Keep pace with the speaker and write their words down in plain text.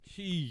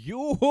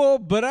Yo,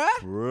 bruh.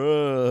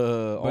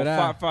 Bruh. On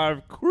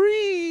 5-5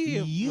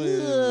 cream.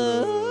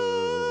 Yeah.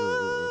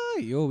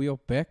 Yo, we are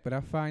back,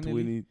 bruh,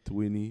 finally.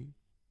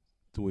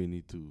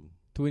 2022.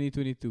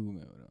 2022,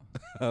 man, bro.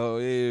 Oh,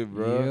 yeah,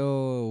 bro.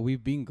 Yo,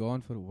 we've been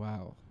gone for a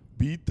while.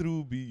 Be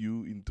true, be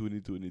you in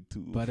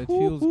 2022. But it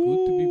feels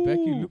good to be back.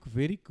 You look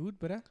very good,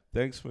 bruh.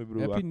 Thanks, my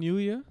bro. Happy New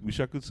Year. Wish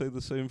I could say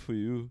the same for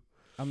you.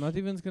 I'm not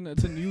even gonna,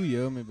 it's a new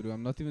year, my bro.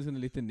 I'm not even gonna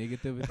let the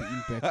negativity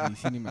impact me,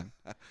 see, man.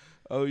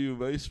 Oh, you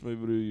waste, my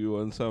bro. You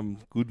want some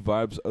good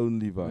vibes,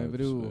 only vibes. My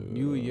bro,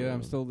 new year,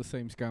 I'm still the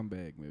same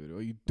scumbag, my bro.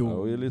 You don't.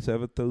 Oh, yeah, let's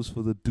have a toast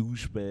for the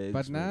douchebags.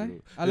 But nah,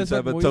 let's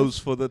have a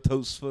toast for the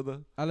toast for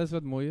the... Alles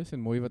wat mooi is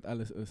en mooi wat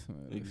alles is.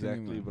 Man.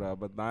 Exactly, bro.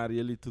 But now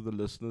really to the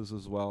listeners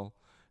as well.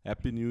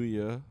 Happy New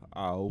Year.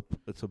 I hope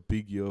it's a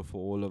big year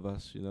for all of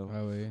us, you know.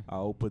 I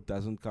hope it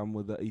doesn't come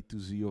with the A to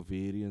Z of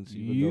variants,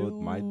 even though it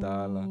might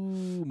dial. I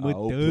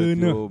hope that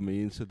your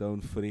mensen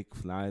don't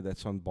freak. Nah,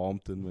 that's on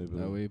Bompton, my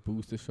bro.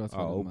 Booster shots. I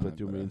hope that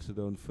your mensen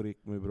don't freak,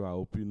 my bro. I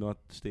hope you're not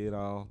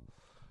sterile.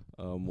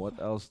 What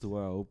else do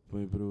I hope,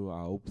 my bro?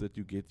 I hope that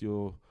you get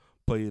your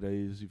pay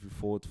raise if you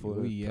fought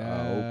for it. Yeah.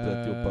 I hope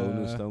that your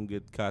bonus don't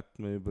get cut,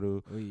 my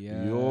bro.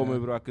 Yo, my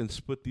bro, I can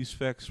spit these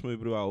facts, my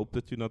bro. I hope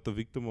that you're not a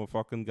victim of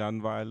fucking gun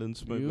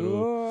violence, my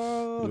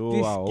bro.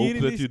 Yo, I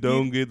hope that you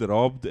don't get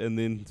robbed and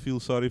then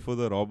feel sorry for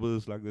the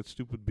robbers like that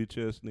stupid bitch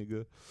ass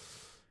nigga.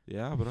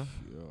 Yeah, bro.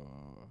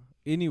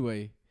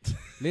 Anyway,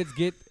 let's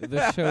get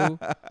the show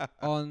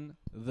on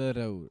the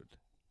road.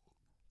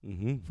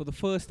 For the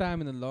first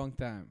time in a long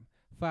time.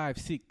 5,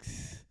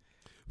 6,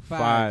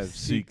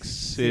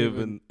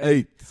 7,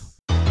 8.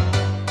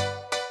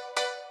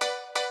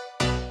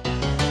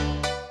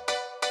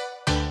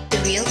 The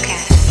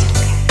Realcast.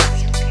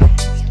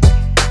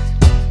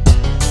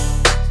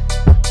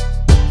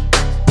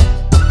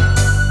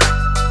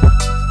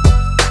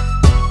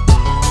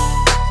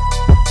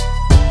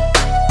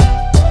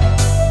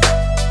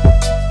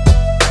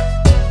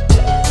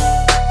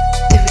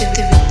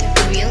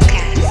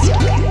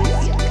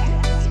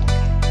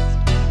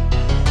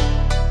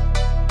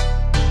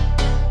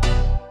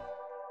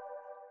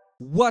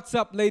 What's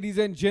up, ladies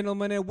and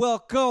gentlemen, and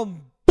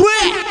welcome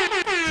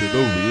back to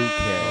the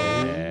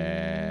Realcast.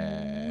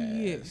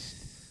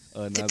 Yes.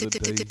 Another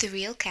day, The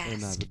Realcast.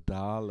 another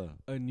dollar.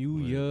 A new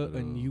year,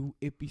 a new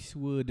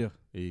episode.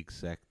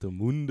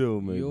 Exactamundo,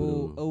 my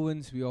Yo, bro.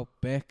 Owens, we are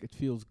back. It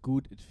feels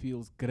good. It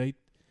feels great.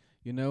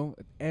 You know,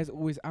 as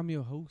always, I'm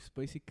your host,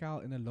 Basic Carl,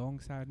 and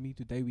alongside me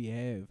today we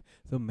have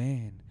the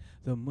man,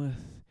 the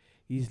myth.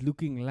 He's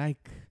looking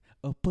like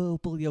a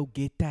purple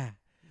Yogeta.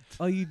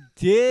 Oh, you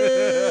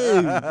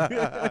did!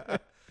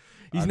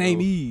 His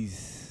name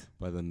is...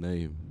 By the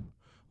name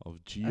of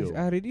Gio.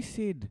 I already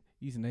said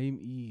his name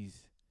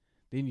is.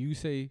 Then you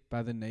say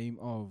by the name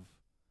of...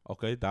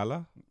 Okay,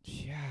 Dala.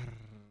 Char.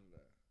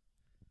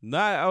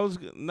 I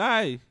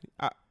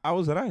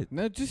was right.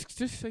 No, just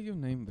say your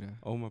name, bruh.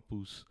 Oh, my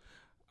poos.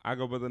 I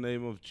go by the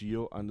name of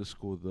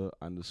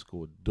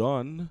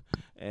Gio_the_Don.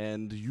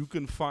 And you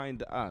can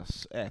find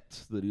us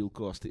at The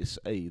Realcast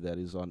SA. That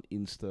is on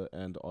Insta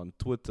and on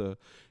Twitter.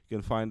 You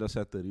can find us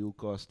at The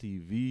Realcast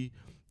TV.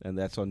 And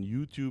that's on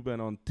YouTube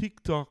and on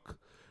TikTok.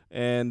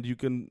 And you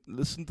can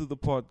listen to the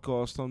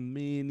podcast on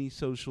many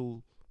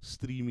social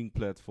streaming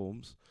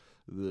platforms.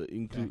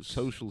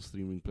 Social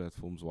streaming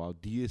platforms. Wow,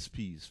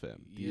 DSPs,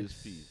 fam. Yes.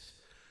 DSPs.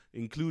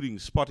 Including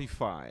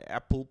Spotify,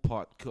 Apple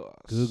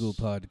Podcasts, Google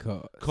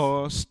Podcast,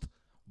 Cast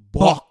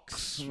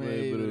Box,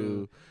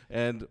 bro,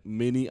 and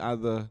many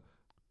other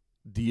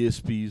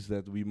DSPs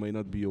that we may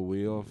not be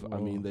aware of. Whoa. I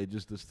mean, they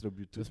just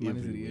distribute to this man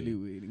is everywhere. really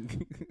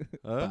waiting.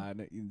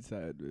 Banner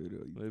inside, bro.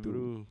 Hey,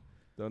 bro,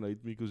 don't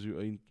hate me because you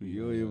ain't me.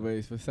 Yo, your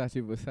voice,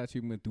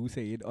 Versace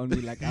Medusa head on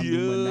me like I'm Yo.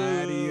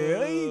 Illuminati.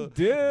 Hey, dude.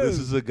 This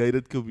is a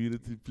gated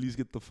community. Please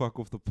get the fuck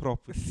off the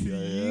property.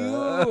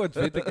 Yo, what's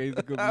better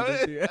gated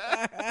community?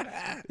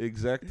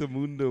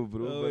 Exactamundo,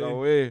 bro. Oh, But yeah.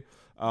 away.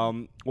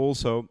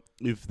 Also,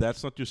 if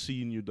that's not your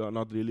scene, you're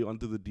not really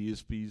onto the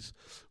DSPs,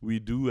 we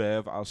do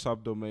have our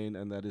subdomain,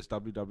 and that is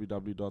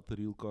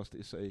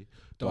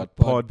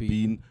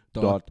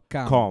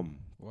www.therealcastsa.podbean.com.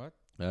 What?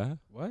 Huh?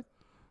 What?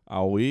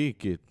 Away,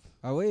 kid.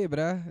 Away,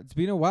 bruh. It's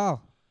been a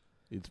while.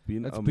 It's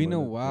been It's a been a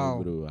minute,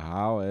 while. bro.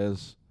 How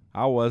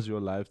was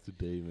your life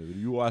today, man?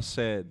 You are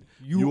sad.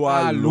 You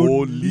are are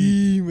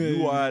lonely, man.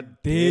 You are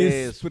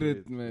desperate,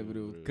 desperate, man,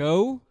 bro. bro.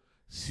 Go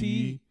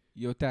see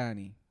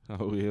Yotani.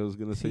 Oh, yeah, I was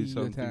gonna say See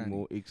something Yotani.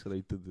 more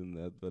X-rated than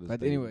that, but,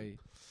 But anyway,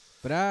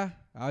 bruh,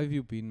 how have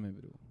you been, my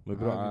bro? my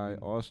bro, How have I you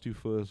been? asked you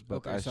first, but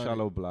Okay, I sorry.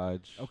 shall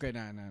oblige. Okay,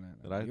 nah.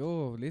 Right?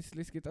 Yo,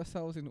 let's get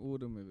ourselves in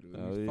order, my bro.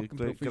 We're fucking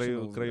Krijg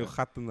professionals, je bro.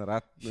 gat in de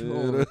rat.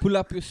 Yo, pull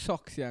up your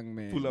socks, young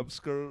man. Pull up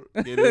skirt,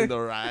 get in the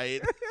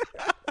ride.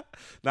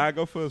 Nah,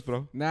 go first,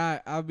 bro. Nah,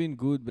 I've been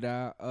good,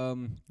 bruh.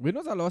 When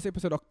was our last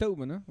episode?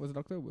 October, no? Was it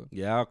October?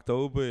 Yeah,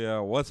 October, yeah.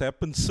 What's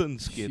happened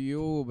since, kid?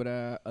 Yo,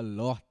 bruh, a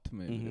lot,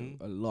 man. Mhm.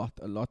 Bro.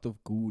 A lot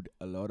of good,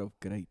 a lot of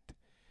great.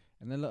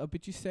 And a little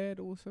bit sad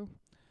also.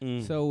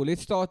 Mm. So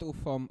let's start off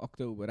from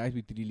October, right?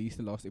 We released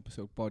the last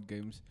episode, Pod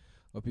Games.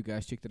 Hope you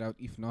guys checked it out.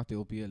 If not, there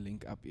will be a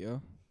link up here.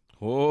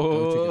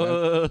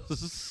 Oh,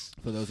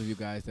 For those of you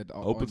guys that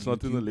are hope on it's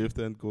not in the YouTube.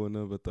 left-hand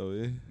corner, but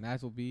away Nah,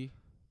 it will be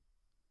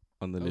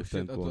on the Oh,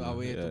 left-hand shit, corner.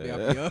 away, it'll be Yeah, up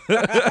yeah.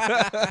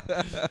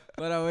 here.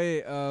 But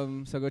away,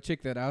 so go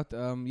check that out.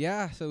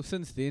 Yeah, so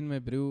since then, my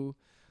bro,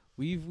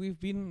 we've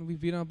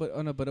been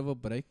on a bit of a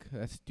break.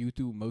 That's due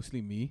to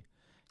mostly me.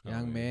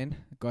 Young Oh, man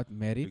got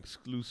married.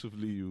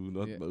 Exclusively you,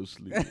 not Yeah.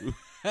 mostly you.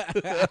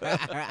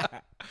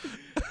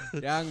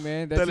 Young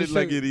man, that Tell just it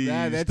like shows- it is.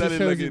 Nah, that Tell just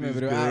it like shows you, it my is.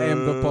 bro. I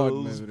am the pod,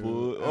 my girls, bro.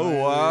 boy. I Oh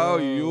wow,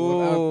 yo,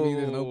 without me,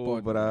 there's no yo,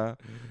 pod. bruh.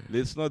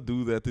 Let's not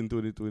do that in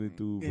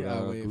 2022, bruh. Yeah,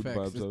 away, Good facts.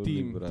 vibes It's only,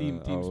 team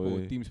bruh. sport,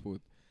 Away. team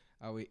sport.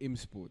 Away, M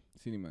sport,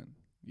 Cineman.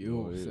 Yo,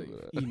 Away, safe.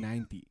 bruh.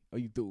 E90. How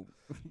you doing?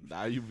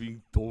 Nah, you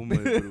being dumb,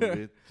 man, bro.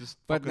 Wait, just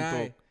But fucking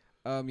nah,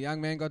 talk.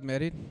 young man got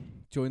married.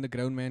 Joined the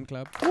grown man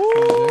club. Can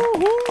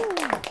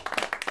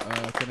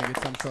I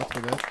get some shots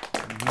for that?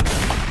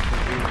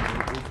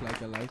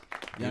 Like a light.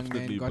 Young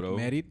Definitely, man got bro.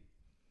 married.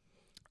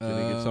 Can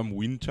I get some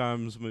wind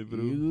chimes, my bro?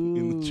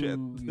 In the chat.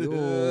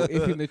 Yo,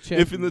 if in the chat.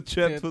 If in the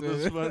chat for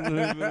this one,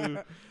 my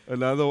bro.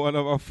 Another one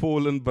of our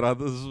fallen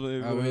brothers,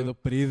 my I wear bro. the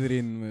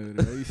brethren, man.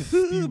 He's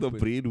The stupid.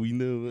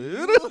 breadwinner,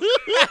 man.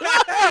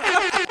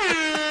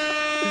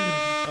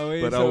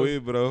 Away, But so- away,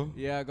 bro.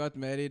 Yeah, I got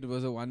married. It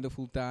was a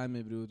wonderful time,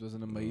 my bro. It was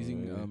an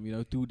amazing,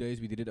 yeah. 2 days.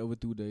 We did it over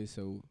 2 days.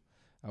 So,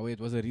 it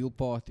was a real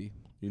party.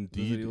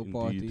 Indeed, real indeed.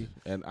 party.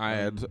 And I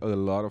had a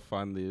lot of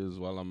fun there as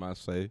well, I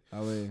must say.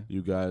 Away.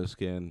 You guys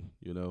can,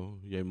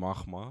 jy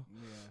mag maar.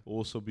 Yeah.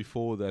 Also,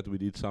 before that, we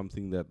did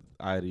something that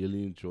I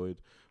really enjoyed.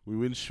 We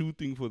went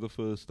shooting for the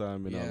first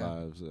time in our Yeah.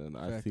 lives, and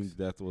I Facts. think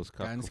that was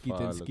Ganskit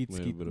and skit,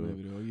 my bro. my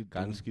bro. You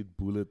Ganskit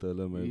bullet,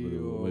 hulle, my bro.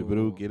 Yo. My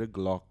bro, get a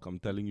Glock. I'm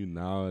telling you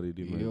now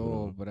already, my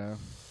Yo, bro. bro.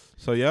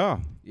 So, yeah.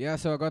 Yeah,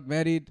 so I got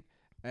married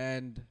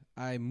and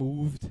I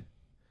moved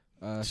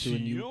to a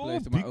new Yo,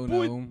 place, to my big own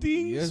boy home.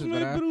 things, Yes, my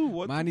bruh. bro.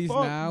 What Man the is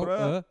fuck, now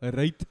bruh? a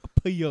right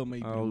payer, my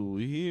bro. Oh,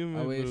 yeah,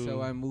 my Away, bro.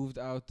 so I moved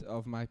out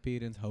of my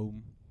parents'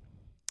 home.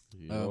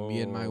 Yo.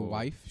 Me and my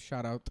wife.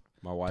 Shout out.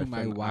 My wife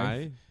my and wife.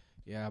 I.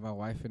 Yeah, my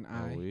wife and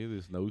I. Oh, yeah,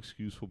 there's no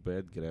excuse for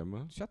bad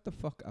grammar. Shut the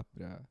fuck up,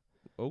 bruh.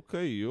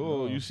 Okay, yo,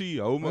 Oh. you see,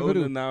 home My owner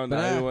bro, now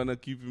bruh. you wanna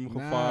keep him Nah,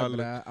 gevaarlijk.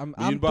 bruh. I'm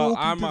Meanwhile,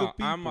 talking to the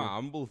people. I'm a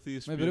humble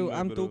thespian, My bro, my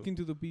I'm bro. talking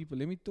to the people.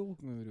 Let me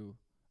talk, my bro.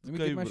 Let me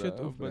Okay, get my bruh, shit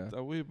off, but,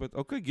 bruh. but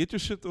okay, get your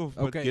shit off,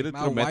 but Okay, get it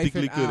my wife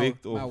grammatically and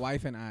correct My off.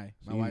 wife and I.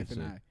 My Zie wife je,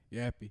 and zie. I. You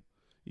happy?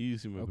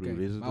 Easy, my bro. Okay.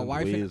 Resident My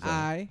wife and Wesa.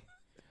 I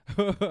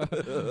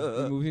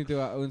we moved into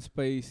our own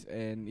space,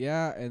 and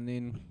and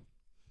then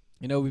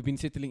we've been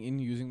settling in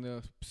using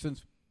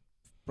since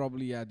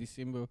probably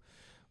December.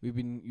 We've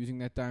been using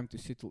that time to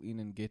settle in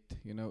and get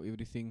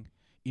everything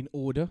in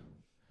order.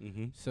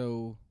 Mm-hmm.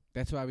 So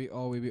that's why we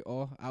are where we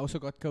are. I also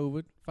got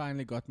COVID.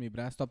 Finally got me,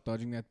 bruh. Stop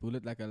dodging that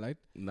bullet like a light.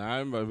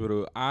 Nah, my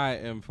bro, I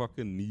am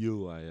fucking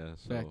Neo,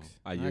 so Facts.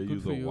 I Ah, hear you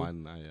good for the you.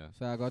 one,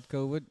 So I got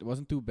COVID. It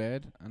wasn't too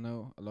bad. I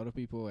know a lot of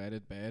people had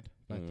it bad,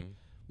 but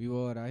we were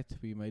alright.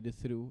 We made it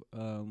through.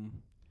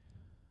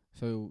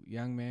 So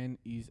young man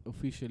is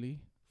officially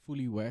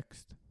fully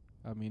waxed.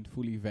 I mean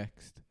fully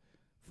vaxxed,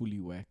 fully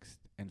waxed,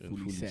 and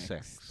fully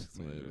sexed.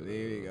 So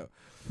there we go.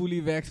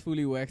 Fully vaxxed,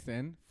 fully waxed,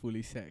 and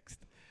fully sexed.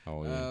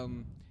 Oh,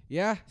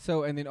 yeah.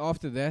 So and then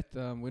after that,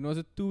 when was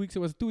it? 2 weeks? It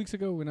was 2 weeks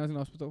ago when I was in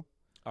hospital.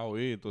 Oh,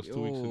 yeah, it was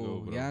 2 weeks ago, Yo,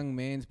 bro. young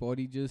man's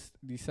body just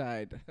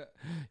decide,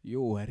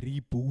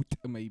 reboot,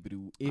 my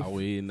bro. If Oh,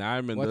 yeah,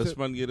 nah, man, what's this a-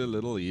 man get a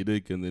little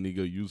headache and then he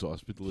go use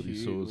hospital Yo,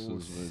 resources,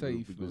 my bro,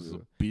 safe, because my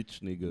a bitch,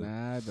 nigga.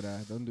 Nah,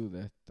 bruh, don't do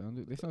that.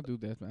 Let's not do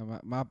that.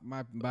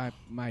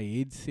 My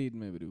head said,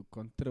 my bro.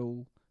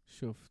 Control,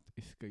 shift,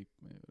 escape,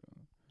 my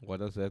bro. What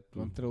does that do?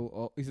 Control,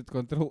 alt, is it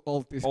control,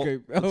 alt, Alt-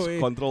 escape? it's Oh, wait.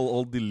 Control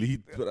Alt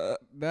Delete, bruh.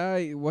 Nah,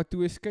 what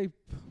to escape?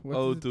 What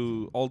Oh, is it?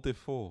 to Alt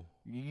F4.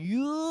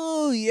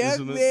 You, young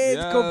Isn't it? man's Yeah,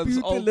 it's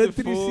computer alt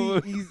literacy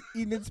F4. is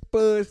in its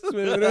purse, my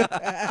bro.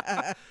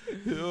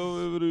 Yo,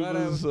 my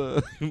But,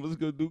 bro, you must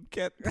go do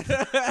cat.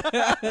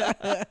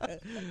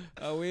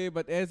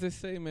 But as I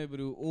say, my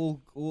bro,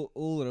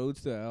 all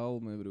roads to hell,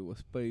 my bro,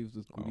 was paved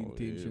with good Oh, yeah,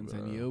 intentions,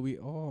 and bro. here we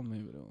are, my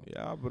bro.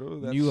 Yeah, bro.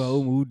 That's New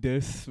home, who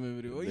does,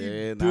 my bro? What you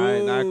Yeah,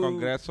 nah, do?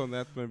 congrats on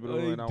that, my bro.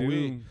 What you And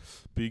away, do?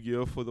 big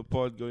year for the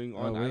pod going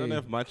on. I don't Away.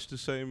 have much to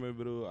say, my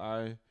bro.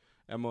 I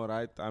am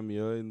alright. I'm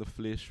here in the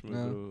flesh, my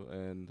No. bro.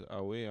 And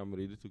away, I'm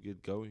ready to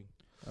get going.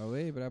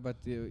 Bro, but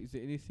is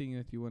there anything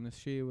that you want to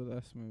share with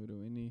us, my bro?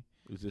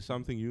 Is there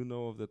something you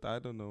know of that I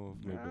don't know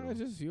of, my bro?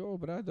 Just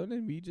bro. Don't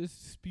let me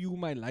just spew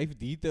my life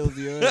details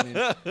here and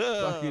then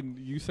fucking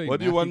you say What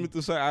do you want me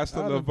nothing. to say? I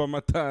still I love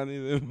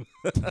Pamatani.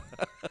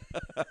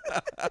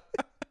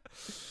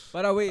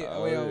 But away.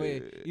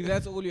 Away. If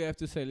that's all you have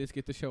to say, let's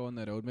get the show on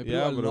the road. My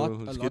Yeah, a bro. lot,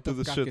 Let's a get lot to of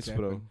the kak has shits,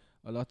 bro. happened.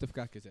 A lot of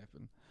kak has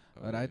happened.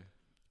 Alright.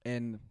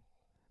 And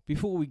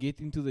before we get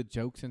into the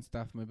jokes and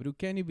stuff, my bro,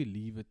 can you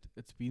believe it?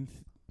 It's been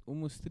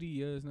almost 3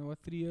 years now. What,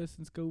 3 years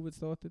since COVID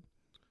started?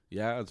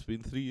 Yeah, it's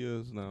been 3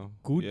 years now.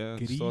 Good Yeah, it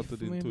grief, started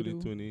in my bro.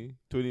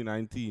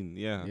 2019.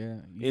 Yeah. Yeah.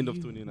 End of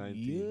Yeah,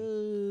 2019.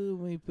 Yeah,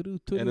 my bro. And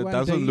it 21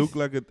 doesn't days. look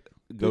like it.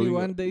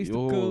 21 days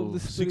to curb the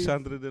spirit.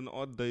 600 and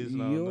odd days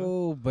now. No?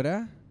 Yo,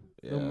 bruh.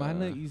 The Yeah.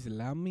 manna is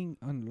lamming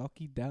on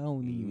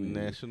lockdown. Even.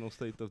 National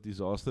state of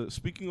disaster.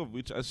 Speaking of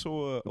which, I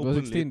saw an It was open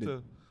extended.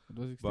 letter. It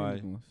was By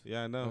extended, Mos.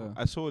 Yeah, no. Uh.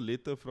 I saw a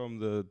letter from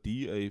the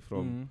DA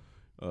from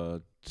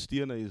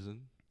Steenhuisen.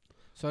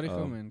 Sorry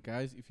for man,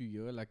 guys. If you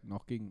hear like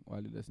knocking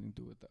while you're listening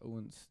to it, the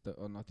Owens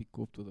are not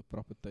equipped with a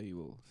proper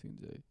table.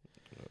 Since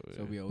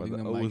so we are holding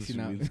the mics in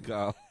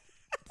our.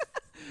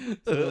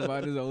 So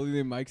everyone is holding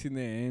their mics in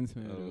their hands,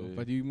 man.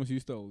 But you must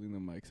used to holding the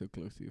mic so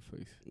close to your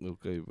face.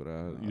 Okay,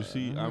 bro. You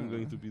see, I'm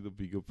going to be the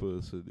bigger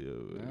person. Yeah,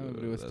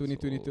 bro. It's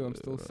 2022. I'm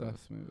still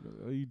sus, man.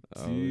 Bro.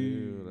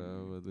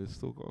 But let's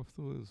talk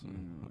afterwards.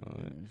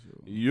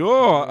 Sure.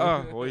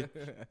 Yo, wait.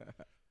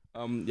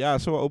 Yeah,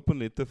 so an open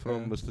letter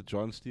from Mr.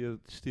 John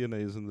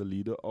Steenhuisen, the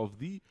leader of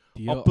the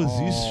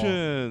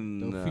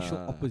opposition. The official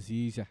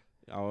opposition.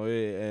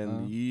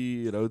 And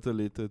he wrote a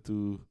letter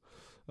to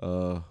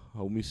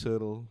Homie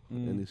Cyril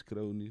and his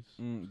cronies.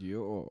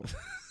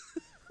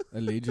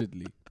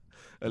 Allegedly.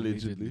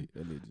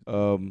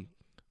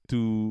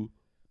 To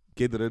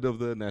get rid of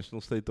the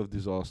national state of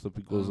disaster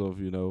because of,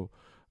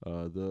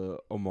 the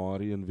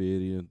Omarian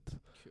variant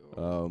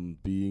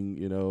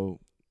being,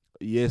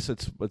 yes,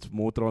 it's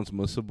more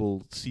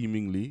transmissible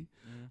seemingly.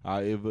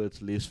 However,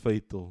 it's less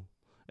fatal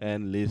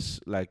and less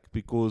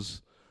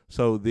because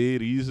so their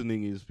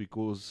reasoning is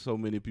because so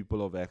many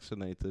people are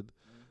vaccinated,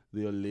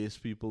 there are less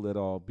people that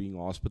are being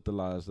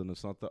hospitalized, and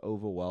it's not the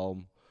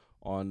overwhelm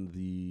on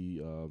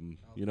the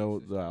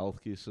the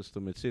healthcare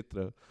system,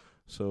 etc.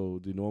 So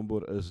the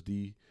number is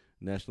the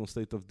national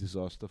state of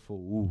disaster for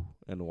who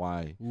and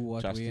why.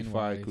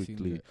 Justify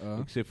quickly,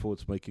 except for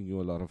it's making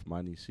you a lot of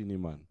money,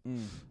 man.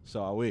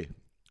 So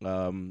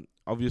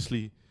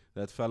obviously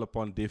that fell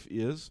upon deaf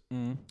ears,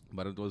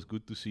 but it was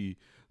good to see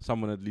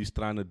someone at least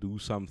trying to do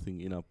something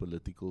in our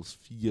political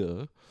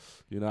sphere.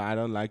 I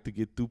don't like to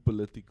get too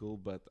political,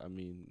 but I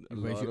mean a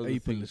lot of the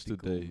things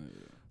today.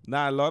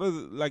 A lot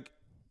of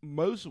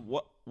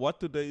what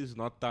today is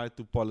not tied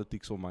to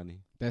politics or money.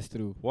 That's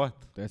true. What?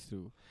 That's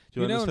true. Do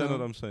you understand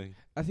what I'm saying?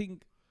 I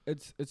think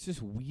it's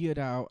just weird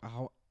how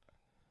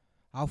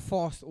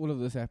fast all of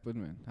this happened,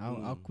 man.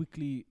 How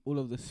quickly all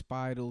of this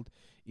spiraled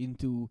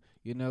into,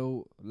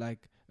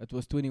 it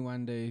was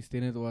 21 days,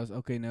 then it was,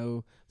 okay,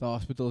 no, the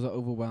hospitals are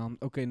overwhelmed.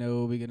 Okay,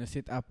 no, we're going to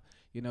set up,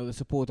 the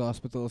support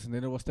hospitals, and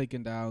then it was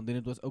taken down. Then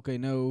it was, okay,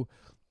 no,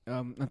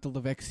 until the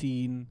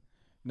vaccine.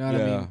 You know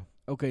what I mean?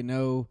 Okay,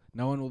 no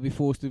one will be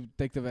forced to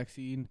take the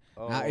vaccine.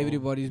 Now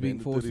everybody's being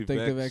forced to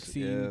take the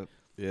vaccine.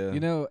 Yeah.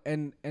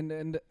 And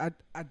I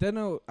don't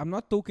know. I'm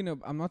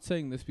not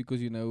saying this because,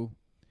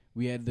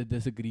 we had the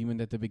disagreement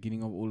at the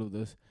beginning of all of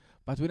this.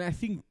 But when I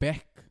think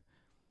back,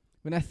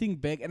 and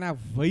I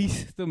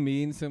waste the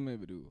mense, my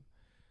bro.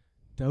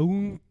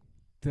 Don't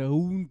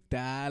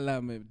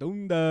dala, me.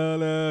 Don't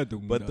dala.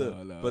 But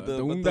the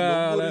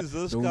number is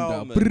this,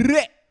 Carl,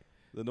 man.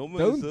 The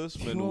number is this,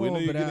 man. When are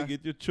you gonna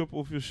get your chip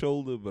off your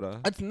shoulder, bruh?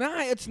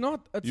 It's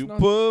not. You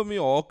put me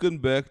harking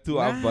back to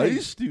I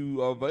waste you.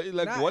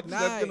 What's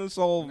that gonna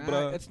solve,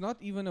 bruh? It's not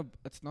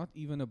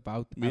even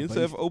about. Men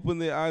have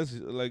opened their eyes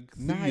 3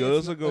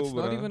 years ago, bruh. It's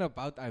not even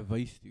about I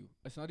waste you.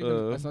 It's not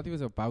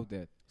even about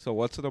that. So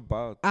what's it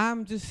about?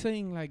 I'm just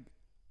saying,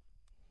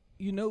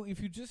 if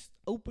you just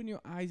open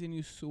your eyes and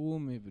you saw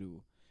me,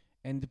 bro,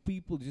 and the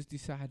people just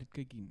decided,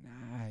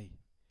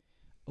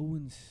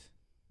 Owens.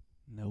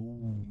 No,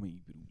 my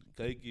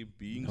bro.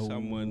 Being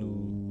someone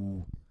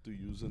who, to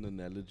use an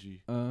analogy,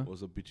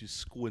 was a bitchy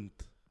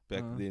squint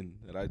back then,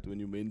 right? When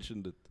you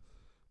mentioned it,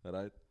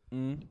 right?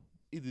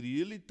 It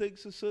really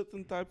takes a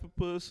certain type of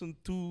person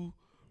to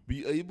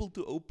be able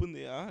to open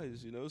their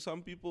eyes.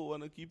 Some people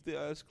want to keep their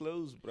eyes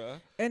closed,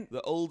 bruh. And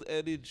the old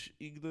adage,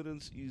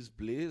 ignorance is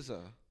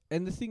blazer.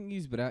 And the thing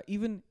is, bruh,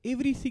 even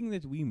everything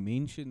that we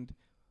mentioned,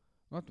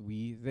 not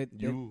we,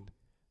 you.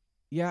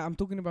 Yeah, I'm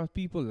talking about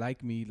people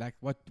like me, like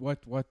what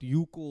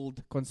you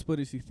called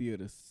conspiracy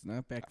theorists,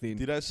 back then.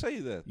 Did I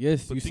say that?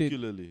 Yes,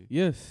 particularly.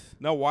 You said, yes.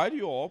 Now, why do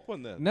you harp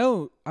on that?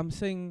 No, I'm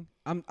saying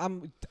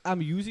I'm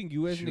using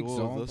you as an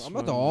example. I'm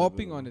not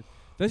harping on it.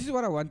 This is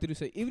what I wanted to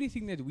say.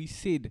 Everything that we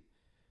said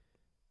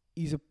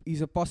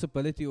is a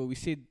possibility, or we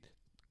said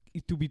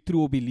it to be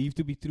true or believed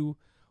to be true,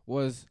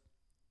 was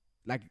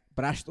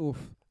brushed off,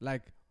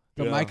 like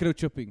the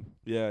microchipping.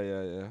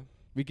 Yeah.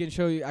 I can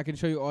show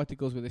you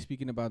articles where they're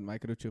speaking about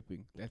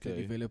microchipping that they're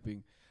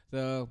developing.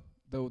 The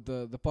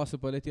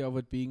possibility of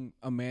it being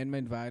a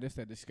man-made virus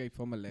that escaped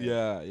from a lab.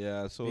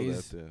 Yeah, I saw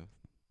that. Yeah.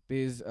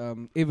 There's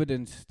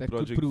evidence that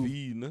Project could prove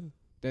V, no?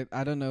 that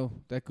I don't know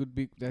that could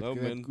be that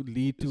could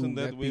lead to Isn't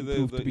that where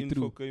the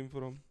info came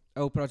from?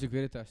 Oh, Project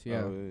Veritas,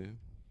 yeah.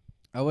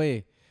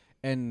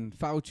 And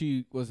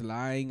Fauci was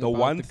lying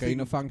about the gain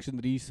of function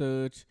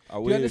research.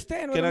 Do you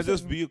understand what Can I'm I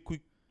just saying?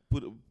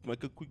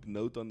 make a quick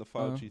note on the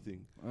Fauci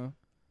thing?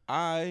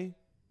 I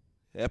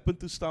happened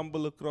to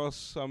stumble across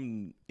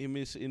some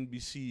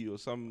MSNBC or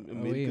some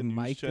American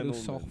news channel.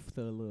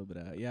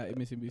 Microsoft, yeah,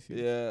 MSNBC.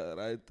 Yeah,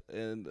 right.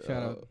 And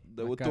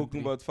they were country.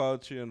 talking about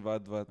Fauci and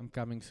what. I'm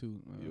coming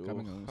soon.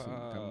 Coming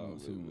home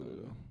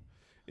soon.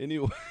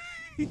 Anyway,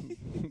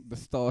 The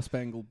Star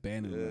Spangled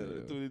Banner.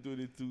 yeah,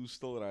 2022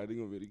 still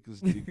riding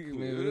America's dick.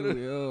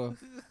 Yo.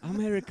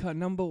 America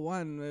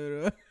 #1.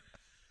 Bro.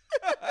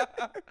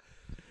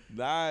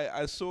 Nah,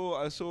 I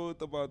saw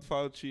it about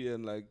Fauci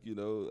and like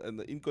and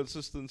the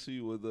inconsistency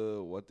with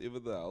the whatever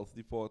the health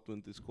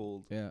department is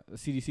called, Yeah,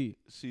 CDC.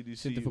 CDC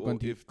Center for or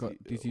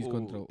Disease or-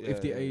 Control. yeah,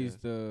 FDA yeah. is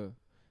the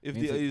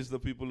FDA is the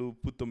people who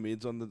put the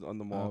meds on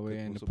the market,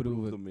 and who approve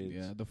approve the it. meds.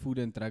 Yeah, the Food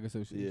and Drug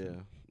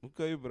Association. Yeah.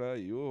 Okay,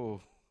 bruh. Yo,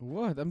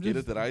 What? I'm get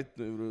just it right,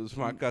 bro. It's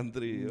my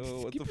country. Yo, Just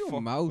what keep the your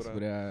fuck, mouth,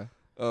 bruh.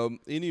 bruh.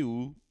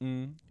 Anywho,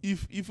 Mm.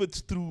 if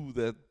it's true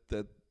that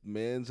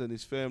Mans and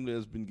his family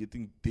has been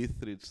getting death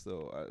threats,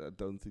 though, I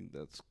don't think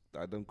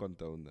I don't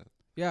condone that.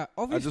 Yeah,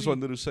 I obviously. just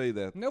wanted to say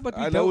that. No, but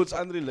we I know don't. it's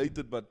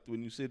unrelated, but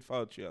when you said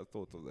Fauci, I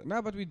thought of that. No,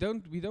 but we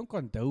don't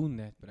condone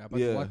that, bruh. But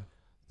Yeah. what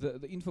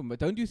the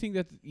information? Don't you think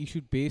that you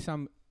should bear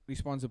some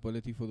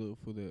responsibility for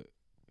the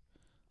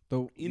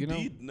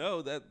Indeed,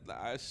 no. That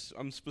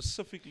I'm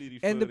specifically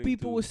referring And the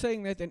people to. were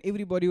saying that, and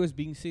everybody was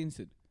being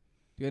censored.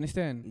 Do you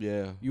understand?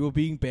 Yeah. You were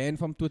being banned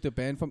from Twitter,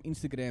 banned from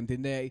Instagram.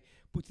 Then they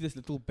put this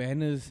little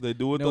banners. They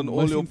do it No, on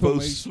all your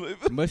posts.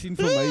 misinformation,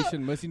 They put it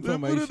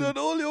misinformation. on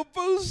all your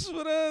posts,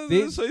 bruh.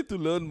 They- They say to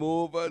learn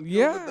more about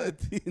Yeah.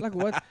 COVID-19. Like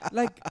what?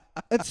 Like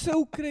it's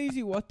so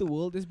crazy what the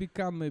world has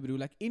become, my bro.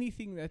 Like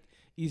anything that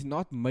is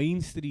not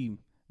mainstream,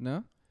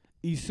 no,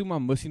 is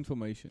some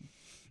misinformation.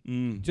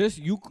 Just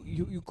you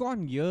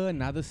can't hear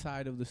another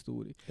side of the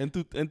story. And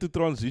to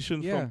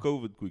transition Yeah. from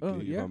COVID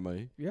quickly, yeah. if I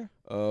may. Yeah.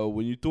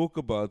 When you talk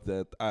about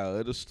that, I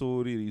heard a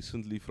story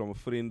recently from a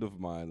friend of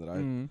mine, right?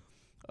 Mm.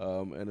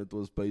 And it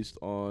was based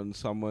on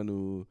someone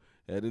who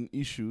had an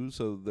issue,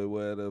 so they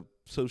were at a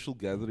social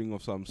gathering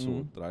of some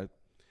sort, right?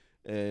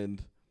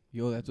 And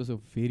Yo, that was a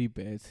very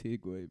bad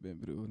segue, man,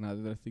 bro. Now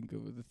that I think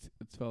of it,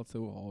 it felt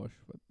so harsh.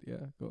 But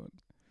yeah, go on.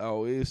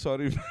 oh,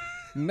 sorry,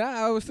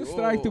 Nah, I was just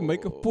trying to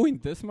make a Yo.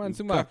 point. This man,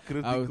 Suma.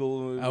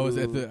 critical. I was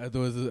at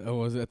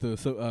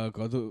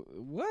the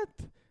what?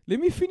 Let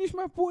me finish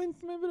my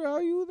point, man, bro. How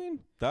are you then?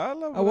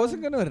 Dala, I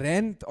wasn't gonna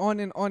rant on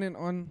and on and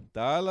on.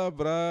 Dala,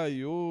 bruh,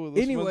 yo.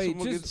 This Anyway,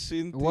 man just gets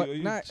sent to What?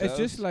 you, Nah, it's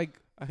just like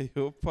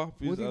your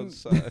puppy's within-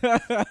 outside.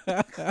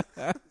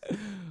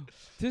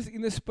 just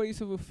in the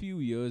space of a few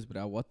years,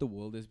 bro. What the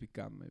world has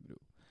become, man, bro.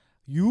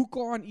 You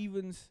can't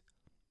even.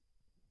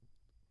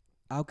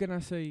 How can I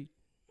say?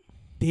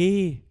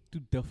 Dare to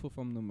differ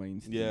from the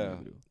mainstream, Yeah,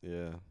 bro.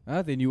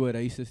 yeah. Then you were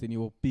racist, then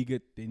you were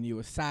bigot, then you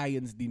were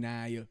science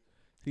denier.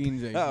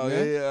 Things like Oh,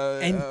 that. yeah,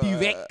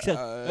 Anti-vaxxer,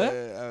 huh?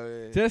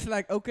 yeah. Just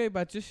like, okay,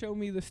 but just show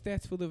me the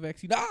stats for the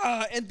vaccine.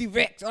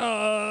 Anti-vax.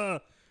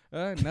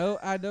 No,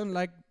 I don't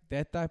like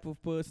that type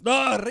of person.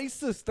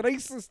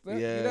 Racist. Yeah,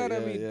 You know what I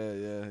yeah, mean?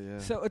 yeah.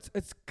 So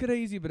it's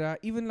crazy, bruh.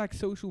 Even like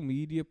social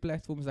media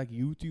platforms like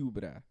YouTube,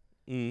 bruh.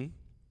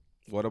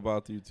 What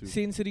about you two?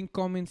 Censoring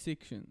comment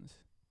sections.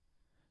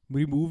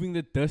 Removing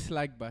the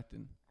dislike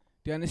button.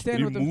 Do you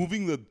understand what I'm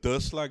Removing the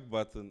dislike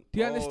button. Do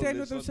you understand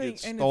let's what I'm not saying?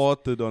 Get And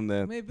started on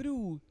that. My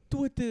bro,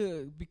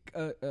 Twitter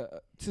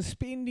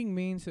suspending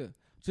mensen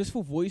just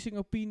for voicing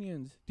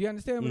opinions. Do you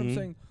understand what I'm Mhm.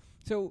 saying?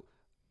 So,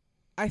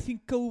 I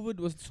think COVID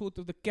was sort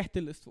of the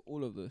catalyst for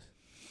all of this.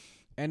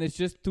 And it's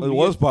just to It me,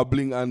 was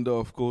bubbling under,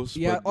 of course.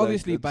 Yeah, but like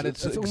obviously, but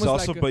it's almost like a-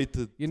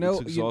 exacerbated. you know,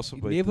 It's you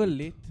exacerbated. never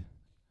let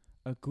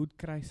a good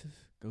crisis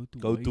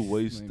go to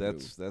waste. My bro.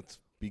 That's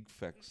big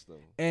facts,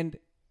 though. And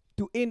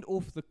to end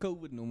off the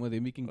COVID number,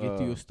 then we can get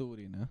to your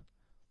story now.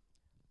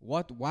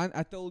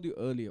 I told you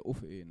earlier,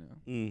 off air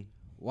now.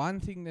 One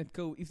thing that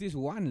if there's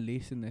one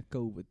lesson that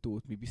COVID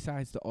taught me,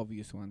 besides the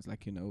obvious ones,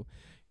 like,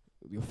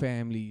 your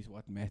family is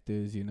what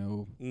matters,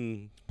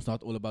 It's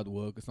not all about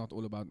work, it's not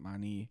all about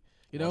money.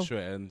 Wash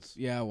your hands.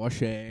 Yeah,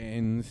 wash your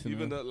hands.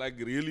 Even though, like,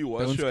 really don't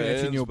wash your scratch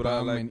hands, in your bruh.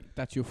 bum Like, and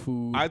touch your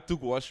food. I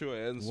took wash your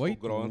hands Wait,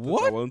 for granted. I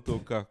what? won't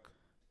talk cock.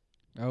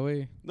 Oh,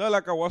 wait. No,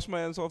 like, I wash my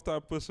hands after I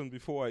piss and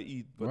before I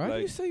eat. But Why do you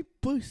like, say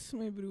puss,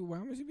 my bro? Why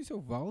must you be so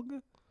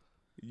vulgar?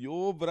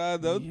 yo,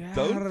 bruh,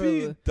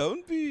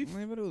 don't be.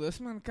 My bro, this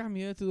man come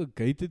here to the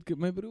gated,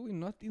 my bro. We're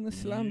not in the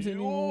slums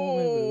anymore,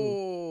 my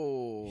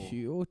bro.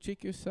 Yo,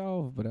 check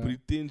yourself, bro.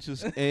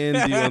 Pretentious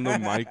Andy on the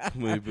mic,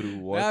 my bro.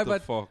 What Nah, the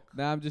but fuck?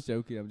 Nah, I'm just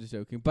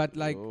joking. But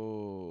like,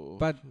 Yo.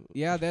 but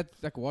yeah,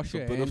 that's like wash There's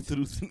your a bit hands. of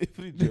truth in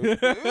every joke.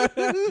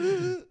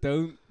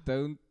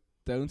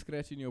 Don't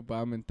scratch in your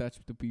bum and touch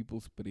the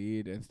people's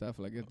bread and stuff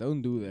like that.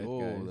 Don't do that, Oh,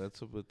 guys.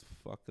 that's a bit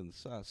fucking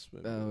sus,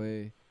 man. No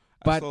way.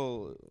 I But-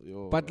 still-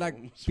 yo, but, like,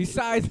 I'm so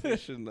besides-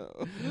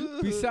 professional.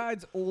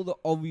 Besides all the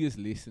obvious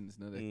lessons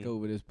that Mm.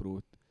 COVID has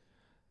brought,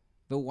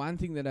 the one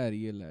thing that I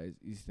realized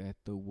is that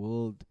the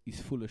world is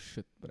full of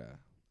shit, bruh.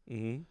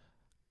 Mhm.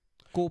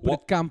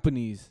 Corporate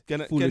companies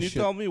Can full of you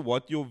shit. tell me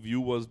what your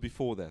view was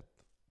before that?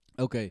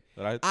 Okay,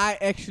 Right?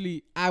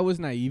 I was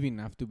naive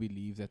enough to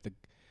believe that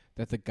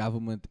the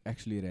government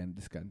actually ran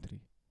this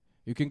country.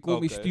 You can call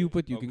me Okay,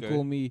 stupid. You can okay.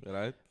 call me,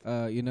 Right?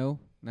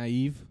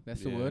 naive.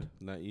 That's the Yeah, word.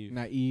 Naive.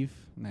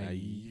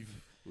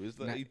 Naive. Where's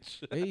the Na-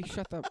 H? Hey,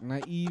 shut up.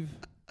 Naive.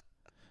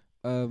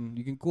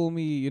 You can call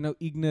me,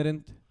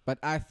 ignorant. But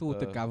I thought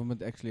the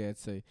government actually had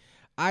say.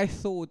 I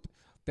thought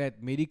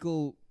that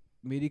medical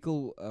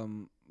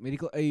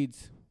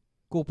aids,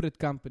 corporate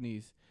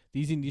companies,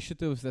 these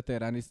initiatives that they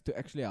run is to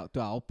actually to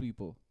help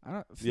people.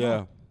 It's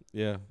not.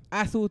 Yeah.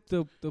 I thought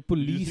the Did you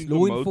police, think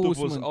law the motive was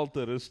enforcement.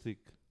 altruistic?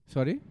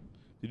 Sorry.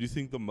 Did you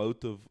think the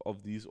motive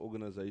of these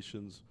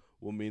organizations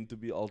were meant to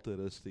be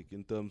altruistic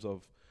in terms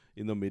of,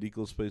 in the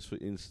medical space, for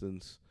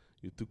instance,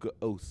 you took an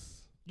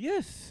oath?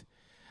 Yes.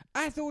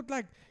 I thought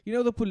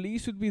the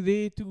police would be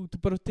there to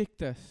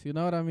protect us. You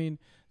know what I mean?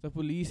 The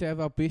police have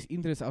our best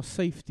interests, our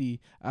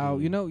safety,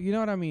 our you know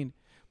what I mean?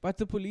 But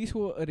the police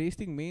were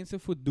arresting men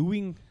for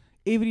doing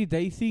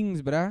everyday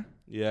things, bruh.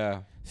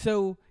 Yeah.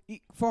 So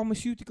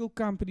pharmaceutical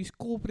companies,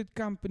 corporate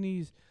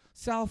companies,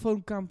 cell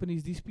phone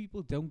companies, these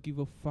people don't give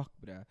a fuck,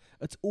 bruh.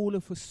 It's all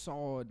a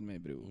facade, my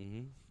bro.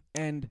 Mm-hmm.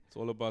 And It's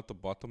all about the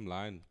bottom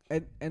line.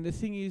 and the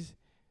thing is,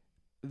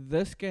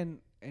 this can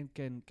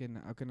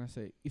how can I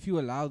say, if you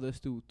allow this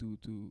to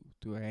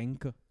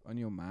anchor on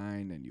your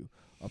mind and you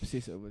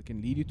obsess over it,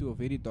 can lead you to a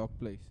very dark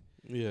place.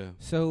 Yeah.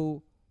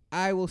 So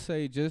I will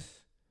say, just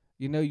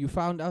you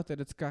found out that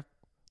it's cuck,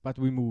 but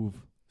we move,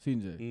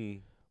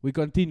 Sinjay. We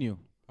continue.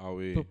 Are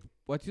we?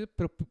 What is it?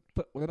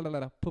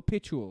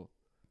 Perpetual.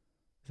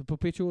 So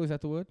perpetual, is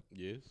that the word?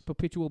 Yes.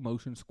 Perpetual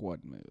motion squad,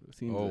 man.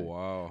 Oh,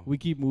 wow. We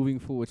keep moving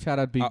forward. Shout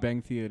out Big Bang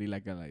Theory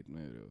like a light,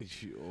 man.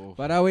 Sure.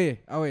 But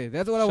away.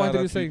 That's what I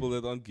wanted to say. People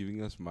that aren't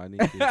giving us money.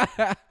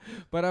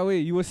 But away,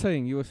 you were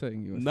saying.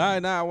 Nah,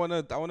 I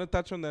wanna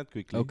touch on that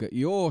quickly. Okay.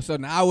 So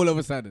now all of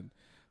a sudden,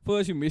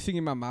 first you're missing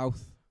in my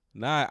mouth.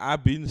 Nah,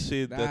 I've been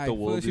said that the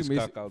world is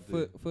stuck out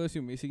there. First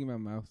you're missing in my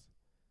mouth.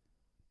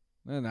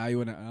 Now I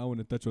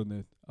wanna touch on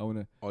that.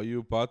 Are you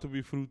about to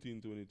be fruity in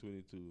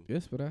 2022?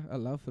 Yes, bro. I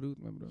love fruit,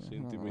 my bro.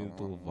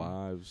 Sentimental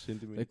vibes.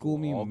 Sentimental. They call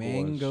me hogwash.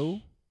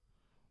 mango.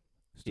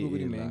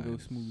 Strawberry Airlines. mango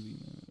smoothie.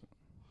 Man.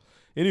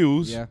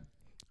 Anywho's, Yeah.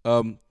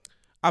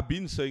 I've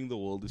been saying the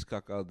world is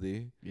cack out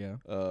there. Yeah.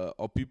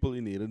 Are people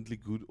inherently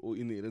good or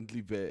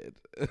inherently bad?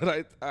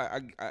 Right?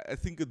 I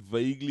think it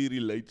vaguely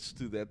relates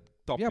to that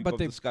topic but of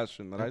they-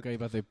 discussion, right? Okay,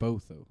 but they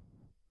both though.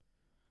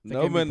 They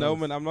No can be man,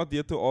 both. I'm not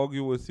here to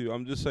argue with you.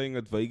 I'm just saying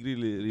it vaguely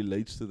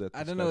relates to that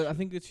I don't discussion. know. I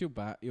think it's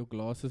your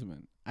glasses,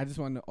 man. I just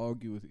want to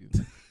argue with you.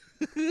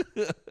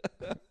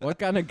 What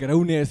kind of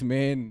grown ass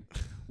man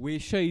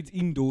wears shades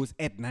indoors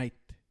at night?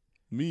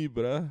 Me,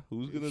 bruh.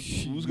 Who's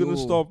Yo. gonna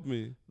stop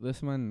me?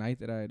 This man night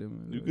rider,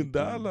 man. You can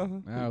die, lah.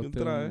 I'll You can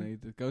tell try. him,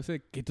 mate. Go say,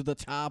 get to the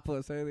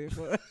chopper, say they.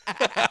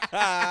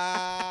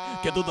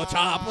 Get to the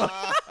chopper.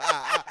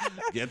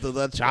 Get to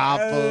the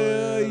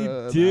chopper. You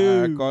Nah, I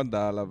do. can't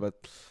die, lah, but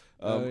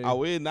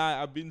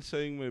Yeah. I've been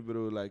saying, my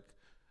bro, like,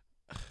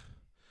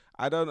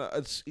 I don't know,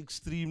 it's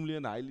extremely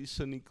and highly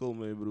cynical,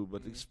 my bro,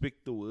 but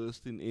expect the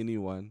worst in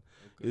anyone,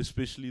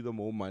 especially the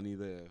more money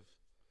they have.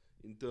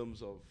 In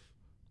terms of,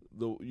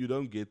 you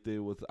don't get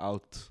there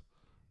without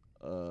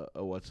a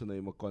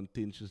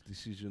contentious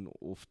decision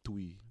of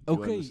twee. You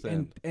Okay,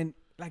 understand? and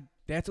like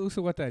that's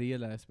also what I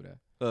realized,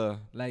 bro.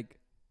 Like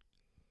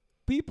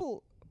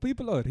people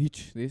are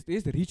rich.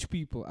 There's rich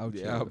people out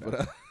Yeah, here, bro.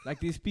 bruh. Like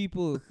these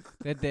people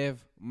that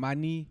have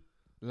money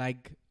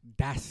like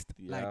dust,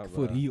 Yeah, like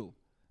for bruh. real.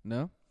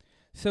 No?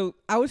 So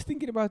I was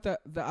thinking about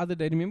that the other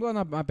day. Remember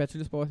on my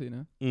bachelor's party,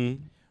 no?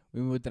 When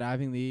we were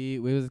driving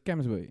where was it?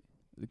 Camsbury.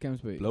 The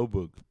Camsbury.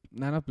 Blauburg.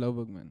 No, not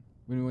Blauburg, man.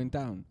 When we went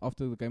down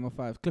after the game of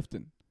 5,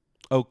 Clifton.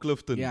 Oh,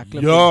 Clifton. Yeah,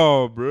 Clifton.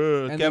 Yeah,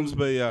 bro. And Camps the-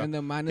 Bay, yeah. And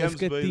the man is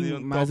Camps Bay, getting die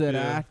on top,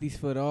 yeah. Maseratis,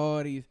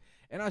 Ferraris.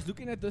 And I was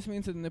looking at this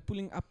man and they're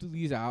pulling up to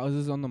these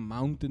houses on the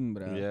mountain,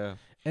 bro. Yeah.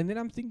 And then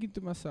I'm thinking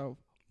to myself,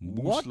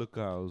 what Moeslike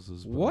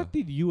houses, bro. what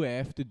did you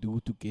have to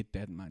do to get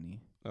that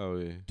money? Oh,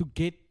 yeah. To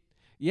get,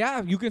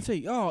 yeah, you can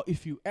say, oh,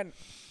 if you, and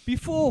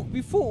before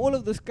all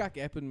of this cuck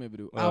happened, my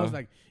bro, I was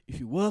like, if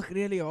you work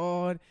really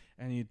hard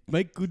and you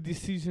make good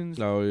decisions,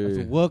 Oh, it yeah.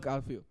 will work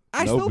out for you.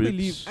 I No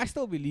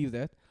still believe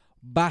that.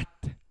 But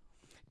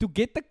to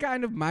get the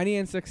kind of money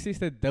and success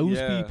that those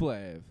Yeah. people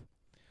have,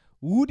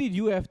 who did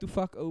you have to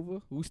fuck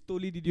over? Whose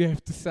stolly did you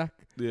have to suck?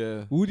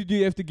 Yeah. Who did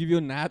you have to give your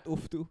nut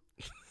off to?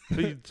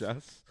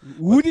 Just.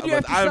 Who did you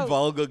have But to I'm sell?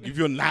 vulgar. Give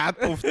you a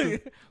nut off to.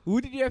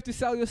 Who did you have to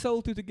sell your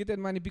soul to get that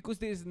money? Because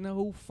there's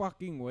no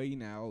fucking way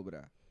now,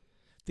 bruh.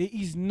 There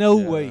is no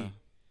Yeah. way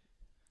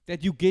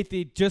that you get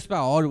it just by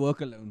hard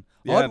work alone.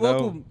 Yeah,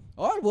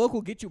 Hard work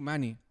will get you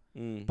money,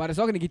 but it's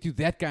not gonna get you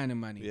that kind of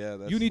money. Yeah,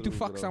 that's you need to true,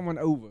 fuck bro. someone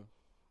over.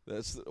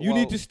 That's You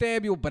need to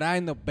stab your bra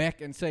in the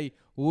back and say,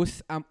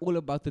 I'm all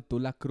about the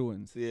dollar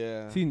kroons.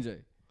 Yeah.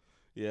 Sinjay.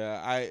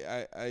 Yeah,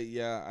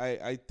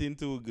 I tend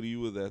to agree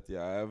with that.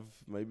 Yeah, I have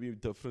maybe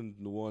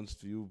different nuanced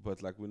view,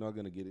 but like we're not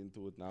gonna get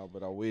into it now.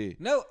 But away.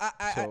 No,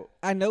 So-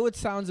 I know it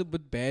sounds a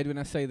bit bad when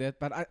I say that,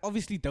 but I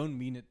obviously don't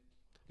mean it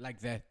like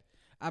that.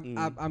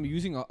 I'm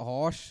using a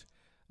harsh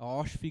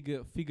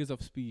figures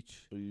of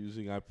speech. You're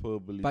using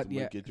hyperbole But to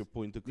yeah, get your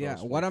point across. Yeah,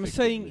 more what I'm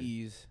saying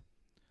effectively. is,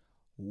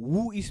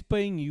 who is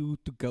paying you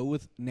to go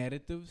with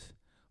narratives?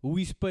 Who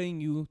is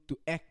paying you to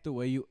act the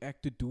way you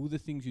act, to do the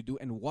things you do,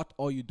 and what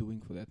are you doing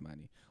for that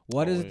money?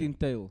 What does it yeah.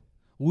 entail?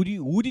 Who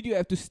did you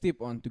have to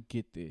step on to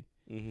get there?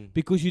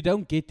 Because you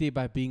don't get there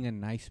by being a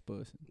nice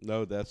person.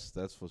 No, that's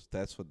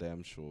for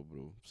damn sure,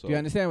 bro. So Do you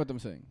understand what I'm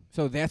saying?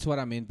 So that's what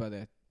I meant by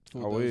that.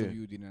 For Oh, those yeah. of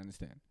you who didn't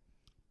understand.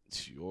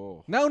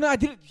 Sure. No, I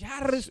didn't.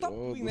 Yeah, stop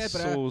Sure, doing the that,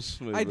 bro. sauce,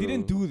 I bro.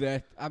 didn't do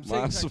that. I'm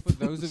saying Mas like, for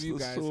those of you the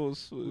guys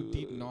sauce, who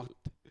did not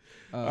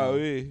Oh,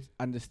 yeah.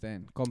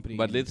 understand, comprehend.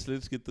 But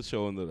let's get the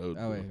show on the road.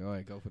 Oh, bro.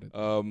 wait, go for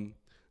it.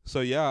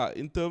 So yeah,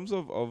 in terms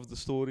of the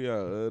story I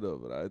heard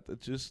of, right,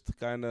 it just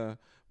kind of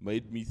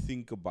made me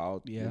think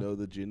about Yeah.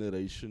 the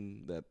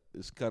generation that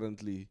is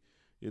currently,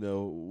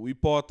 we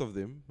part of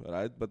them,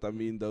 right? But I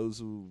mean,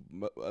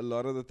 a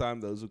lot of the time,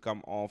 those who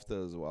come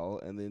after as well,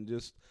 and then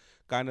just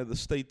kind of the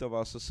state of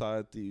our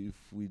society.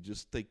 If we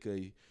just take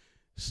a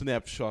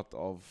snapshot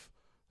of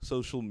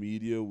social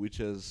media, which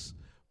has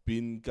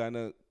been kind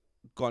of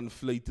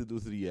conflated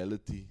with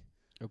reality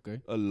Okay.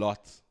 a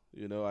lot.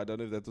 I don't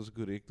know if that was a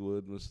correct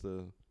word,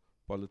 Mr.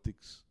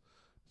 Politics.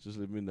 Just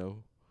let me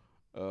know.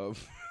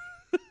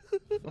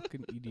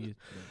 Fucking idiot.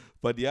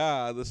 But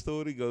yeah, the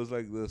story goes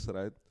like this,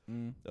 right?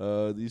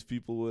 Mm. These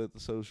people were at a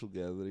social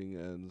gathering,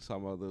 and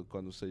some other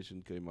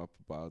conversation came up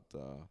about,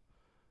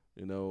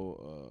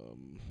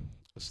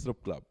 a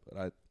strip club,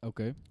 right?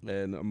 Okay.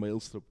 And a male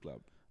strip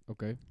club.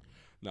 Okay.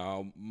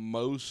 Now,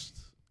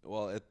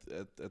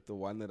 at the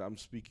one that I'm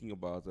speaking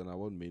about, and I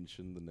won't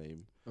mention the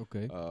name,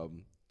 Okay.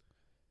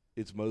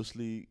 it's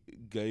mostly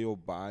gay or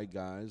bi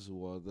guys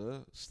who are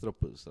the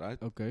strippers,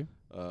 right? Okay.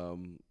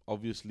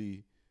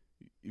 Obviously,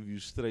 if you're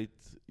straight,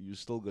 you're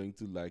still going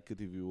to like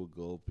it if you're a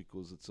girl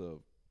because it's a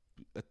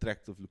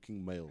attractive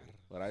looking male,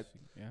 right?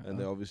 Yeah. And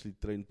they're obviously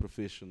trained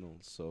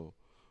professionals, so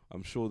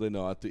I'm sure they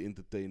know how to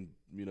entertain,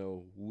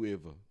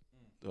 whoever,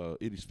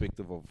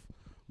 irrespective of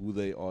who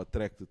they are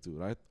attracted to,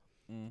 right?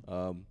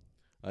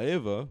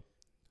 However,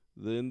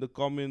 then the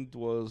comment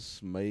was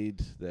made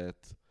that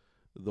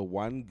the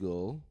one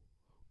girl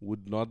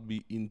would not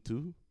be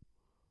into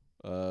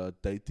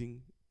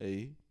dating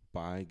a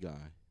bi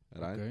guy,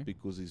 right? Okay.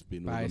 Because he's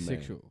been with a man.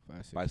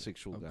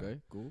 Bisexual guy.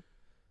 Okay, cool.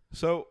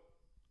 So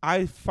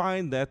I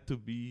find that to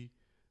be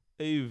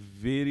a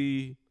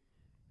very,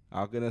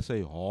 how can I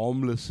say,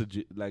 harmless,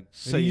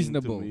 saying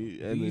Reasonable. to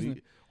me,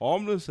 and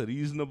harmless,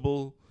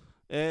 reasonable,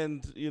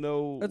 and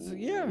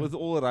with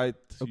all right,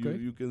 Okay.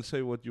 you can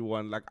say what you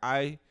want. Like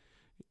I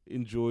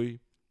enjoy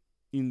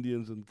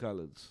Indians and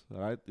coloreds,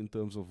 right? In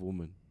terms of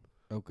women.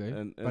 Okay.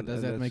 And But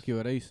does that make you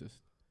a racist?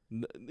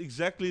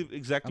 Exactly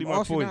I'm my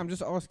asking. point. I'm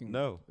just asking.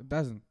 No, It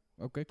doesn't.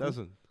 Okay, cool.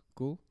 doesn't.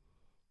 Cool.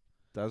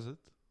 Does it?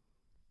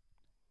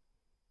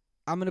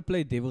 I'm gonna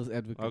play devil's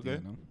advocate. Okay.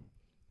 Here, no?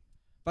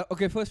 But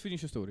okay, first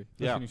finish your story.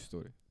 Finish your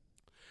story.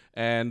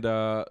 And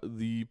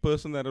the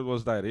person that it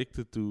was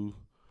directed to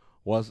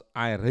was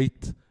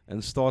irate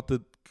and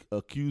started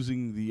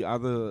accusing the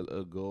other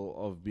girl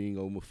of being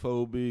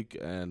homophobic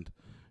and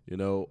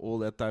all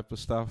that type of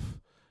stuff.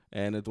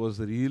 And it was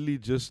really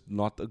just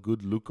not a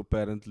good look.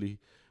 Apparently,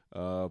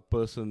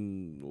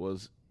 person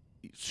was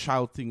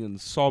shouting and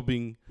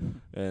sobbing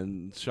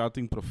and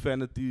shouting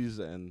profanities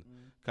and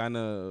kind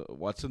of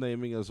what's the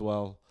naming as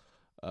well,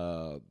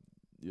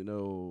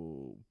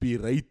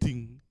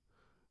 berating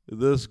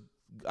this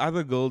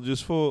other girl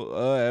just for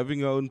having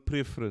her own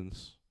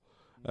preference,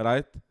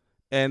 right?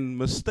 And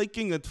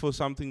mistaking it for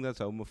something that's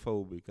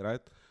homophobic, right?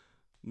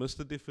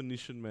 Mr.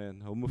 Definition,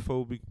 man,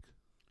 homophobic,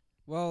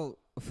 Well,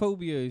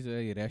 phobia is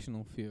a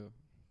irrational fear,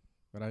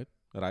 right?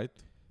 right?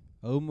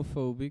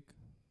 Homophobic,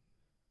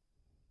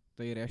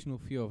 the irrational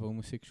fear of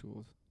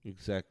homosexuals.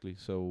 Exactly.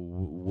 So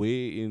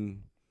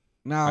wherein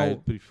Now, I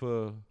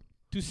prefer,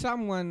 to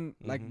someone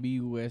like Mhm. me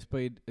who has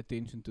paid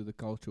attention to the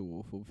culture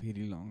war for a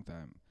very long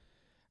time,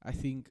 I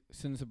think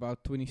since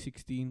about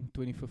 2016,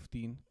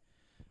 2015,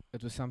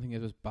 it was something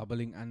that was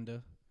bubbling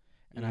under.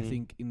 And I Mhm.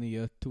 think in the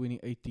year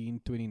 2018,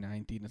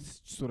 2019,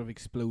 it's sort of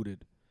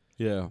exploded.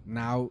 yeah,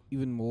 Now,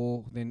 even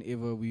more than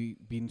ever, we've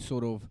been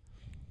sort of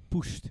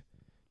pushed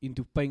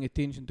into paying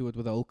attention to it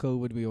with the whole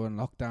COVID. We were on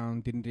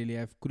lockdown,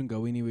 couldn't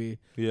go anywhere.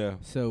 yeah,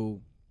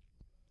 So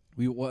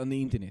we were on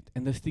the internet,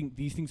 and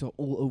these things are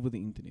all over the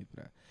internet,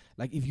 bruh.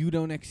 Like, if you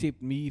don't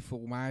accept me for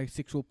my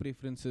sexual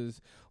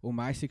preferences or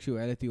my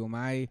sexuality or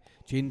my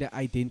gender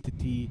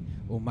identity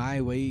or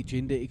my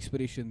gender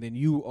expression, then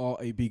you are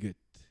a bigot.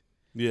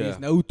 yeah, There's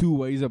no two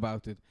ways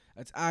about it.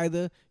 It's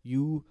either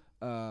you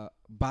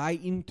buy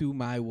into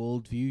my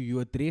worldview, you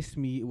address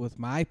me with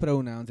my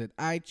pronouns that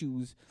I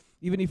choose,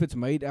 even if it's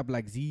made up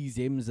like Z,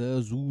 Zem,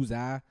 Z, Zoo,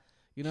 Za.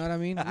 You know what I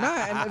mean?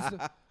 Nah,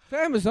 and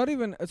fam, it's not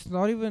even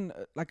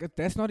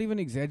that's not even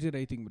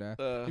exaggerating,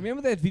 bruh.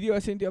 Remember that video I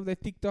sent you of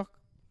that TikTok?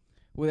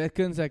 Where that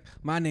kid's like,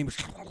 my name's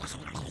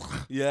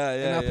yeah,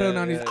 and our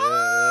pronoun is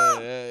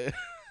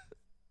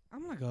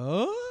I'm like,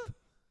 huh?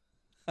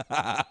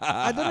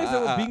 I don't know if they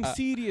were being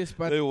serious,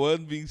 but they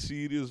weren't being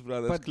serious,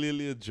 bro. That's but-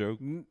 clearly a joke.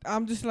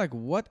 I'm just like,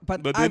 what?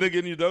 But then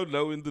again, you don't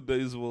know in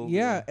today's world.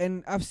 yeah,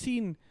 and I've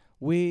seen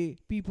where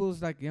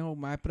people's like,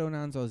 my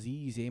pronouns are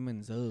Z, Zem,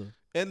 and Z.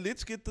 And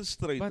let's get this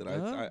straight, But,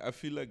 right? I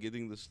feel like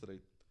getting this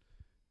straight.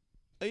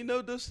 Ain't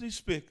no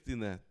disrespect in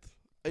that.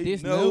 Ain't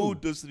There's no no.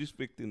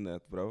 disrespect in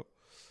that, bro.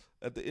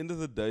 At the end of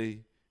the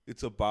day,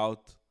 It's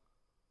about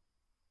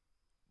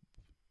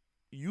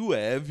you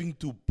having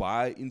to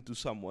buy into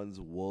someone's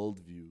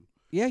worldview.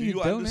 Yeah, Do you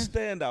you don't.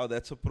 understand how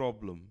that's a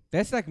problem?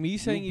 That's like me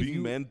saying You if being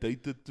you.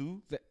 mandated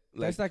to.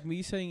 That's like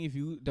me saying if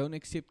you don't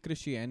accept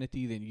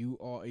Christianity, then you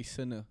are a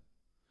sinner.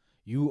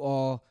 You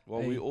are.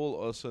 Well, we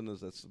all are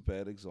sinners. That's a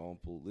bad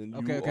example. Then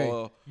Okay, you okay.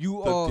 are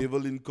You the are.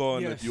 devil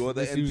incarnate. Yes, You are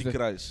the let's use that.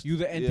 Antichrist. You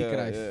the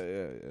Antichrist.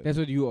 Yeah. That's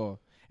what you are.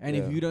 And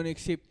if Yeah. you don't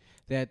accept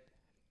that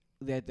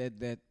that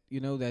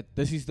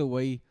this is the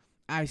way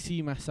I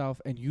see myself,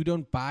 and you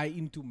don't buy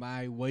into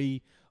my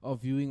way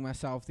of viewing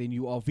myself, then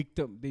you are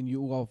victim. Then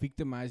you are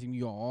victimizing me.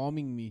 You are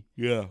harming me.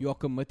 Yeah. You are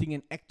committing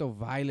an act of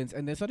violence,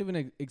 and that's not even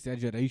an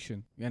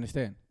exaggeration. You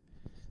understand?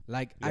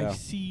 Like Yeah. I've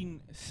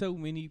seen so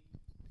many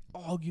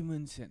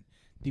arguments and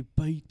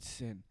debates,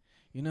 and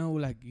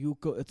like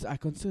I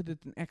consider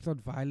it an act of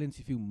violence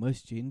if you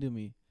misgender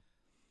me.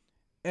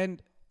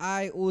 And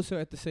I also,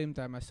 at the same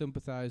time, I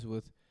sympathize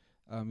with,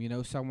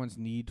 someone's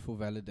need for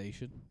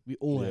validation. We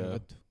all have Yeah.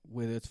 it,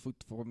 whether it's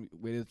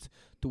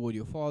toward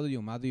your father,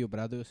 your mother, your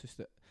brother, or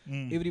sister.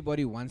 Mm.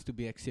 Everybody wants to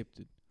be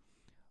accepted,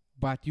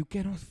 but you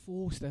cannot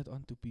force that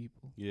onto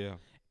people. Yeah.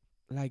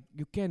 Like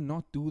you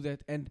cannot do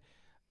that. And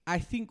I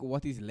think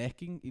what is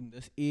lacking in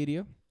this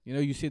area,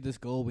 you said this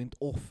girl went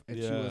off, and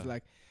she was Yeah.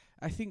 like,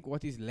 I think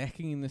what is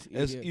lacking in this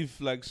As area.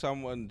 if like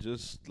someone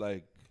just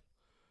like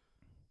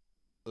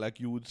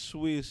you would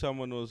swear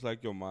someone was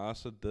like your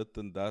master did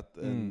and that,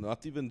 and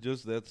not even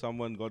just that,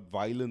 someone got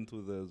violent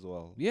with her as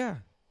well. Yeah.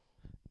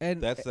 And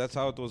That's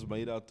how it was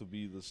made out to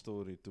be, the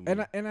story to me.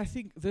 and I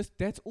think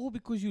that's all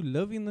because you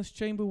live in this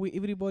chamber where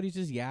everybody's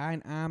just yeah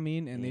and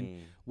amen, and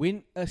then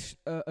when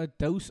a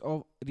dose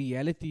of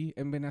reality,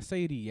 and when I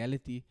say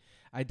reality,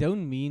 I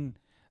don't mean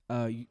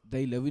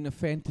they live in a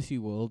fantasy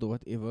world or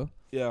whatever,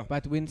 Yeah.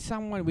 but when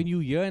you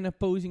hear an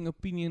opposing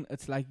opinion,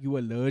 it's like you're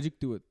allergic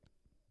to it.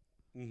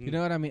 Mhm. You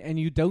know what I mean? And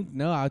you don't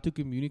know how to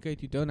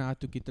communicate. You don't know how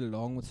to get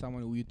along with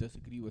someone who you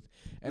disagree with.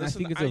 And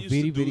Listen, I think it's I a used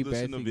very, to do very this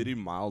bad in a thing. very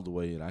mild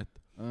way, right?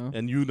 Uh,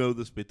 And you know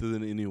this better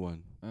than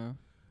anyone. uh,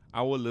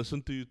 I will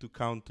listen to you to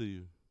counter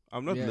you.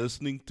 I'm not Yeah.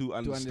 listening to to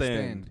understand.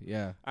 understand.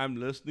 Yeah. I'm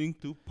listening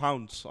to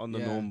pounce on the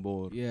Yeah. norm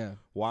board. Yeah.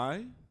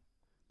 Why?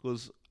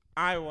 Because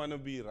I want to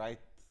be right.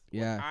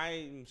 Yeah. What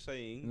I'm In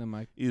saying the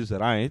mic. is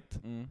right.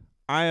 Mm.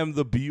 I am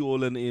the be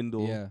all and end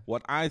all. Yeah.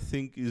 What I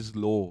think is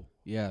law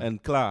Yeah.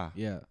 and klar.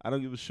 Yeah. I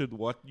don't give a shit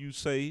what you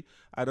say.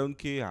 I don't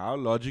care how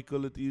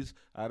logical it is.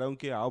 I don't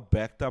care how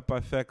backed up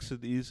by facts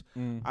it is.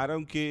 Mm. I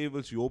don't care if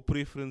it's your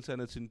preference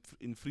and it's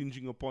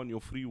infringing upon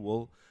your free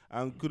will.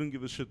 I couldn't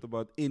give a shit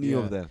about any Yeah.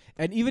 of that.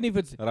 And even if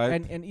it's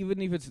Right. and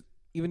even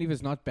if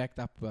it's not backed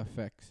up by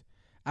facts,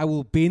 I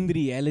will bend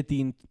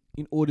reality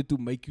in order to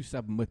make you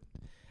submit.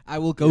 I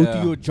will go to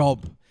Yeah. your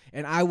job,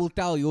 and I will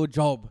tell your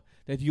job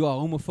that you are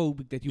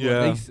homophobic, that you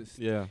are racist.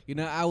 Yeah.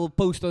 I will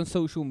post on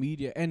social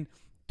media. And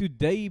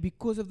today,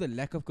 because of the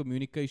lack of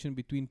communication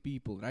between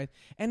people, right?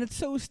 And it's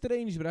so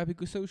strange, right?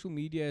 Because social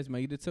media has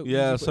made it so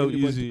Yeah, easy for so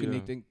everybody easy, to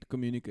connect and to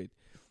communicate.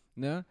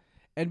 No?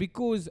 And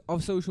because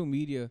of social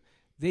media,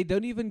 they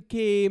don't even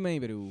care, man,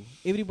 bro.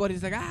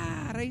 Everybody's like,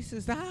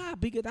 racist,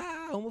 bigot,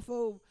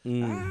 homophobe,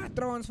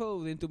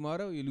 transphobe. Then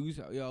tomorrow you lose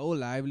your whole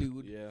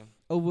livelihood Yeah.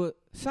 over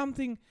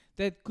something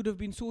that could have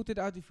been sorted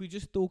out if we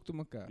just talked to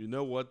Maka. You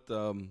know what?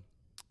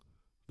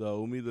 The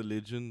homie, the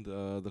legend,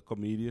 the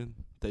comedian,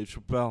 Dave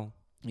Chappelle,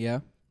 Yeah.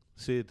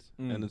 said,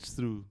 and it's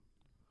true.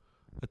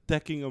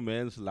 Attacking a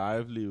man's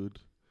livelihood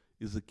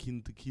is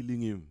akin to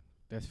killing him.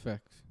 That's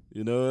facts.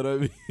 You know what I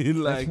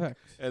mean? Like, That's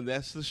facts. and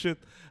that's the shit.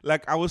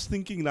 Like, I was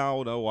thinking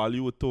now while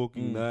you were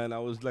talking, Mm. and I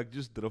was like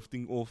just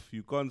drifting off.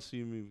 You can't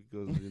see me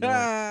because, you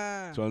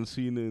know, John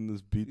Cena in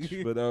this beach.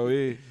 But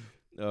I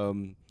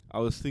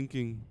was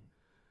thinking,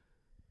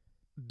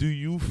 do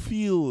you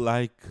feel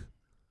like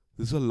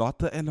there's a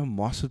lot of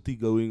animosity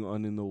going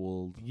on in the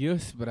world?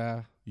 Yes,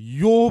 bruh.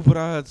 Yo,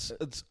 bruh,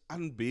 it's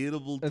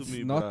unbearable to It's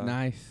me, not bruh.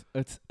 nice.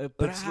 It's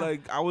It's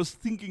like, I was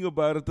thinking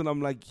about it and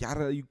I'm like,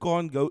 Yara, you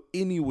can't go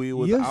anywhere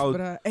yes, without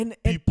bruh. And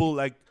people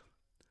like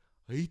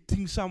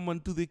hating someone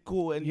to their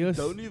core and Yes.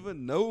 you don't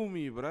even know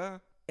me,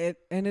 bruh.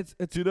 and it's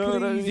Do you know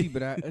what I crazy, mean?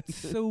 bruh. It's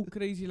so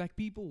crazy. Like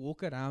people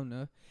walk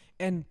around,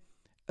 and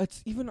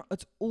it's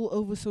all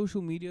over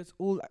social media. It's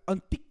all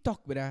on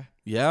TikTok, bruh.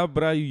 Yeah,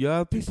 bruh,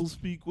 yeah, This- people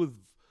speak with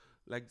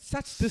like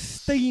Such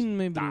disdain,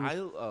 man, bro.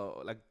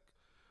 style, like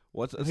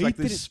it's like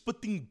they're Hatred.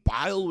 spitting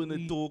bile when they're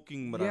Ye-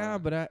 talking, bruh. Yeah,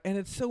 bruh. And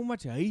it's so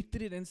much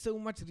hatred and so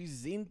much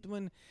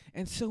resentment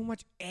and so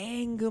much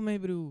anger, my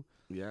bro.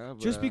 Yeah,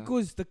 bruh. Just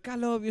because the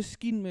color of your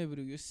skin, my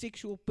bro, your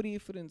sexual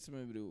preference,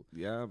 my bro.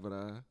 Yeah,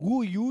 bruh.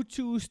 Who you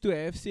choose to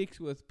have sex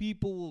with,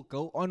 people will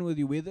go on with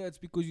you, whether it's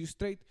because you're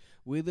straight,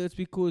 whether it's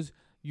because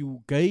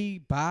you gay,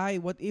 bi,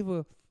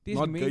 whatever. There's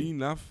Not men- gay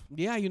enough.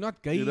 Yeah, you're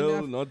not gay You know,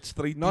 enough. not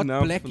straight not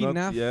enough. black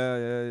enough.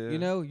 Yeah. You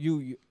know,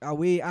 you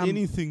away.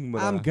 Anything,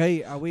 bruh. I'm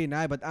gay. Away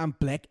now, but I'm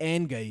black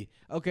and gay.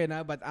 Okay,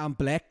 now, but I'm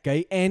black,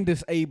 gay, and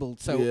disabled.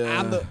 So Yeah.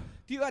 I'm the.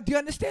 Do you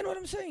understand what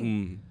I'm saying?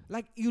 Mm.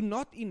 Like you're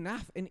not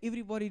enough, and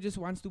everybody just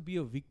wants to be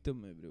a victim,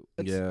 bro.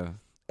 It's, Yeah.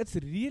 it's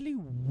really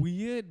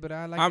weird,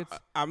 bruh. Like I'm it's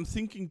I'm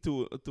thinking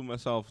to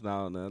myself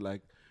now, no?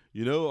 Like,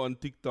 you know, on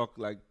TikTok,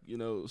 like, you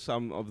know,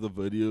 some of the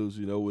videos,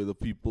 you know, where the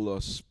people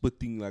are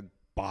spitting like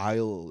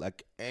bile,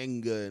 like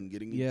anger, and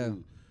getting yeah.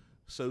 into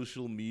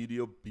social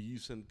media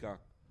beefs and cuck.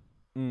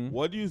 Mm.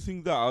 What do you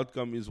think the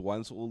outcome is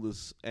once all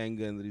this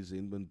anger and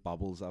resentment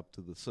bubbles up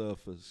to the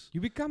surface?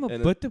 You become a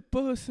And bitter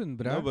person,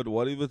 bruh. No, but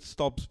what if it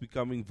stops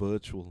becoming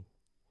virtual?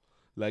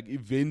 Like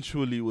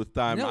eventually with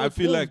time, No, I it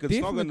feel will like it's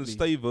not going to definitely.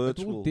 stay It will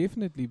virtual.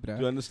 definitely, Do you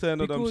bruh. understand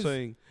what I'm Because,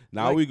 saying?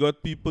 Now like- we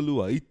got people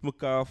who hate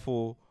Maka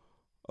for,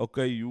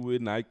 okay, you wear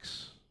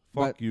Nikes,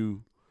 fuck But-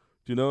 you.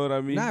 Do you know what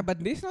I mean? Nah,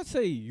 but let's not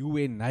say you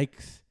wear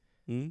Nikes.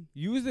 Hmm?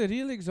 Use the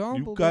real example.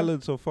 You bruh.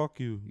 colored, so fuck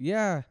you.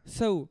 Yeah.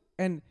 So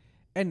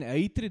and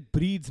hatred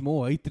breeds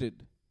more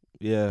hatred.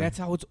 Yeah. That's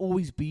how it's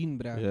always been,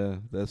 bruh. Yeah,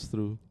 that's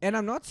true. And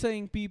I'm not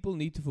saying people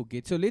need to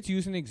forget. So let's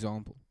use an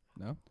example.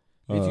 No?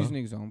 Let's use an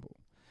example.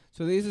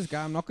 So there's this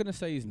guy, I'm not going to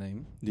say his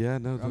name. Yeah,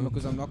 no,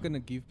 Because I'm not going to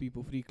give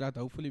people free clout.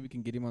 Hopefully we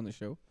can get him on the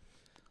show.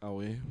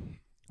 Away.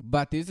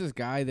 But there's this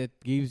guy that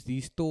gives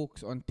these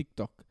talks on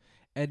TikTok.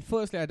 And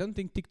firstly, I don't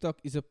think TikTok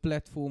is a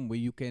platform where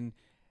you can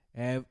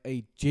have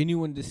a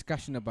genuine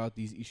discussion about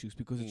these issues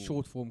because it's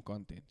short form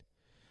content.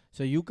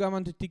 So you come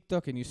onto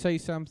TikTok and you say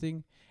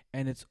something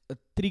and it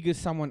triggers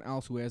someone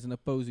else who has an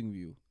opposing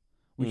view.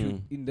 Which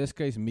would, in this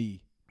case,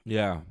 me.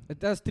 Yeah. It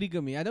does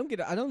trigger me. I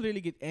don't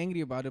really get angry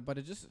about it, but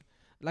it just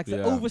like the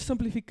Yeah.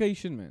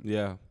 oversimplification, man,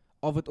 Yeah.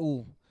 of it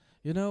all.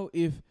 You know,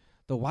 if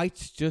the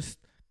whites just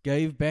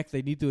gave back,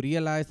 they need to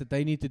realize that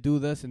they need to do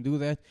this and do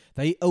that.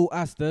 They owe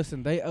us this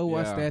and they owe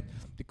us Yeah. that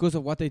because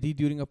of what they did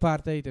during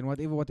apartheid and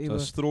It's whatever. a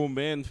straw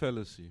man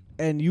fallacy.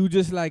 And you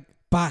just like,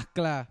 bah,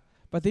 klaar.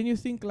 But then you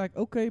think like,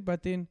 okay,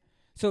 but then,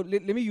 so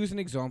let me use an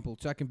example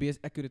so I can be as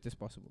accurate as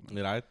possible,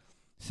 man. Right?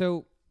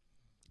 So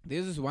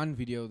there's this one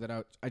video that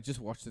I just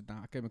watched it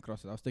now. I came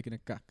across it. I was taking a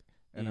cuck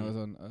and I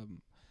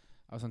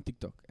was on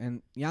TikTok,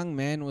 and young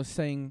man was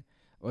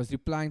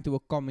replying to a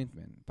comment,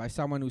 man, by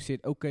someone who said,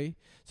 okay,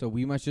 so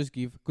we must just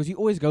give, because he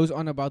always goes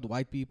on about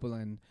white people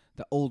and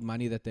the old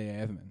money that they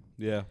have, man.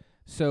 Yeah.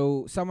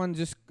 So someone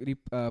just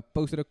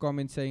posted a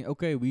comment saying,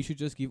 okay, we should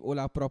just give all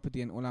our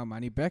property and all our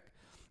money back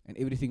and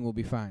everything will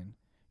be fine,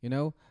 you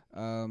know?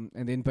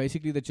 And then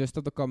basically the gist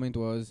of the comment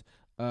was,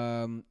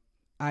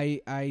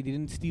 I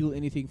didn't steal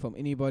anything from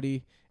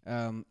anybody.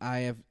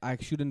 I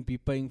shouldn't be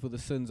paying for the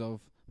sins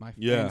of my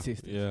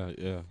ancestors.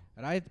 Yeah.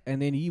 Right?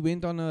 And then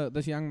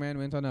this young man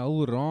went on a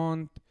whole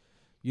rant,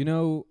 you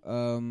know,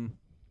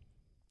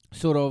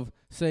 sort of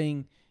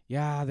saying,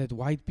 yeah, that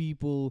white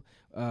people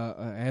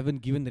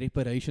haven't given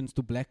reparations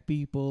to black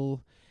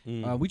people,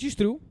 which is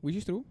true.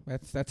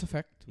 That's a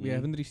fact. We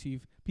haven't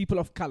received people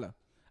of color.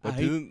 I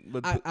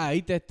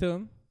hate that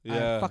term.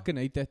 Yeah. I fucking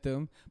hate that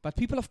term. But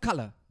people of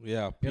color.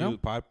 Yeah. You know?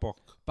 BIPOC.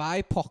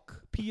 BIPOC.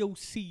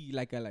 POC,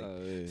 like I like.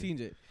 Yeah.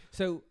 CJ.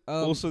 So,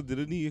 Also,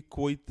 didn't he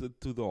equate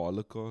it to the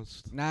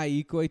Holocaust? nah, he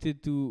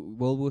equated to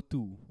World War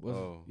II.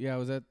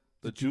 Was that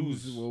The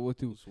Jews. World War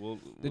II?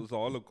 It was the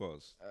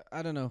Holocaust.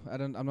 I don't know.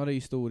 I'm not a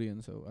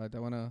historian, so I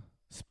don't want to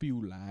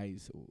spew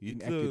lies or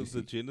Hitler, inaccuracy.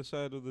 the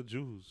genocide of the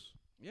Jews.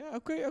 Yeah,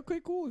 okay,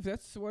 cool. If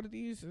that's what it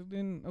is,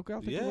 then okay,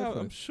 I'll take your word Yeah, for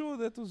I'm it. sure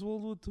that was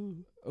World War II.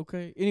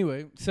 Okay.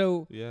 Anyway,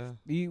 so Yeah.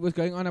 he was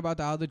going on about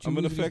how the Jews. I'm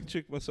going to fact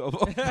check myself.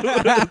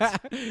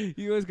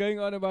 He was going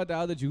on about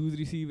how the Jews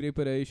received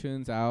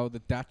reparations, how the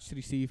Dutch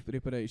received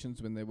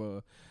reparations when they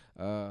were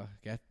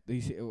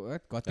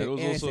got their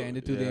ass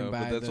handed to them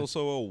by but that's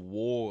also a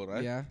war,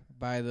 right? yeah,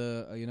 by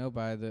the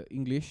by the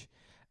English,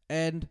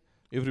 and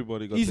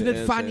Everybody got Isn't their it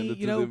ass funny, handed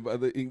you to know? them by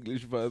the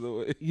English, by the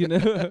way. you know,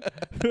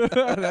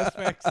 that's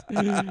facts.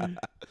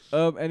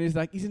 And it's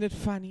like, isn't it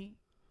funny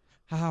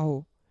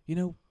how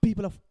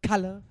people of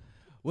color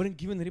weren't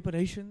given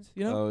reparations?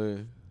 You know, Oh,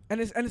 yeah. and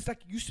it's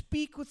like you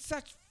speak with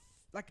such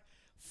like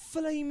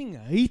flaming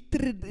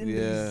hatred and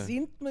Yeah.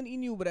 resentment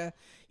in you, bruh.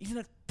 Isn't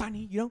it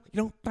funny? You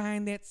don't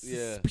find that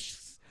Yeah.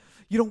 suspicious.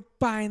 You don't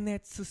find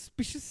that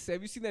suspicious.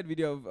 Have you seen that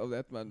video of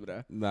that man,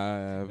 bruh? Nah, I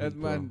haven't, That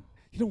bro. man,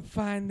 you don't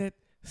find that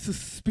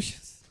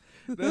suspicious.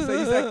 That's why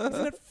he's like,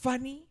 isn't it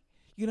funny?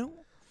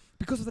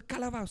 Because of the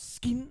color of our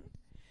skin.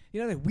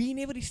 That we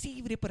never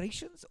receive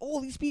reparations.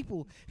 All these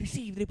people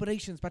receive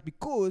reparations, but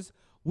because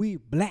we're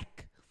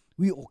black,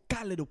 we are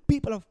colored, or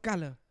people of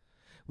color,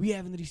 we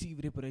haven't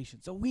received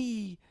reparations. So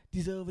we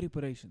deserve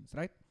reparations,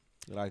 right?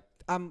 Right.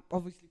 I'm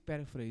obviously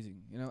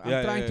paraphrasing. I'm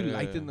Yeah, trying yeah, to yeah,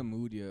 lighten yeah. the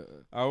mood here.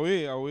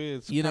 Away,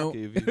 it's You know.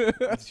 heavy.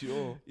 It's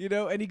your...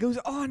 And he goes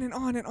on and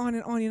on and on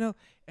and on,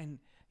 and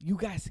you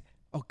guys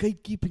are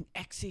gatekeeping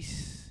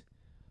access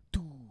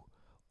to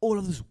all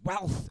of this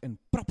wealth and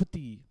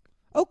property.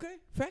 Okay,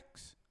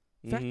 facts.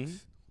 Mhm.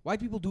 White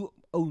people do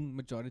own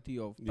majority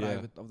of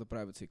Yeah. the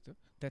private sector.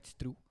 That's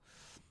true.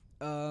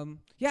 And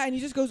he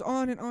just goes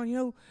on and on.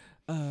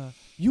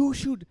 You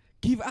should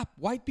give up.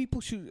 White people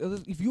should.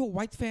 If you're a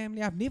white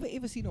family, I've never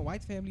ever seen a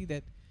white family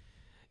that,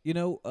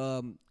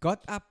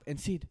 got up and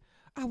said,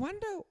 "I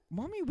wonder,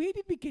 mommy, where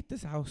did we get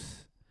this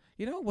house?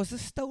 Was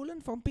this stolen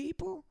from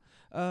people?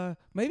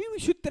 Maybe we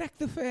should track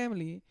the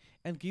family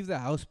and give the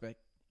house back."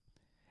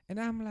 And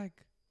I'm like,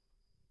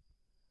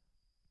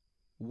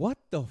 what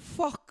the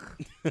fuck?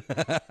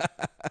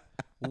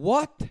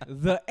 What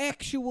the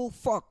actual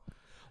fuck?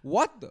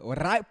 What the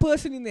right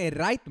person in their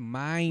right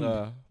mind,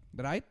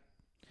 right,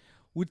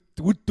 would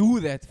do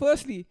that?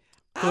 Firstly,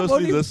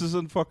 this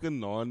isn't fucking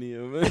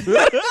Narnia,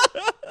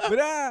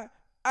 man.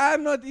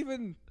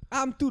 bruh,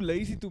 I'm too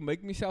lazy to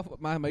make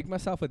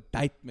myself a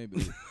date,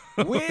 maybe.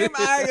 Where am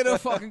I gonna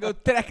fucking go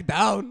track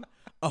down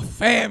a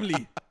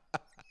family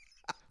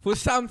for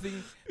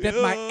something that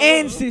my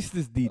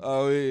ancestors did?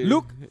 Oh, yeah.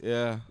 Look,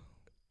 Yeah.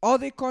 are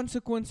there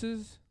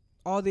consequences?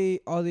 Are there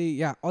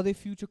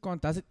future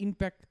does it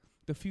impact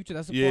the future?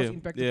 Does the past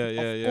impact the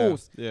future? Of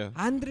course. Yeah.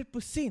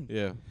 100%.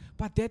 Yeah.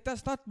 But that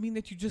does not mean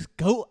that you just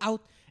go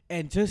out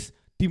and just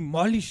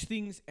demolish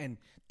things and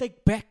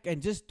take back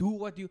and just do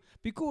what you,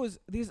 because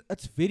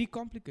it's very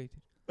complicated.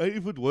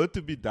 If it were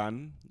to be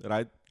done,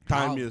 right,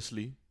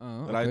 timelessly,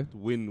 right, Okay.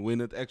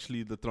 when it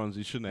actually the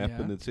transition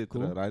happened, Yeah, etc.,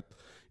 cool. right?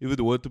 If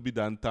it were to be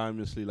done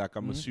timelessly, like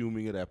I'm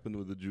assuming it happened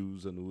with the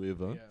Jews and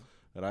whoever,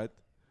 right?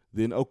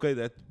 Then okay,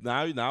 that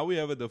now we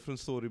have a different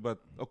story. But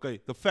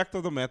okay, the fact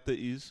of the matter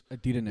is, It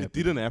didn't happen. it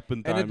didn't happen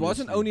And timelessly. it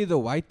wasn't only the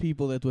white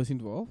people that was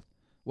involved.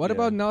 What Yeah.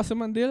 about Nelson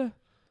Mandela?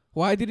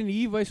 Why didn't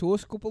he wys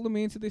hoorskoppel the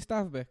mensen their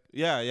stuff back?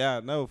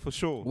 Yeah, no, for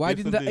sure. Why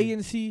didn't the Definitely.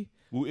 ANC?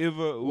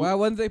 Whoever, Why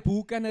weren't they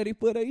book and a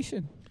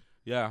reparation?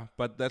 yeah,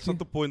 but that's not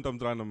the point I'm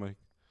trying to make.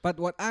 But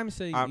what I'm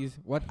saying I'm- is,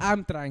 what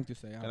I'm trying to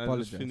say, I Can I just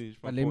apologize. finish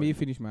my But let me point?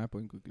 finish my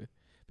point quickly,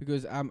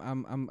 because I'm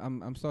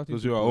starting.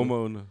 Because to you're a go-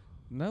 homeowner.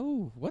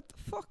 No, what the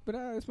fuck,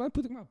 bruh? It's not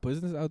putting my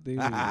business out there.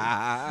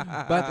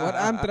 But what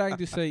I'm trying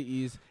to say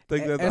is,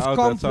 Take that as out.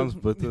 That sounds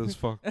compli- bitter as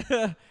fuck.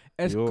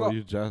 as Yo, com-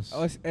 you just.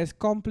 as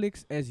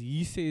complex as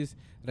he says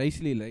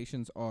racial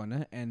relations are,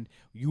 nah, and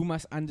you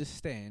must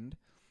understand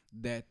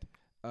that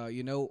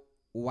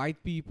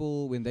white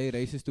people, when they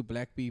racist to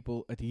black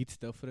people, it hits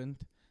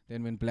different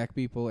than when black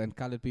people and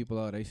colored people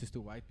are racist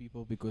to white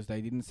people, because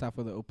they didn't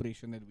suffer the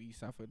oppression that we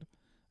suffered,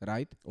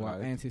 right? Or our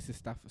Right.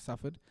 ancestors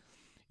suffered.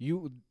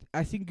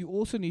 I think you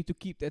also need to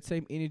keep that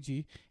same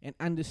energy and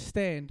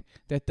understand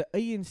that the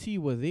ANC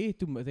were there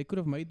they could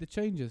have made the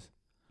changes.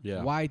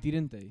 Yeah. Why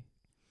didn't they?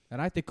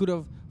 Right? They could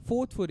have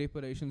fought for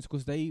reparations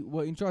because they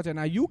were in charge. And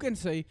now you can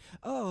say,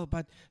 oh,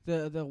 but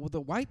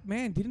the white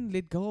man didn't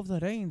let go of the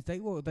reins. They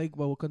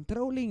were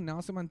controlling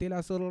Nelson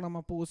Mandela, Cyril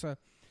Ramaphosa.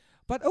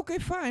 But okay,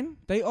 fine.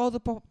 They are the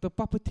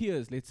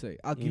puppeteers, let's say.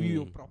 I'll give you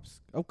your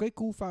props. Okay,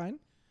 cool, fine.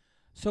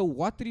 So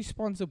what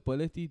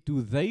responsibility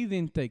do they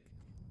then take,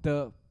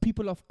 the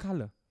people of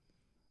color,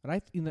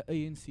 right, in the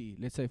ANC,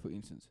 let's say, for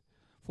instance,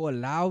 for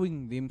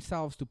allowing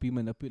themselves to be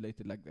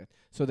manipulated like that,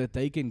 so that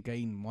they can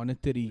gain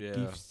monetary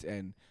gifts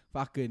and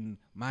fucking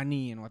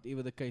money and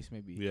whatever the case may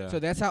be. Yeah. So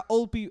that's our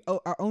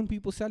own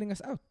people selling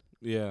us out.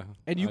 Yeah.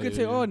 And you I can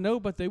say, hear oh you.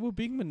 no, but they were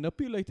being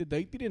manipulated.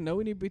 They didn't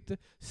know any better.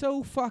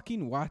 So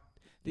fucking what?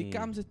 There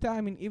comes a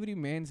time in every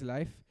man's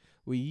life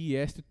where he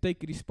has to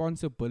take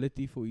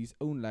responsibility for his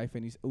own life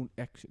and his own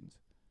actions.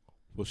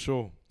 For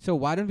sure. So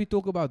why don't we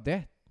talk about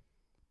that?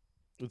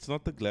 It's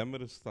not the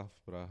glamorous stuff,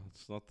 bruh.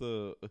 It's not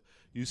the.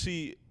 You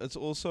see, it's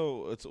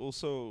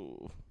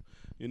also.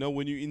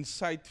 When you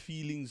incite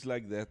feelings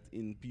like that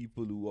in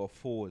people who are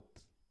forward,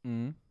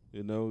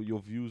 your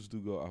views do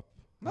go up.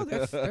 No,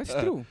 that's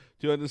true.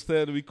 Do you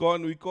understand? We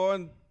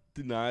can't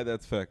deny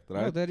that fact,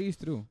 right? No, that is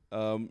true.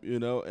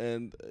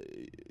 And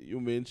you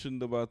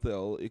mentioned about the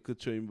whole echo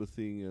chamber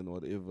thing and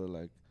whatever.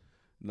 Like,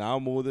 now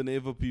more than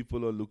ever,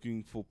 people are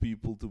looking for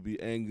people to be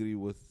angry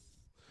with.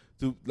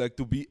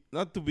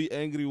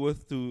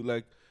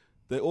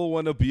 They all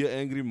want to be an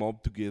angry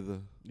mob together.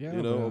 Yeah,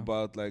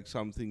 About like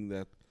something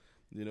that,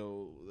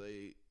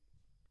 they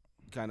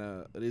kind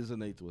of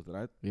resonate with,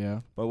 right?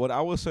 Yeah. But what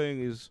I was saying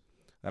is,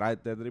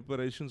 right, that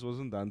reparations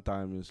wasn't done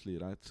timelessly,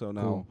 right? So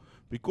now, Cool.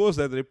 because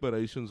that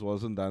reparations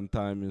wasn't done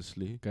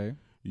timelessly, Okay.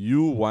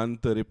 you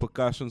want the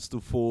repercussions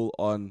to fall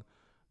on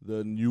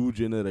the new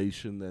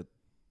generation that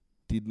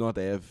did not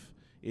have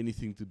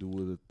anything to do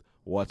with it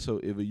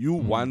whatsoever. You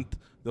want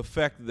the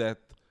fact that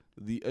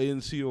the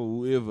ANC or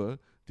whoever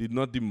did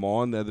not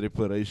demand that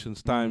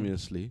reparations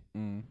timelessly.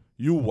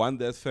 You want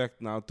that fact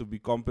now to be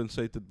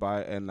compensated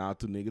by, and now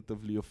to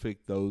negatively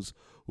affect those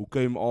who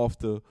came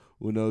after,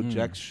 who know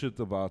jack shit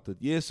about it.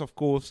 Yes, of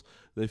course,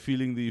 they're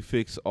feeling the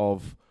effects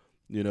of,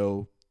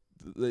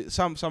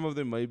 some of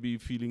them may be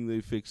feeling the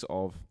effects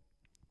of,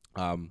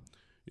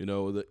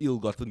 the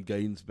ill-gotten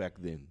gains back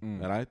then,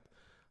 right?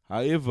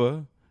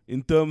 However,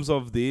 in terms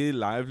of their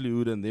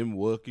livelihood and them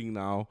working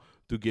now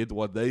to get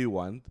what they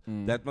want,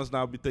 that must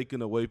now be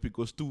taken away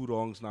because two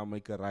wrongs now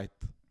make a right.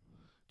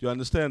 Do you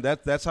understand?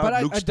 That's how But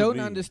it looks to me. I don't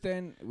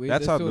understand where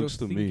That's this how it sort of looks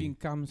to me. thinking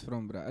comes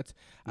from, bruh.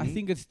 I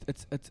think it's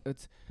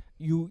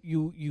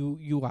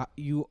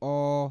you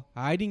are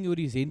hiding your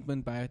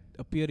resentment by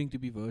appearing to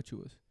be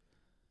virtuous.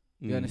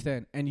 You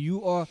understand? And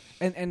you are,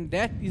 and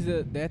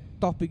that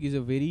topic is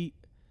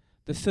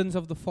the sins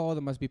of the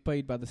father must be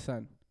paid by the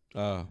son.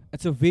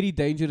 It's a very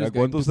dangerous Like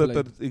game what was to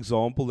that play.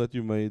 example that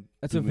you made?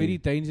 It's to a very me?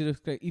 dangerous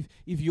game.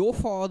 If your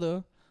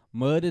father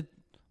murdered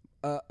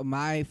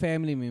my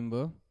family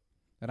member,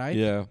 right?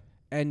 Yeah.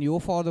 And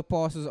your father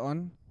passes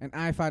on, and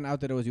I find out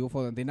that it was your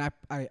father, and then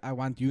I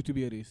want you to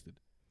be arrested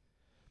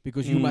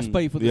because you must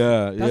pay for this.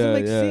 Yeah, Doesn't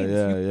make sense.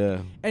 Yeah, You-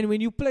 yeah. And when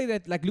you play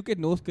that, like, look at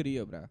North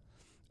Korea, bruh.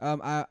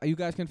 You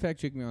guys can fact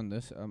check me on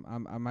this.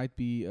 I might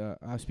be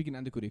I'm speaking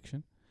under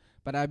correction,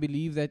 but I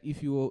believe that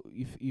if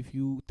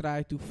you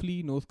try to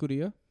flee North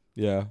Korea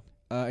Yeah.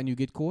 and you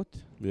get caught,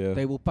 Yeah.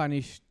 they will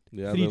punish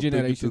Yeah, 3 they'll take you to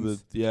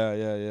generations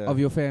yeah. of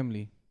your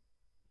family.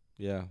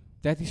 Yeah.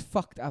 That is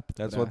fucked up.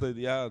 That's bruh. what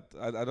they,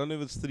 I don't know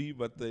if it's 3,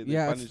 but they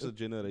Yeah, punish it's- the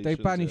generations. They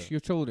punish yeah. your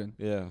children.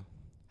 Yeah.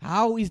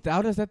 How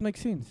does that make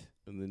sense?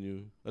 And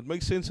then it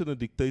makes sense in a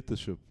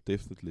dictatorship,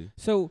 definitely.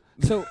 So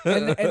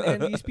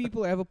and these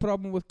people have a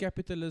problem with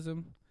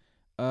capitalism,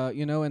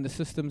 and the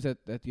systems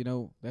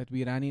that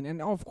we run in.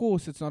 And of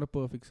course, it's not a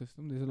perfect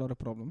system. There's a lot of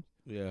problems.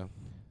 Yeah.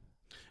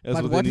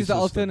 But what is the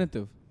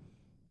alternative?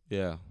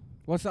 Yeah.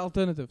 What's the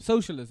alternative?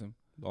 Socialism.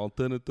 The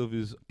alternative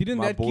is Didn't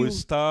my that boy kill?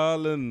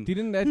 Stalin.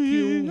 Didn't that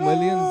kill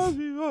millions?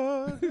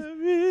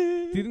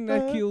 Didn't Didn't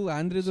that kill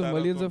hundreds of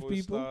millions of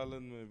people?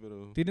 Stalin, my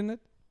bro. Didn't it?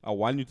 I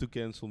want you to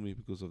cancel me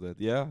because of that.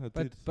 Yeah, it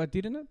did. But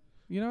didn't it?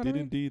 You know what Did I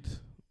mean? indeed.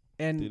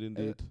 And Did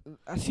indeed.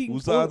 I see.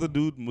 Who's the other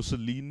dude?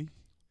 Mussolini.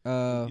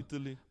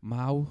 Italy.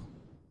 Mao,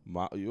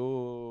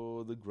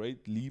 The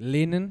great leap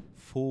Lenin.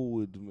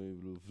 forward, my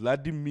bro.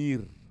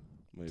 Vladimir,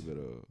 my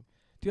bro.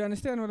 Do you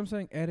understand what I'm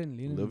saying? Aaron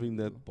Lenin. Living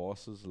that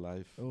boss's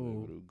life, my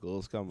Oh. bro.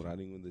 Girls come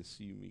running when they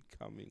see me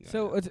coming.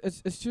 So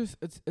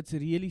it's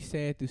really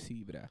sad to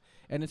see, bruh.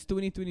 And it's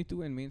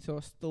 2022 and men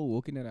are still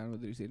walking around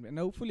with resentment. And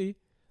hopefully,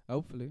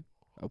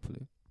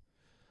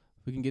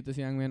 we can get this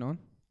young man on.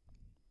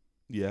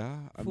 yeah,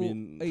 I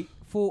mean,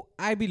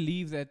 I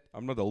believe that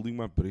I'm not holding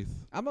my breath.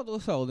 I'm not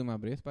also holding my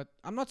breath, but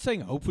I'm not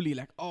saying hopefully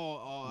like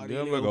Yeah, really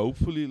I'm like,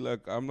 hopefully,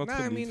 like, I'm not Nah, I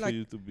gonna mean, need like, for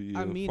you to be.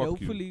 I mean fuck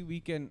hopefully we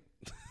can.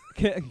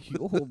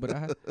 Yo,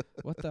 bruh,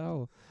 what the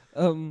hell?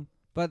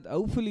 But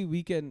hopefully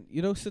we can,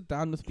 sit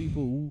down with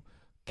people who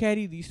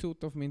carry these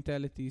sort of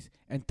mentalities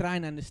and try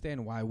and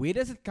understand why. Where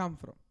does it come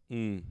from?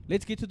 you.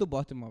 Let's get to the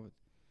bottom of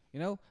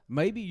it.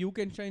 Maybe you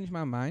can change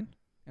my mind,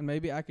 and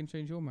maybe I can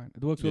change your mind.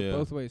 It works Yeah.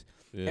 both ways.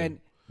 Yeah. And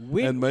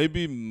when And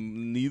maybe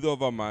neither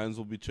of our minds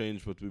will be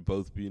changed, but we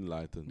both be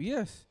enlightened.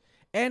 yes,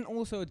 and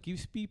also it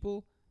gives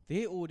people,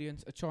 their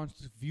audience, a chance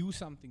to view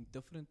something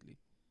differently.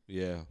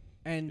 Yeah.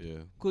 And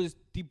Yeah. because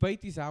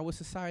debate is how a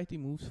society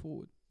moves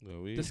forward. Yeah,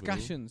 we,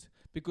 Discussions,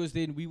 because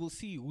then we will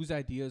see whose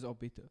ideas are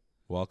better.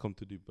 bro. Welcome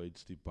to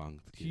Debates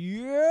Debunked. kid.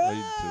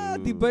 Yeah,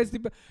 do. debates.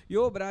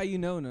 Yo, bruh,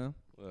 no.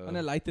 Uh, On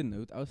a lighter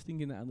note, I was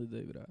thinking the other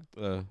day,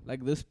 bruh.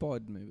 Like this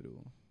pod, maybe,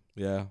 bro.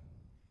 Yeah.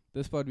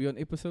 This pod, we on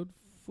episode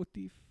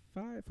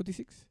 45,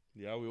 46?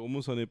 Yeah, we're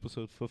almost on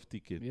episode 50,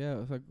 kid.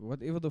 Yeah, it's like,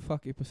 whatever the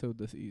fuck episode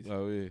this is.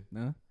 Oh, yeah.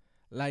 Nah?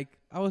 Like,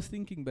 I was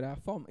thinking, bruh,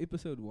 from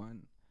episode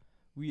 1,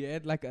 we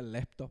had like a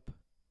laptop.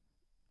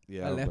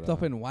 Yeah. A laptop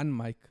bruh. and one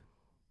mic.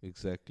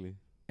 Exactly.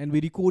 And we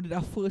recorded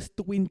our first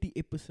 20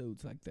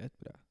 episodes like that,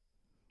 bruh.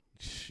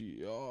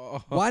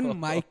 One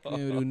mic,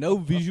 no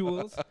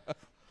visuals.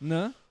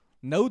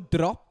 No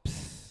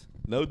drops.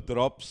 No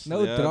drops.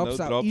 No yeah, drops.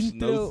 No Our drops.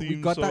 intro, No we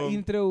theme got our song.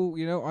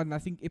 intro, on I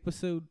think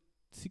episode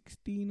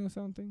 16 or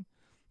something.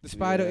 The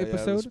spider Yeah,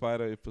 episode. the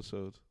spider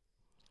episode.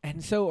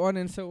 And so on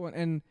and so on.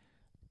 And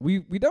we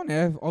don't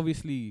have,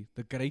 obviously,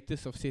 the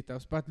greatest of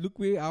setups, but look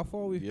how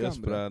far we've Yes,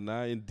 come, bruh. bruh.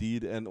 Nah,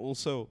 indeed. And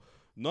also,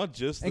 not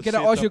just And the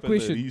can I ask you a setup and the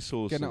question?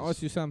 resources. Can I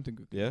ask you something?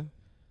 quick? Yeah?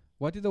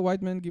 What did the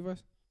white man give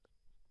us?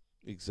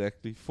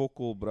 Exactly. Fuck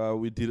all, bruh.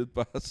 We did it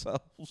by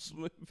ourselves,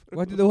 man.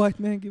 What did the white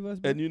man give us?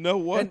 And you know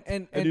what?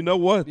 And you know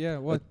what? yeah,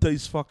 what? It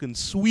tastes fucking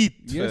sweet.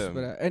 Yes, fam.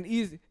 bruh. And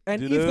You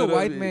if know the what I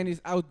white mean? man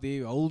is out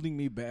there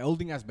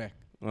holding us back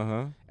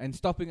Uh-huh. and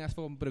stopping us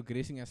from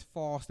progressing as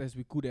fast as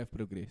we could have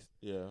progressed,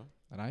 Yeah.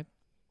 right?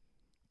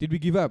 Did we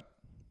give up?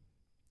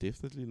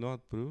 Definitely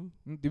not, bro.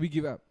 Did we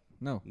give up?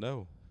 No.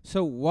 No.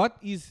 So what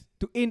is,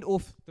 to end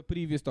off the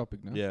previous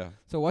topic now? Yeah.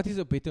 So what is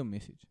a better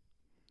message?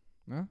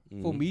 For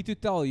Mhm. me to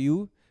tell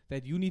you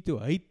that you need to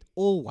hate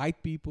all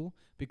white people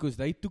because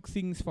they took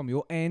things from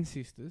your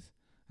ancestors,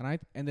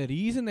 right? And the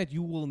reason that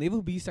you will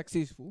never be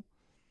successful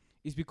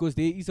is because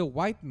there is a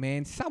white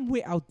man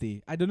somewhere out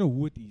there. I don't know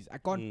who it is. I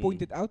can't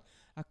point it out.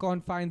 I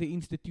can't find the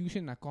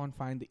institution. I can't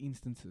find the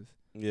instances.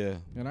 Yeah.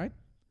 Right?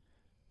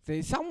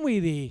 There's somewhere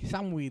there,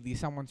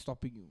 someone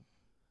stopping you.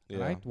 Yeah.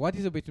 Right? What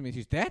is a better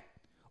message? That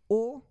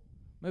or,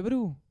 my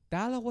bro,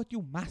 tell her what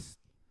you must.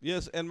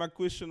 Yes, and my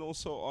question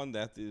also on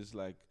that is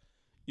like,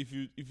 if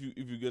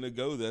you're gonna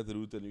go that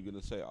route and you're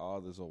gonna say,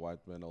 there's a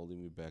white man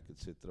holding me back,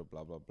 etc.,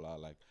 blah blah blah,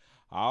 like,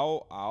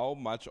 how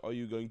much are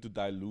you going to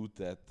dilute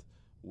that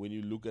when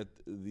you look at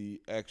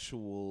the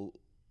actual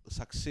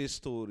success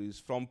stories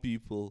from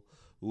people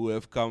who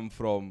have come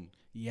from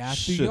Ja, to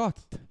shit? yacht.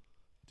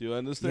 Do you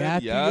understand? Ja,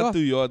 to yacht. to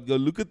yacht. Go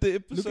look at the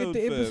episode. Look at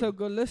the fam. episode,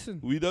 go listen.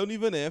 We don't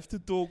even have to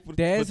talk.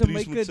 There's a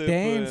make a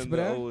dance, and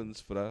bruh.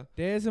 Owens, bruh.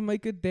 There's a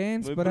make a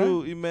dance, My bruh.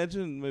 bro,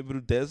 imagine, my bro,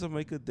 there's a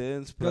make a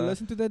dance, Go bruh.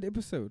 listen to that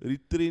episode.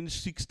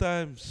 Retrenched 6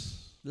 times.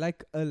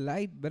 Like a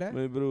light, bruh.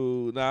 My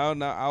bro, now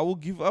I will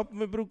give up,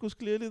 my bro, because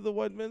clearly the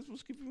white man's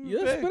was keeping me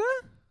Yes, back.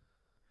 bruh.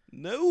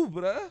 No,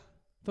 bruh.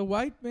 The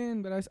white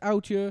man that is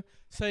out here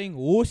saying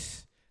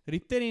horse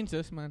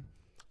retentions, man.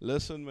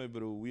 Listen, my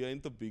bro, we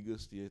ain't the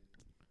biggest yet.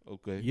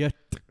 Okay. Yet.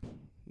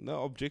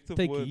 No, objective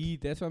Take word.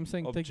 heed. That's what I'm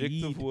saying. Take Objective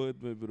heed.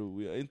 word, my bro.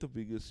 We ain't the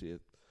biggest yet.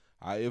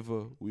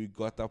 However, we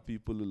got our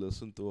people who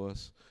listen to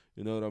us.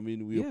 You know what I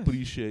mean? We Yes.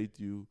 appreciate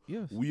you.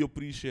 Yes. We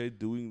appreciate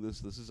doing this.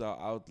 This is our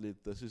outlet.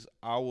 This is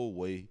our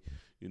way.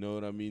 You know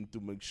what I mean? To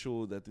make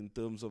sure that in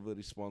terms of a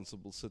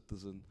responsible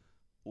citizen,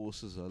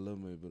 ons is hulle,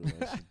 my bro.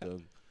 As jy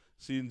dink.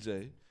 Sien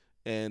jy?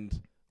 And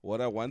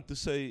what I want to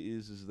say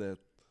is that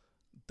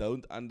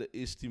don't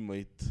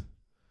underestimate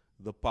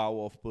the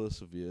power of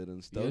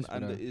perseverance. Don't Yes,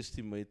 brother.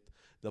 underestimate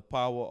the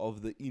power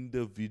of the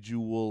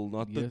individual,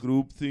 not the Yes,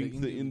 group think, the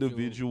the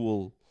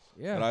individual.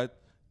 Yeah. Right?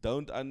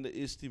 Don't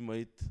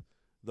underestimate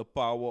the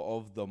power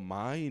of the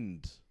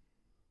mind.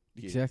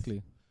 Yes.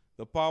 Exactly.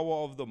 The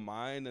power of the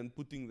mind and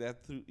putting that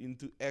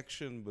into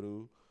action,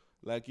 bro.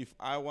 Like if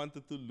I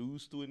wanted to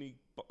lose 20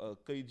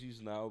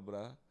 kgs now,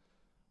 bruh,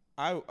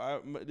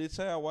 let's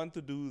say I want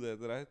to do that,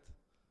 right?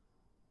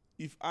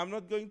 If I'm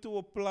not going to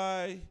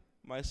apply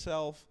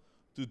myself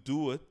to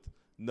do it,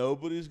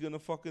 nobody's gonna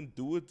fucking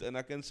do it. And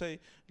I can say,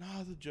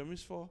 no, the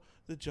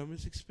gym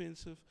is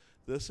expensive,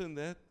 this and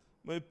that.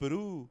 My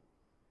bro,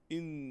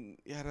 in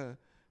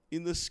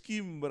the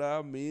scheme,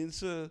 bruh,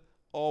 mense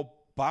are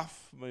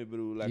buff, my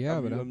bro. Like Yeah,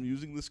 I'm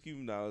using the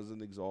scheme now as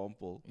an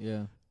example.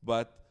 Yeah.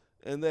 But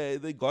and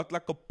they got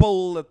like a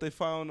pole that they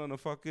found on a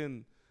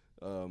fucking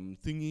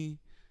thingy,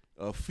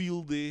 a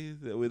field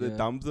there where they Yeah.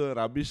 dump the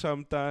rubbish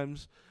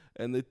sometimes.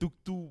 And they took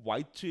 2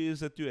 white chairs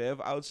that you have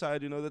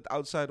outside, you know, that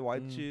outside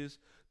white chairs,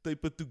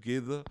 tape it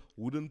together,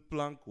 wooden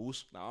plank,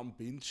 now I'm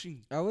benching.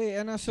 Oh wait,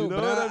 and I saw, You know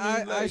bruh, what I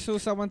mean? I Like- saw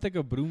someone take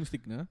a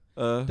broomstick, nah?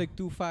 Uh, Take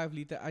 2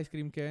 5-liter ice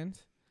cream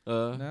cans,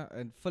 nah,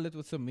 and fill it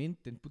with cement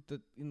and put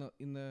it in the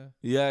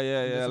yeah,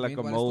 in the like cement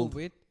a while it's mold.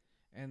 still wet,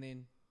 and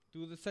then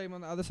do the same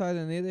on the other side,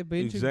 and then they're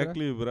benching.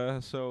 Exactly,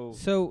 bruh. So,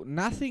 So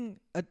nothing.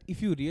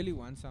 If you really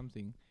want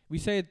something,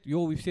 we've said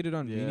it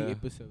on many Yeah.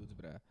 episodes,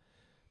 bruh.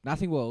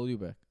 Nothing will hold you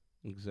back.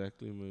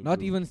 exactly, my Not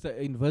bro. even the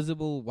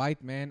invisible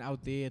white man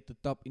out there at the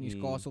top in his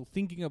Mm. castle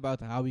thinking about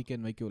how he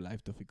can make your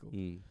life difficult.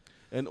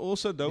 And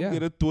also, don't Yeah.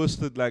 get it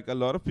twisted. Like, a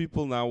lot of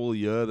people now will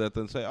hear that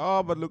and say,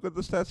 oh, but look at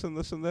the stats and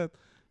this and that.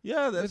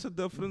 Yeah, that's a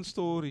different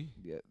story.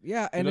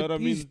 Yeah, and you know what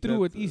it I is mean?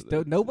 true. That- It is.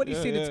 that- Nobody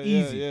yeah, said it's yeah,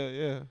 easy.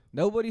 Yeah.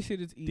 Nobody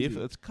said it's easy.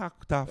 It's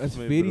tough, It's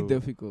my very bro.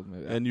 difficult,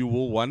 man. And you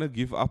will want to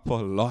give up a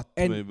lot,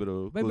 And- my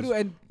bro. My bro,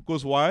 and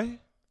Because why?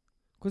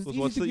 because Because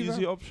what's the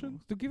easy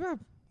option? to give up.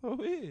 Oh,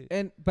 yeah.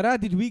 And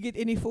did we get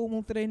any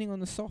formal training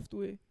on the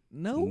software?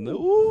 No. No,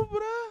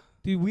 bruh.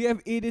 Did we have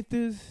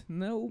editors?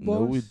 No, boss.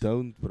 No, we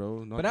don't,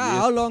 bro. Not But yet.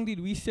 how long did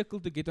we circle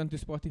to get onto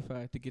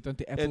Spotify, to get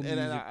onto Apple and, and,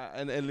 Music?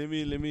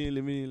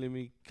 and let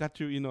me cut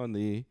you in on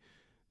there.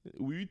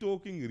 We're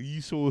talking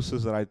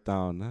resources right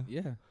now, nah?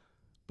 Yeah.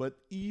 But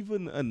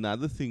even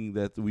another thing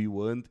that we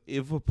weren't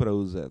ever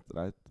pros at,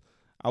 right?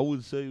 I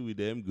would say we're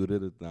damn good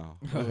at it now.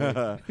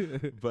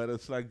 But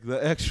it's like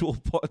the actual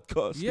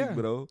podcasting, Yeah.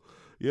 bro.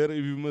 Yeah,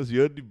 if you must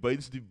hear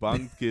debates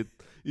debunked,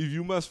 if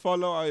you must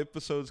follow our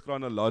episodes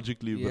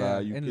chronologically, Yeah,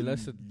 bruh, you and can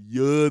listen.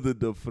 hear the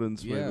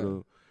difference, my Yeah.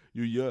 bro.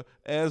 You hear,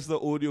 as the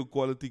audio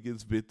quality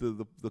gets better,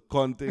 the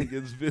content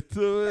gets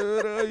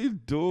better, bro. You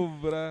dumb,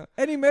 bruh.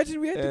 And imagine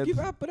we had to And- give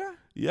up, bruh.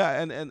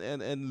 Yeah,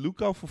 and look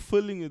how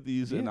fulfilling it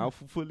is and Yeah. how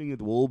fulfilling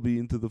it will be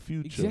into the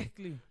future.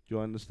 Exactly. You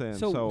understand?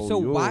 So yo,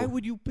 why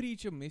would you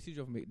preach a message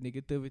of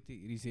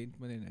negativity,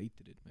 resentment, and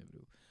hatred, my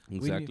bro? When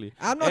you- exactly?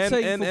 I'm not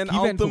saying and forgive and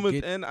ultimate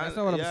forget. and That's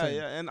not what I'm yeah, saying.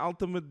 yeah, and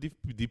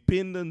ultimate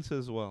dependence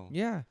as well.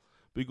 Yeah.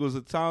 Because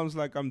it sounds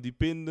like I'm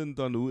dependent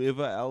on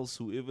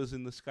whoever's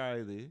in the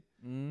sky there.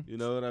 Mm. You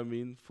know what I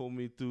mean? For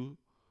me to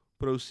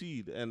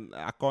proceed, and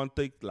I can't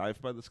take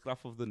life by the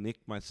scruff of the neck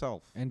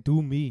myself. And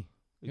do me.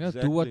 You know,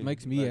 do what Exactly.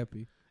 makes me Like,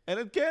 happy. And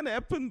it can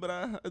happen,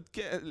 bruh. It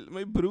can,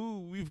 my bro.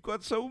 We've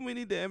got so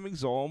many damn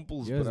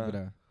examples, Yes, bruh.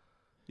 bruh.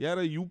 Yeah,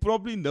 you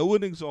probably know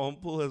an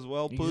example as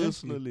well Exactly.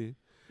 personally.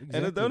 And it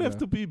Exactly, don't have bruh.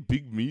 to be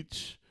big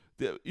meat.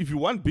 If you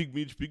want big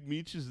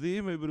meat is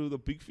there, my bro. The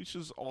big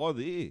fishes are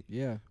there.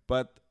 Yeah.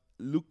 But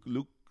look,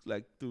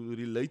 like to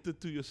relate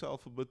it to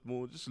yourself a bit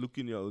more. Just look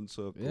in your own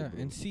circle. Yeah. bro.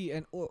 And see,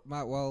 and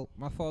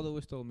my father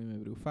always told me, my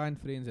bro, find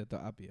friends that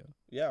are up here.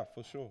 Yeah,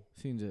 for sure.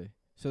 Sinjay.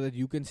 So that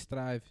you can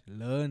strive,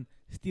 learn,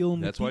 still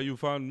That's why you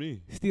found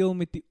me. still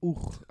met the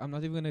oog. I'm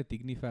not even gonna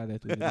dignify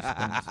that with a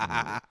response.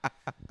 my bro.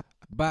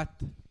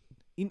 But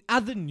in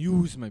other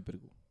news, my bro,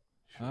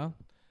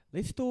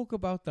 let's talk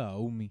about the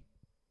homie,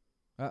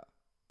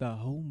 the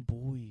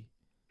homeboy,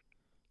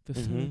 the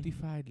Mhm.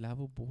 certified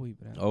lover boy,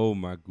 bro. Oh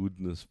my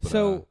goodness, bro.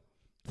 So,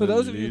 for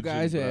those of you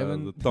guys who The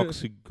haven't,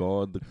 toxic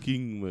god, the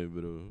king, my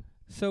bro.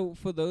 so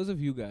for those of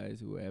you guys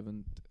who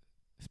haven't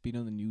been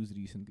on the news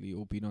recently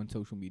or been on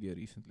social media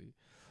recently,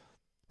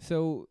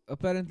 so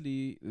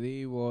apparently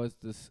there was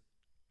this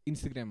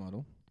Instagram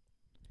model,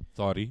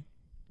 Sorry.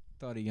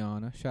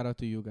 Tariana. Shout out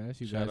to you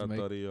guys. You Shout guys out make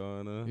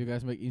Tariana. you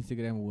guys make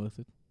Instagram worth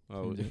it.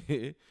 Oh,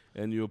 Enjoy.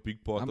 and you're a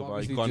big part I'm of our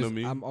obviously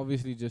economy. I'm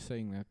obviously just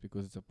saying that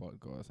because it's a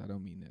podcast. I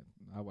don't mean that.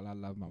 I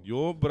love my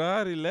Yo,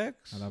 bruh,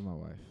 relax. I love my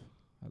wife.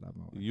 I love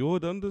my wife. Yo,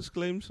 don't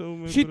disclaim so,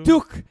 man, She bro.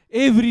 took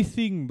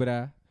everything,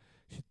 bruh.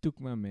 She took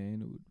my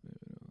manhood.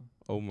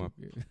 Oh, my.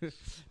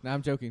 Nah,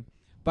 I'm joking.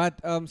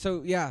 But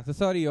so yeah, the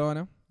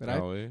Sariana,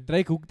 right? Oh, eh?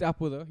 Drake hooked up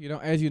with her. You know,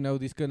 as you know,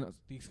 these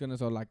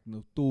gunners are like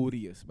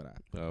notorious, bruh,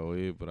 Oh,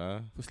 eh,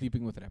 bruh. for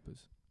sleeping with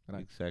rappers. Right.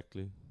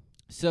 Exactly.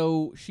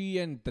 So she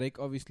and Drake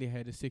obviously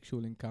had a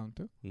sexual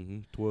encounter.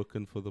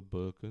 Twerking for the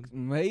Birkin.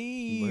 My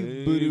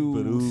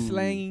bro. bro,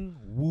 slang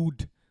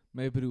wood,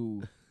 my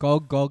bro.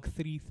 Gog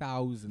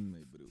 3000, my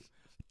bro.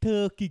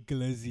 Turkey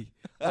glizzy.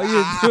 How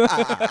you doing?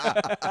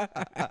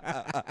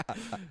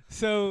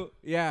 So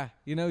yeah,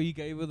 you know, he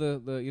gave her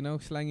the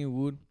slanging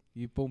wood.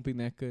 He pumping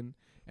necking,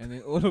 and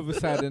then all of a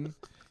sudden,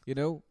 you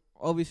know,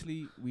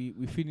 obviously we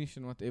finished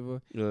and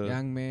whatever.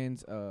 Young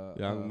man's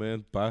Young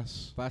man,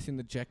 pass. passing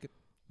the jacket,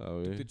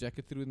 Oh, took eh? the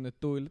jacket through in the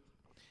toilet,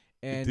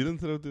 He and didn't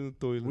throw it in the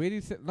toilet. where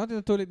is it? Not in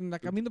the toilet,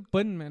 like I'm in the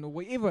bin, man, or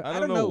whatever. I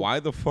don't know why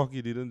the fuck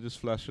he didn't just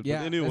flush it. Yeah,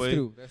 but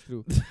anyway. that's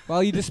true.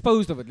 Well, he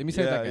disposed of it. Let me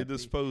say it Yeah, like he that.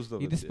 disposed of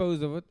He it.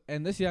 disposed of it,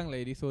 and this young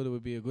lady thought it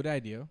would be a good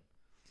idea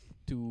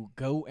to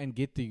go and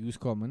get the used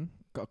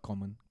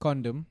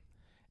condom,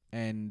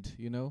 and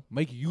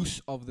make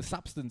use of the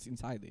substance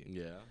inside there.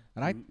 Yeah.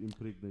 Right?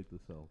 Impregnate the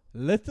cell.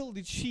 Little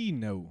did she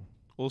know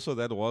Also,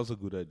 that was a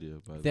good idea,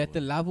 by that the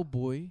the way. lover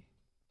boy,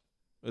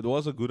 It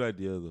was a good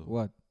idea, though.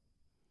 what?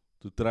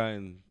 To try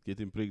and get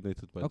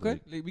impregnated by Okay,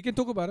 Drake. we can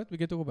talk about it.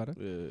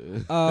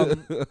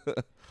 Yeah.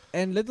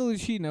 And little did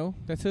she know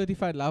that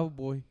certified lover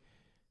boy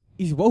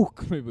is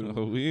woke, my bro.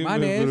 Oh, yeah, Man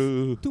my has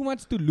bro. too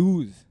much to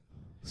lose.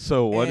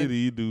 So, what and- did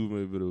he do,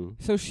 my bro?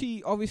 So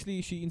she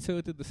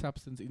inserted the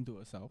substance into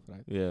herself,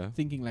 right? Yeah.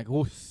 Thinking like,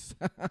 oh,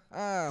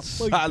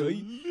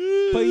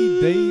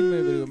 payday,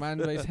 my bro. Man,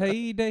 guys,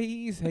 hey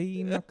days,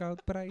 hey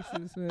knockout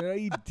prices,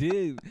 hey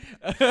dude.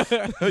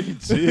 Hey,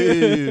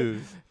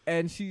 dude.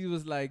 And she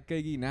was like,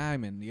 "Kiki, nah,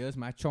 man, here's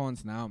my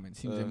chance now, man."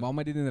 She was like, Uh.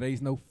 "Mama didn't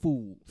raise no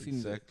fool."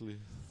 Exactly.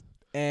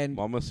 And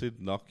Mama said,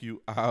 knock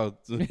you out.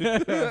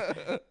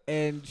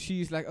 and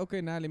she's like,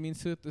 "Okay, now let me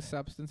insert the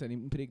substance and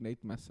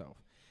impregnate myself."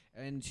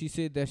 And she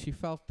said that she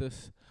felt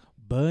this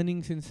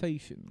burning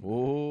sensation.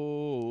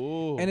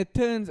 Oh. And it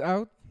turns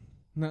out,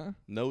 nah,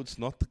 No, it's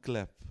not the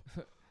clap.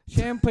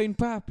 champagne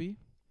papi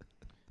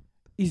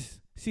is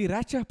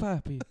sriracha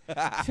papi.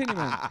 Sien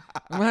man.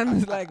 Man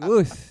was like,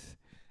 "Woos,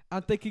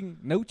 I'm taking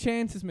no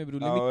chances, my bro.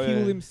 Let Oh, me kill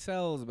yeah. them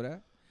cells, bruh.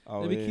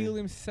 Oh, Let me yeah. kill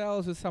them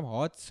cells with some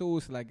hot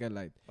sauce like that.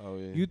 Like, Oh,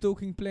 yeah. you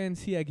talking plan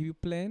C, I give you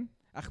plan.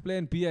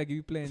 Plan B, I give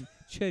you plan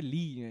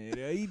chili.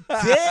 Right?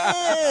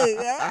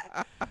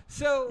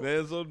 So,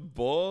 There's on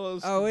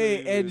balls. oh wait,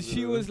 today, and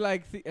she bro. was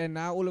like, and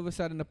now all of a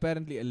sudden,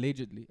 apparently,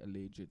 allegedly,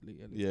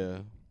 Yeah.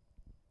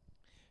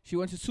 she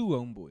wants to sue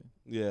homeboy.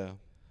 Yeah.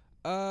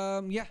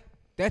 Yeah,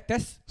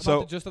 that's So-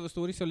 about the gist of the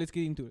story. So let's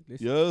get into it.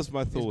 Here's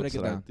my break thoughts,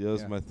 it right? down.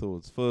 Here's Yeah. my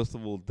thoughts. First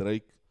of all,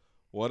 Drake,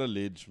 what a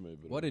ledge, my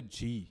bro. What a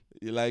G.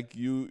 Like,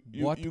 you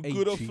What a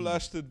could have G.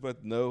 flashed it,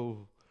 but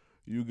no.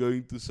 You're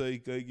going to say,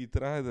 Kiki,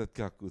 try that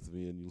cock with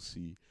me and you'll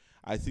see.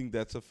 I think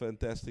that's a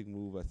fantastic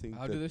move. I think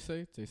How do they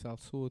say it? They sell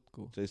sword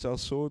go. Jy sal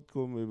soort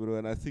kom, my bro.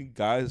 And I think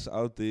guys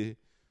out there,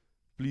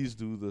 please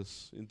do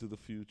this into the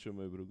future,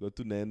 my bro. Go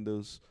to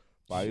Nando's,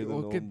 buy you the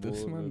Look at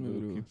this nomboor, man, my bro.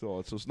 bro. Keep the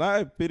hot sauce.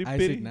 Nah, Peri I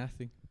Peri. said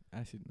nothing.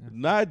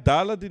 Nah,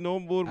 dala die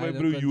nomboor, I my don't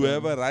bro. You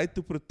have a condone. right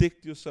to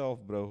protect yourself,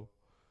 bro.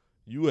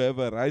 You have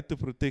a right to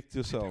protect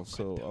yourself.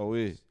 So,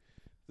 away.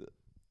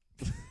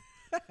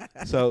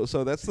 So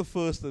that's the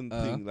first thing.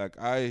 Like,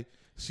 I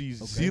see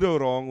zero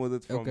wrong with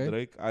it from Okay.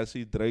 Drake. I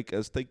see Drake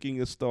as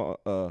taking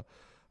a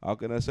how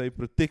can I say,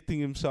 protecting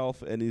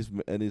himself and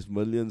his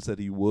millions that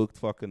he worked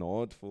fucking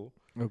hard for.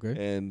 Okay.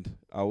 And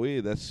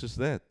away, that's just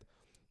that,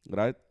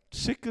 right?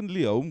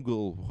 Secondly,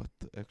 homegirl. What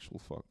the actual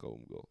fuck,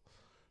 homegirl?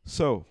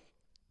 So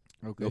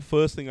Okay. the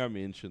first thing I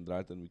mentioned,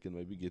 right, and we can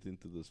maybe get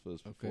into this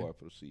first before Okay. I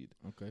proceed.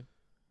 Okay.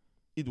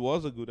 It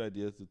was a good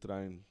idea to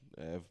try and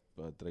have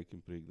Drake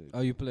impregnated.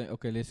 Oh, you play?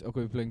 Okay,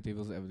 we're playing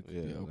tables. Advocate.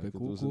 Yeah, Yeah. Okay. like it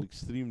Cool. was an Cool.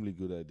 extremely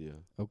good idea.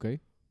 Okay.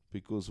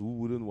 Because who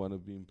wouldn't want to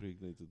be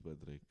impregnated by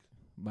Drake?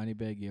 Money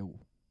bag, yo.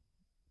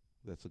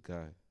 That's a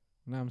guy.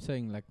 No, I'm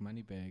saying like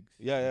money bags.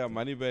 Yeah,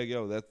 money bag,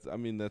 yo. That's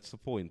the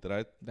point,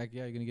 right? Like,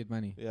 yeah, you're gonna get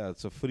money. Yeah,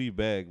 it's a free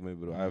bag, my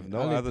bro. I have no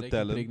I'll let other Drake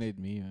talent. impregnate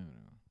me. I don't know.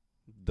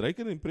 Drake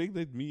can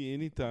impregnate me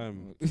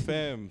anytime.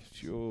 Fam,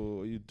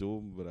 sure, you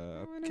dumb,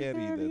 bro. I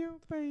carry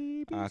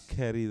that. I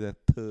carry that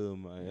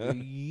term.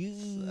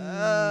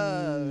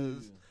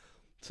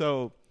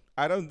 So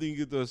I don't think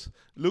it was.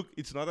 Look,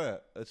 it's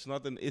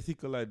not an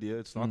ethical idea.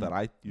 It's not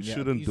right. You Yeah,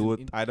 shouldn't is do it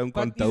it. I don't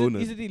But condone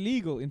is it. it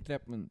illegal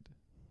entrapment?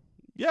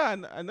 Yeah,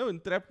 and I know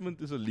entrapment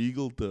is a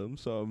legal term,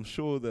 so I'm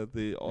sure that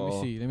they are.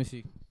 Let me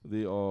see.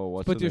 They are.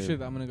 What's Put the your name?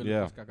 shit. I'm gonna go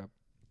Yeah. look this cock up.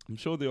 I'm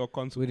sure there are We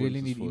consequences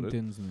really need for it.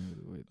 interns, man.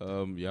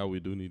 Wait. Yeah, we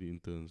do need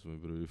interns, my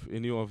bro. If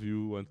any of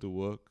you want to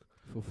work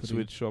for free.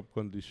 Sweatshop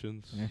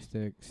conditions.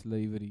 Hashtag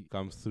slavery.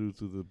 Come through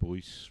to the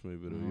boys, my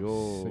bro. Oh,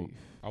 Yo. safe.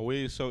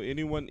 Away, so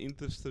anyone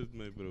interested,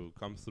 my bro,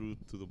 come through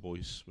to the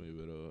boys, my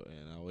bro.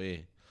 And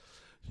away.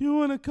 You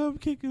wanna come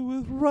kick it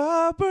with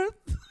Robert?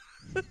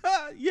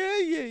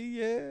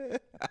 yeah.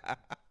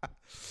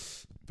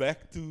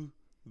 Back to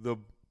the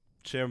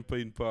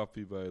champagne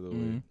puppy, by the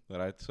way.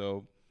 Right,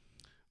 so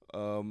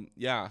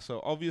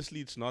so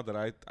obviously it's not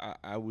right.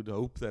 I would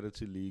hope that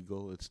it's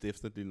illegal. It's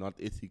definitely not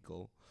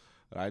ethical,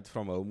 right,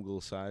 from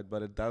homegirl side,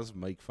 but it does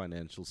make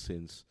financial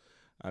sense.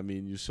 I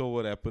mean, you saw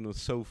what happened with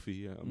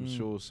Sophie. I'm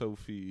sure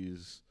Sophie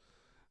is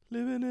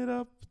living it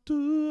up.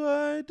 Do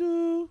I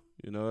do?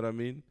 You know what I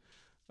mean?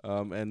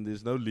 And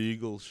there's no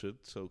legal shit,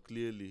 so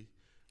clearly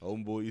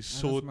homeboy is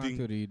sorting.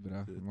 To read, bro.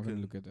 I'm not gonna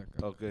look at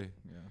that. Okay.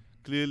 Yeah.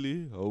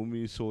 Clearly,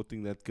 homie is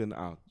sorting that can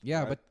out. Yeah,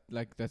 right? but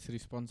like that's a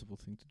responsible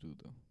thing to do,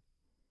 though.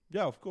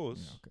 Yeah, of course.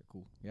 Yeah. Okay.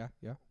 Cool. Yeah.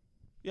 Yeah.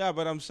 Yeah,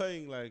 but I'm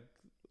saying like.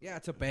 Yeah,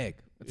 it's a bag.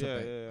 It's a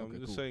bag. I'm Okay,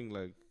 just cool. saying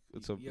like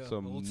it's a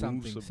hold moves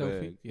something, a Sophie.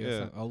 bag. Yeah.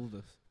 So hold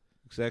us.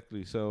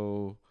 Exactly.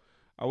 So,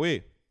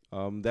 away.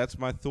 That's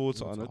my thoughts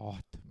It's on it.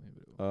 hot,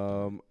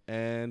 maybe.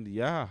 And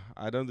yeah,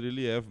 I don't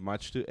really have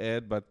much to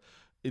add, but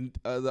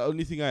the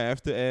only thing I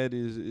have to add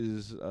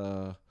is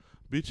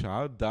bitch,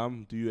 how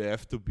dumb do you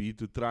have to be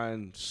to try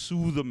and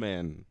sue the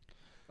man?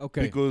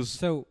 Okay. Because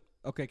So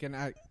can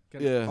I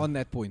Yeah. on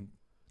that point?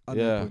 On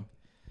Yeah. that point.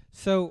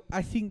 So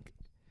I think,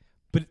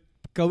 but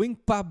going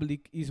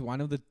public is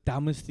one of the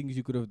dumbest things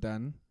you could have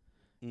done.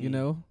 You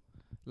know,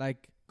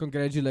 like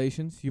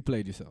congratulations, you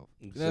played yourself.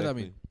 exactly. You know what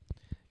I mean?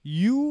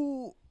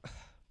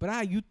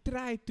 You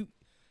try to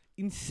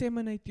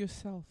inseminate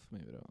yourself, my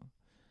bro.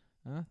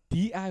 Huh?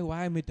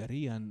 DIY met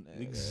Rian.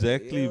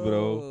 Exactly,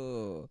 bro.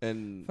 Yo.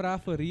 En Vra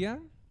vir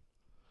Rian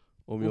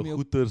om om jou jou-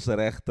 goeders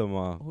reg te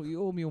maak.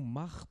 om jou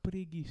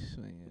magpreggies,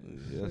 man.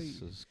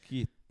 Yes,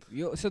 kid.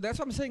 Yo, so that's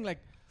what I'm saying. Like,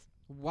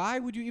 why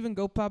would you even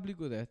go public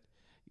with that?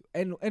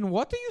 And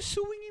what are you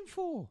suing him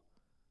for?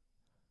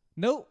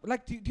 No,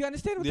 like, do you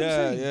understand what I'm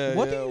saying? Yeah,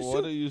 What yeah. are you What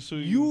suing? are you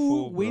suing You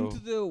for, went bro? to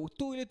the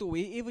toilet or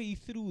wherever he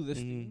threw this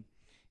Mhm. thing.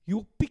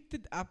 You picked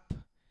it up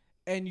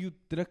and you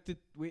drugged it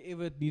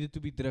wherever it needed to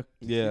be drugged.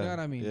 Yeah, You know what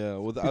I mean? yeah,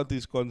 without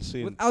his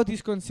consent. Without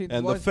his consent.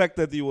 And the was- fact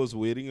that he was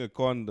wearing a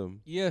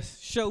condom yes,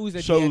 shows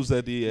that shows he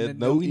that he had had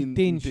no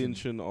intention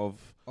intention of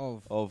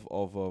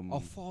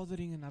of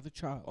fathering another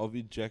child, of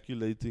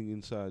ejaculating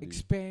inside him.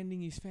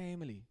 expanding his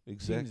family.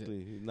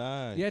 Exactly.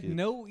 Nah. He had kid.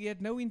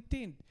 no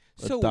intent.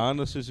 So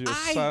Adonis is your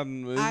I-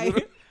 son. man.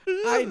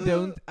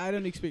 I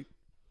don't expect.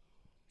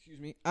 Excuse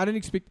me. I don't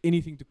expect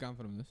anything to come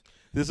from this.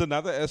 There's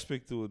another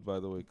aspect to it, by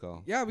the way,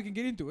 Carl. Yeah, we can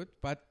get into it,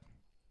 but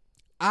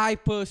I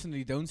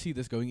personally don't see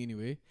this going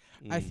anywhere.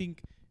 I Mm.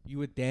 think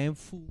you a damn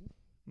fool.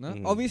 No?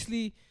 Mm.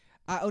 Obviously,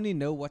 I only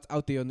know what's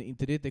out there on the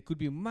internet. There could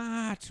be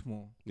much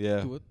more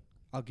Yeah. to it.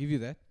 I'll give you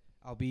that.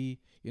 I'll be,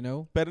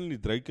 Apparently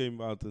Drake came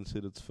out and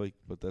said it's fake,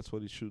 but that's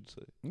what he should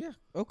say. yeah,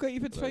 okay.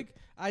 If it's Right.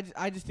 fake,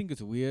 I just think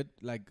it's weird.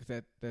 Like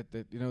that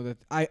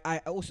I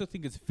also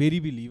think it's very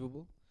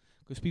believable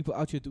because people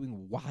out here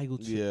doing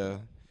wild shit. Yeah.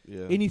 bruh.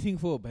 Yeah. Anything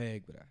for a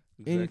bag, bruh.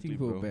 Exactly, Anything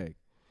for bro. a bag.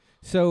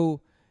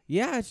 So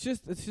yeah, it's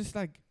just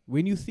like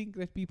when you think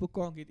that people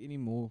can't get any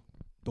more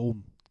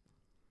dumb.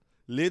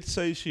 Let's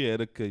say she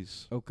had a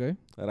case, Okay.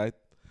 right?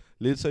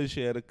 Let's say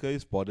she had a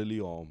case, bodily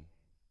harm.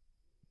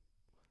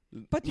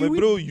 But My you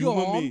bro, you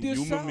harmed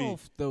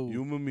yourself though.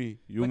 Humor me.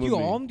 But Humor you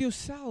me. harmed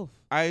yourself.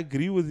 I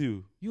agree with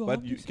you. You But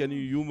harmed can you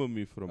yourself. humor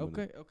me for a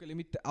minute? Okay, let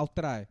me I'll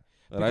try. Right?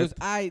 Because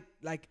I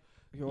like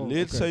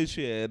Let's say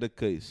she had a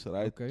case,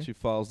 right? Okay. She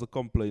files the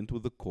complaint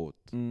with the court,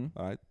 Mm.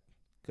 right?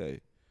 Okay.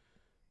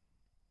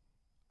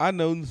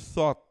 Unknown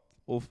thought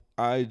of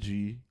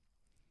IG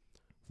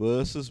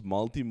versus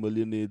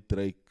multi-millionaire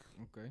Drake.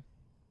 Okay.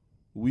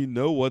 We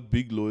know what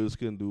big lawyers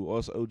can do.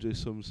 Ask O.J.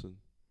 Simpson,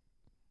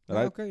 Yeah,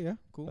 right? okay, yeah.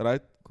 Cool.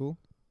 Right? Cool.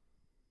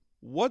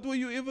 What were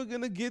you ever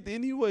gonna get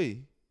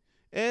anyway?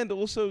 And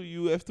also,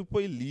 you have to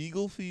pay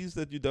legal fees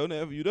that you don't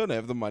have. You don't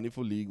have the money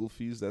for legal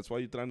fees. That's why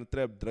you're trying to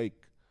trap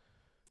Drake.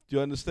 Do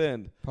you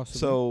understand? Possibly.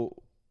 So,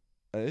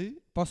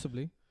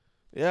 Possibly.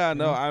 yeah,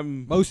 no, Yeah.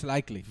 I'm Most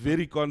likely.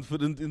 very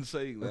confident in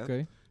saying that.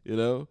 Okay. You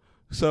know,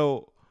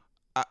 so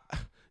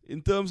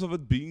in terms of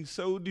it being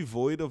so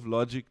devoid of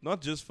logic,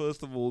 not just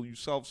first of all, you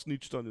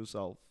self-snitched on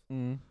yourself,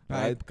 Right.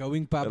 Right.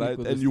 Going public right?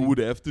 with And this you thing. would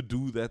have to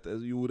do that,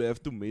 as you would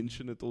have to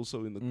mention it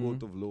also in the court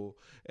Mm. of law.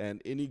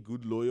 And any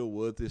good lawyer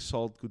worth his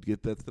salt could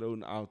get that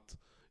thrown out.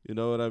 You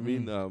know what I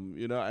mean?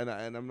 You know, and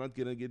I'm not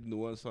gonna get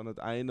nuanced on it.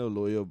 I ain't no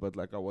lawyer, but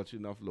like I watch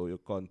enough lawyer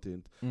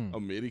content, Mm.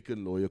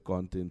 American lawyer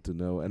content to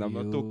know. And I'm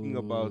not talking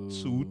about Yo.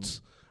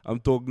 suits. I'm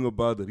talking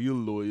about real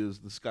lawyers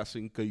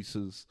discussing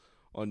cases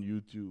on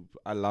YouTube.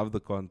 I love the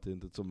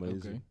content. It's amazing.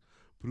 Okay.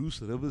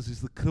 Bruce Rivers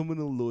is the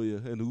criminal lawyer,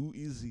 and who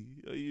is he?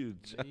 Are you?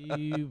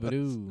 Hey,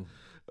 bro.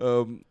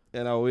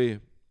 And away.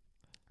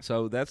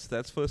 So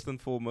that's first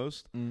and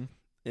foremost. Mm.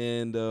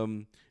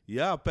 And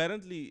yeah,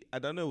 apparently I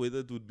don't know whether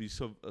it would be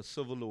a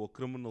civil or a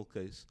criminal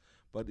case,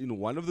 but in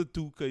one of the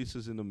two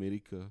cases in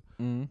America,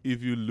 Mm.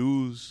 if you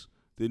lose,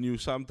 then you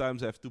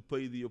sometimes have to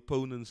pay the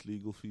opponent's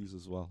legal fees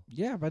as well.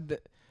 Yeah, but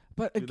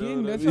but You know again,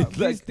 what I that's mean?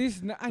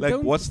 not, Like- I Like,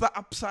 don't. what's the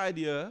upside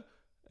here?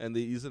 And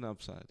there is an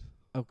upside.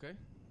 Okay.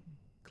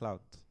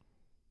 Clout.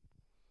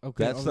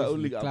 Okay. That's the obviously,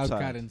 only cloud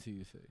upside. currency,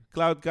 you say.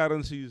 Cloud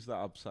currency is the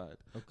upside.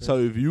 Okay. So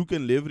if you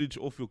can leverage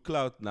off your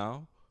cloud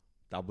now,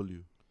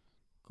 W.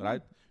 Cool.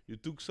 Right? You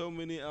took so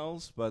many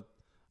L's, but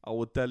I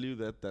will tell you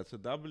that that's a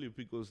W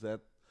because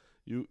that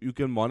you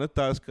can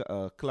monetize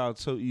cloud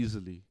so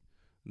easily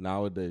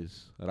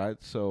nowadays, right?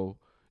 So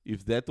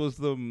if that was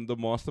the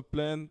master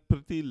plan,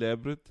 pretty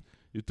elaborate.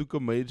 You took a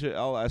major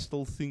L. I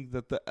still think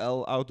that the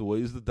L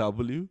outweighs the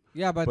W.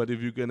 Yeah, but But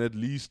if you can at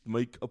least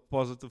make a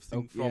positive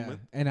thing from yeah. it,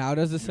 And how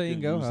does the you saying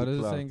can go? use How the does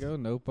the clout. saying go?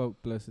 No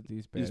publicity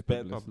is bad it's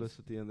bad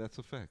publicity, and that's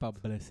a fact.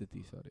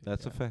 Publicity, sorry.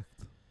 That's a Yeah.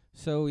 fact.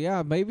 So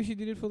yeah, maybe she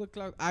did it for the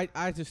cloud.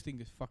 I just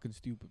think it's fucking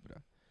stupid, bro.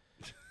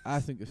 I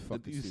think it's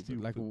fucking is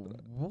stupid. Like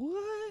stupid,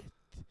 what?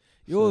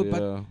 Yo, So,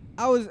 but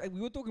yeah. we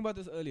were talking about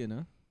this earlier,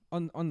 no?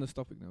 On this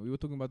topic now. We were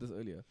talking about this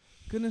earlier.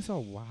 Goodness are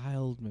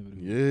wild, man. Bro.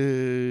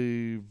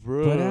 Yay,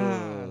 bro.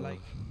 But like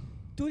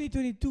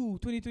 2022,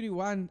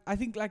 2021, I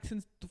think like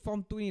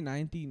from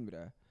 2019,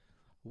 bruh.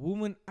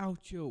 Women out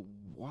here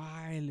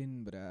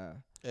wildin', bruh.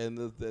 And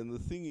the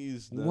thing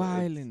is, that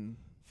Wildin'.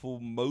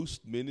 for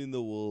most men in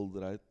the world,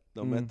 right,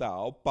 no Mm. matter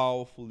how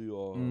powerful you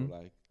are, Mm.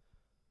 like,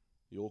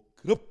 your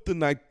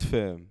kryptonite,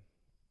 fam,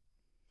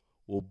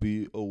 will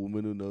be a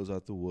woman who knows how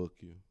to work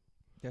you.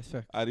 That's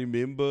fact. I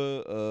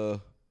remember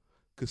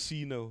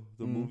Casino,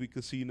 the Mm. movie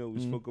Casino. We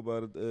Mm. spoke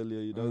about it earlier.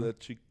 You know that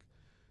chick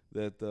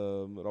that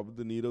Robert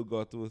De Niro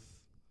got with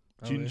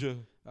Oh, Ginger.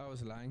 I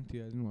was lying to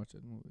you. I didn't watch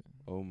that movie.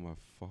 Oh my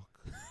fuck.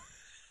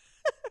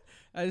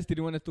 I just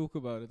didn't want to talk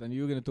about it, and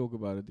you were gonna talk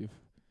about it. If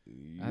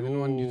I didn't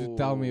want you to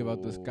tell me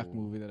about this cuck Yo.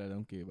 movie that I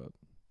don't care about.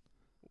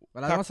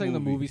 But I'm Cuck not saying the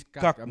movie. movie's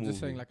cuck. Cuck I'm just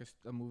saying movie. like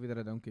a movie that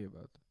I don't care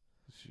about.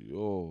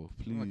 Yo,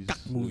 please. Cuck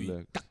movie.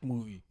 relax. Cuck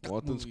movie. Cuck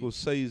Martin movie.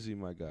 Scorsese,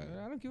 my guy.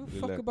 I don't give a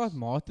fuck Relax. about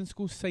Martin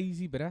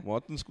Scorsese, bruh.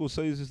 Martin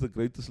Scorsese is the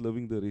greatest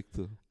living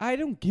director. I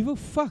don't give a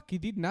fuck. He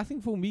did nothing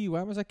for me.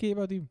 Why must I care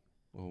about him?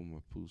 Oh my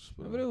poos,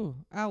 bro. Bro,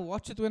 I'll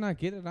watch it when I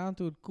get around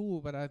to it.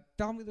 Cool, but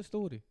tell me the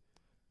story.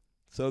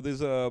 So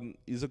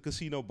he's a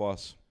casino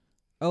boss.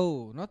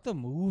 Oh, not the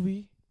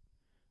movie.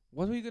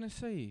 What were you gonna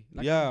say?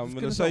 Yeah, it's I'm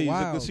gonna so say he's a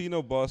wild.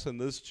 casino boss, and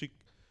this chick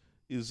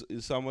is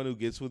someone who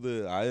gets with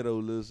the high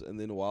rollers, and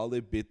then while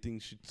they're betting,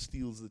 she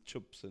steals the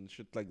chips and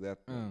shit like that.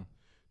 man. Oh.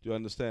 Do you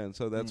understand?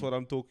 So that's Mm. what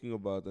I'm talking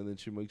about, and then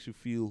she makes you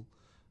feel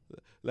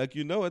like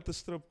at the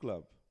strip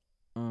club.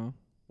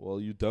 Well,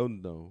 you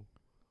don't know,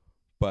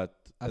 but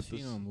I've at the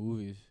seen s- on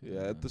movies.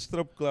 yeah, at the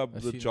strip club,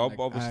 I've the seen it job like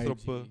of a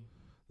stripper, IG.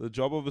 the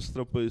job of a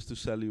stripper is to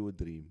sell you a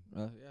dream,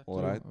 Yeah,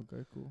 Alright. true.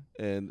 Okay, cool.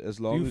 and as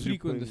Do long you as you're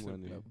frequent the paying strip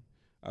money, club?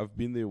 I've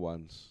been there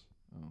once.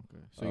 Oh,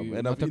 okay. So And you're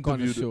I've not a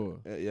interviewed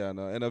connoisseur. yeah,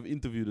 no, and I've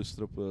interviewed a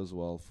stripper as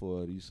well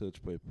for a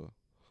research paper.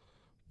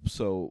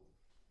 So,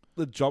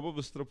 the job of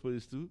a stripper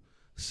is to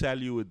sell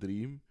you a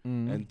dream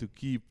and to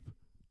keep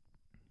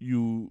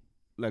you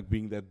like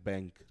being that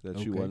bank that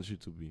she Okay. wants you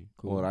to be.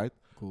 Cool. All right,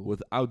 Cool.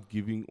 without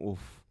giving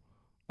off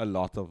a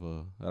lot of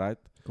her. Right?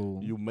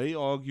 Cool. You may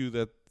argue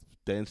that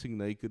dancing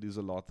naked is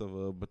a lot of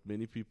her, but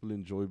many people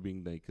enjoy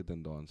being naked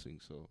and dancing.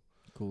 So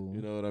cool.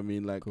 you know what I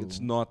mean. Like it's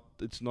Cool.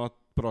 not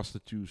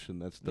prostitution.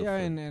 That's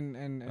different. Yeah,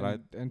 and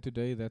Right. and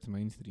today that's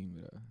mainstream.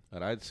 Bro.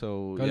 Right?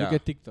 So Go yeah. look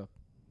at TikTok.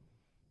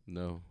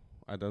 No,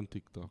 I don't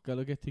TikTok. Go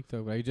look at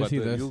TikTok, bro. You But just see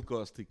the this.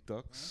 Realcast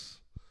TikToks.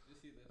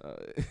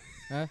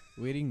 Huh?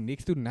 Wearing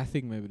next to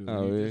nothing, my bro.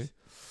 Oh, You yeah? just-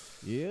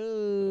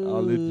 Yeah.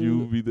 I'll let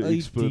you be the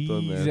expert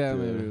on that, Yeah,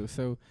 my yeah. bro.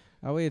 So,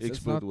 it's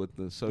expert not.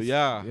 witness. So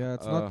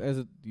It's not as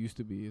it used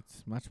to be.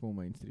 It's much more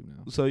mainstream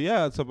now. So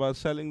yeah, it's about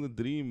selling the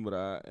dream,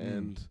 bruh,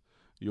 and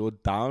your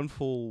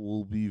downfall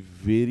will be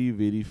very,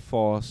 very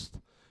fast,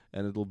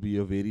 and it'll be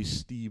a very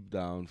steep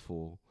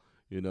downfall.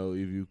 You know,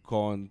 if you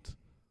can't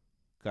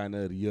kind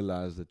of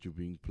realize that you're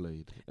being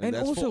played, And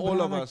that's also, for all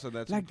bruh, of like- us, and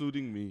that's like-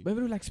 including me. But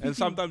bro, like speaking, And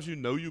sometimes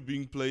you're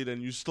being played,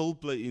 and you still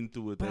play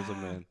into it as a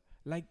Bruh. man.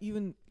 like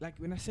even like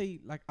when I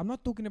say like I'm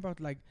not talking about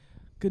like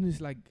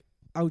goodness like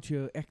out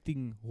here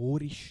acting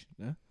whorish,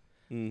 no?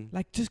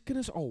 Like just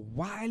goodness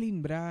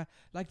wilding, bruh.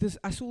 Like this,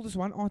 I saw this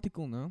one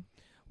article now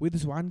where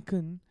this one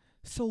can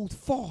sold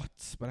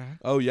farts, bruh.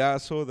 Oh yeah, I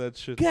saw that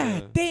shit.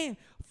 God damn,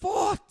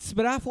 farts,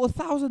 bruh, for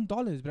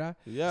 $1,000, bruh.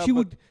 Yeah,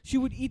 She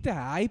would eat a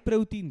high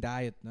protein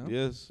diet, no?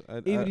 yes,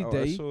 Every I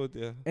day. saw it.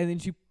 Yeah. And then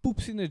she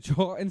poops in a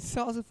jar and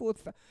sells it for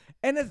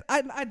and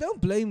I don't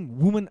blame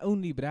women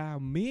only, bruh.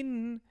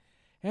 Men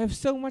have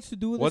so much to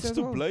do with What's this as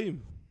to well.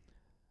 blame?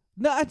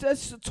 No,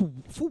 it's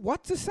for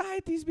what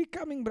society is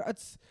becoming, bro.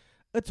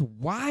 It's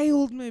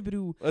wild, man,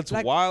 bro. It's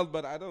Like- wild,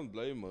 but I don't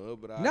blame her.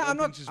 But I No, don't I'm think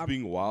not- she's I'm-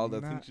 being wild. I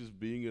nah. think she's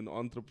being an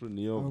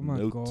entrepreneur Oh of my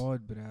note.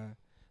 god, bruh.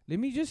 Let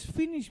me just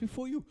finish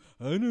before you.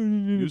 You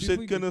before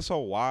said you- Kenneth are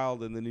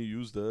wild, and then you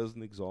used her as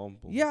an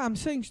example. Yeah, I'm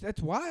saying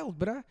that's wild,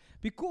 bruh.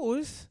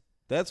 Because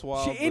That's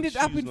wild. she but ended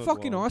up she's in not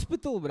fucking wild.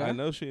 hospital, bruh. I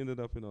know she ended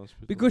up in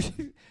hospital. Because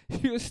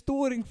she was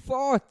storing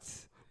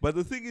farts. But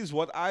the thing is,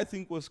 what I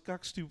think was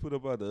cuck stupid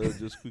about her,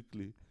 just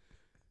quickly,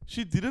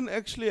 She didn't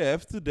actually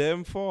have to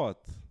damn fart.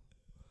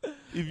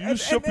 If you And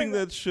shipping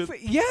then, that shit,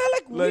 yeah,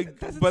 like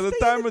does by the stay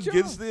in time it jar?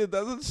 gets there, it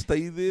doesn't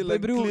stay there. But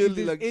Like bro, if clearly,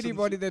 there's like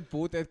anybody that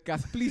bought that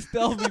cast, please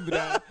tell me,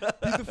 bruh.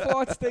 Did the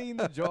fart stay in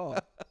the jar?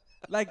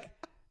 Like,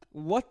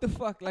 what the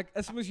fuck? Like,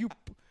 as soon as you,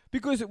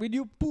 because when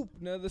you poop,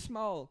 now the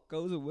smell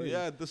goes away.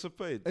 yeah, it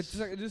dissipates. It's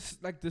like it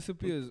just like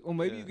disappears, or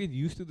maybe you Yeah. get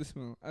used to the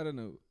smell. I don't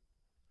know.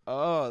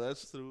 Oh,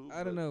 that's true.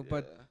 I don't know,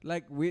 but yeah.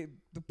 like the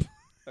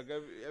Like,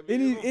 have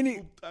Any- you ever any-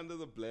 pooped under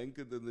the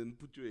blanket and then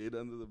put your head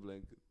under the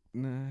blanket?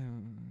 no.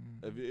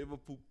 Have you ever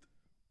pooped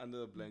under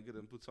the blanket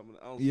and put someone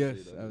else's Yes,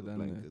 head under I've the done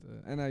blanket?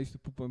 that, and I used to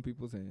poop on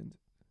people's hands.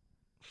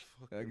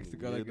 I used to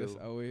go like this,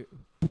 Weirdo. away,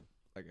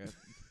 like that.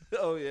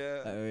 Oh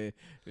yeah, Away.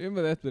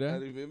 Remember that, I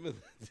bruh? remember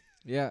that.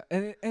 Yeah,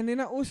 and then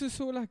I also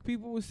saw like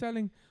people were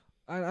selling.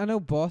 I know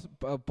bath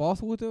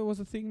water was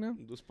a thing now.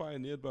 It was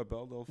pioneered by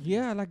Baldolf.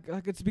 Yeah,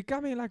 like it's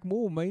becoming like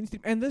more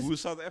mainstream. And this, Who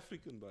is South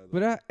African, by the way.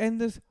 bruh,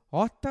 and this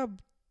hot tub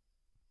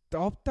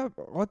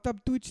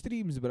Twitch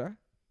streams, bruh.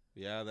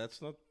 Yeah,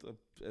 that's not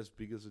as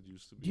big as it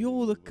used to be. Yo,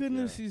 anymore, the but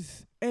kinders yeah.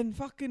 is and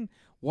fucking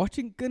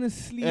watching kinders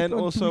sleep. And on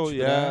also, Twitch,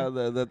 yeah,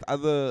 bruh. that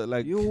other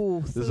like Yo,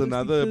 there's thirsty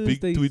another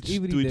big Thursdays Twitch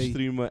every day.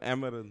 streamer,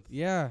 Amaranth.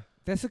 Yeah,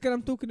 that's the kind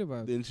I'm talking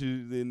about. Then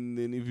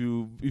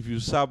if you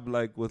sub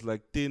like with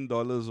like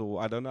 $10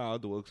 or I don't know how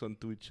it works on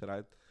Twitch,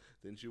 right?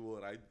 Then she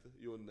will write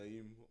your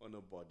name on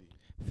her body.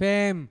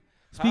 Fam,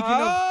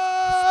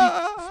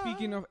 Ah!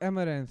 speaking of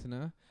Amaranth,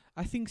 no,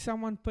 I think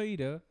someone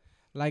paid her,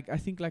 like I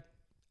think like,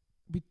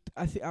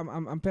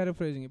 I'm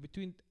paraphrasing it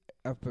between,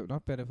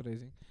 not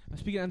paraphrasing. I'm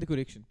speaking under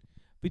correction,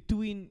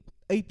 between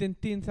 $8,000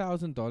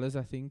 and $10,000,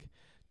 I think,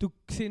 to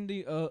send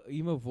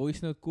him a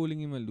voice note calling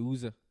him a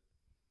loser.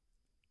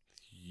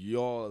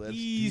 Yo, that's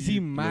Easy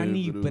deep,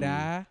 money, man, bro.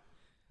 bruh.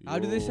 How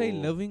do they say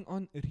Yo. living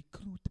on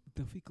recruit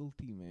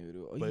difficulty, man,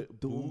 bro? Are you By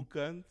dumb?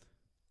 boekant,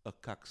 a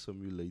kak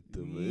simulator,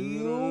 man.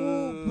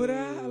 Yo,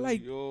 bruh,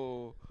 like,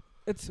 yo.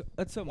 It's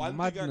a One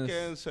madness. thing I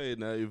can say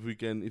now, if we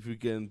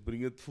can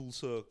bring it full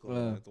circle,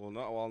 right?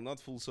 Or not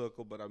full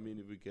circle, but I mean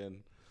if we can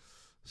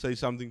say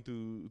something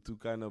to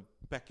kind of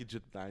package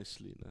it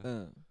nicely.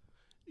 Nah?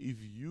 If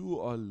you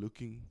are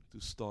looking to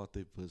start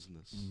a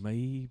business,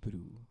 My bro.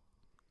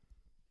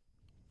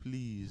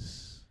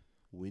 please,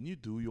 when you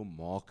do your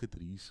market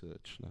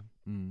research, nah,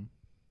 Mm.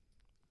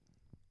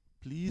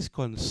 please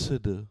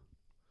consider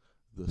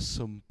the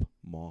simp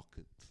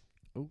market.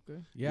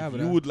 Okay. Yeah, if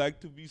but you would like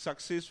to be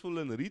successful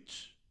and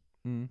rich,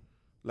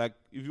 like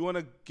if you want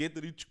to get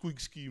rich quick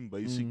scheme,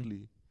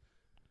 basically.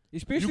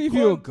 especially You if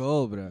you're a can't-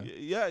 girl, bruh.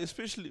 Yeah,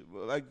 especially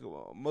like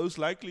most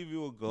likely if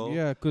you're a girl.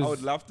 Yeah, I would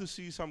 'cause love to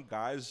see some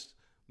guys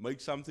make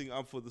something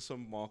up for the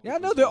simp market. yeah,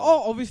 no, as there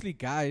well. are obviously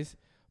guys,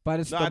 but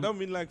it's No, the I don't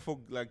mean like for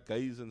like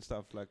gays and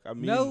stuff. Like I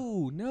mean,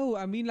 no,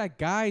 I mean like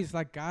guys,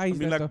 I mean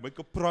that like are- make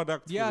a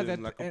product Yeah, for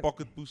them, that- like a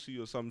pocket pussy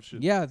or some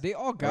shit. yeah, they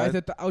are guys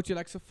Right. that are out here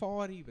like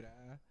Safari, bruh.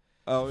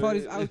 Oh,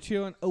 Safari's yeah, out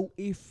here on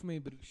OF, man,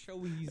 bro. Show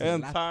his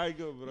and lap.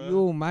 Tiger, bro.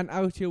 Yo, man,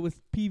 out here with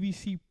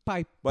PVC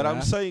pipe. But I'm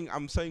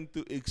bruh. saying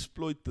to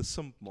exploit the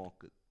simp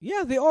market.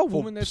 yeah, there are For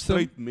women that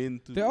straight simp. men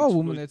to There are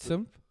women exploit that the-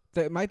 simp.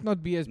 They might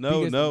not be as No,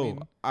 big as the no. men.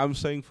 I'm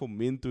saying for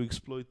men to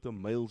exploit the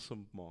male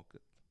simp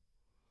market.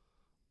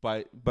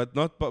 By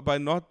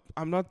not.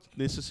 I'm not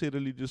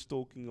necessarily just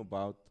talking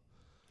about.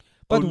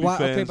 But why?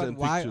 Okay, OnlyFans but and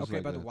why? pictures Okay,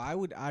 like but that. why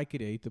would I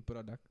create a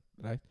product,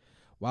 right?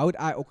 Why would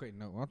I? Okay,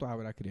 no, not why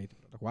would I create a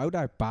product. Why would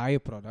I buy a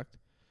product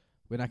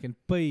when I can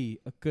pay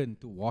a kid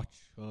to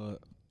watch a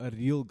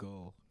real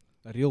girl,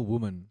 a real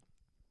woman?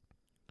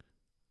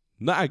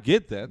 No, I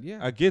get that. Yeah.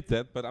 I get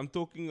that. But I'm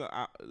talking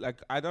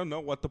like I don't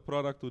know what the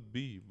product would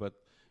be. But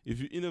if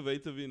you're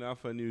innovative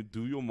enough and you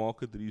do your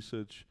market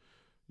research,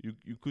 you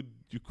could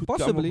come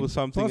Possibly, up with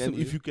something. And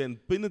possibly. if you can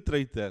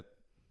penetrate that,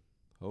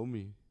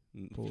 homie,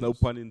 no Pause.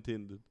 pun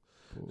intended.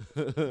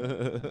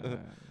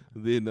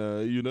 Then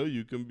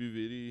you can be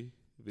very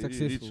rich.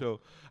 Successful. So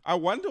I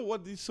wonder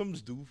what these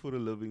Sims do for a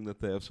living that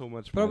they have so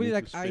much Probably money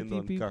like to spend IT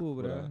on people,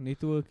 cuck, bruh. bruh.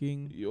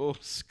 Networking. Yo,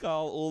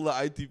 skull all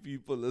the IT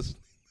people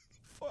listening.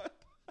 Fuck.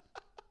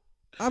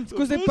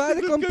 Because they The buy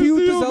first the thing that comes to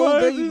computers your all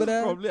mind day, is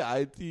bruh. Probably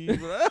IT,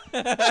 bruh.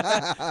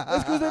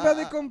 That's because they buy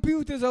the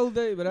computers all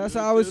day, bruh. So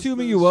I was Just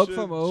assuming the you work shit,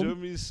 from home.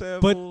 Jimmy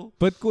Savile,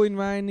 Bitcoin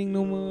mining,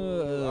 no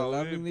more.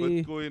 yeah,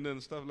 Bitcoin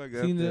and stuff like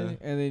that. Seen Yeah. that?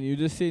 And then you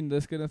just send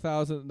this kind of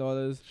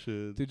 $1,000.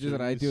 Shit, To just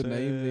write your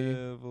name there.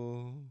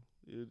 Savile.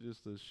 You're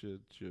just a shit,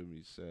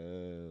 Jimmy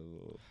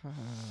Savile.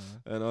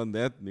 And on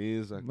that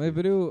news, My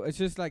bro, it's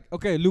just like,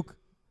 okay, look,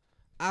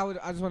 I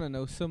just want to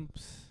know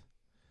simps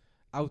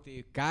out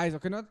there, guys.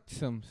 Okay, not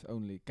simps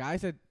only,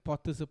 guys that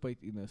participate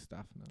in this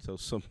stuff. No? so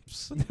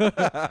Sims.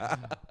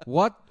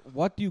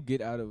 What do you get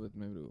out of it,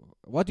 my bro?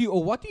 What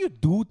do you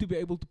do to be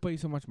able to pay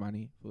so much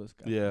money for this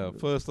guy? Yeah, my bro?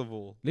 first of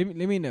all, let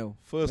me know.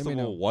 First Let of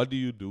me all, know. what do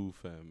you do,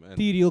 fam? And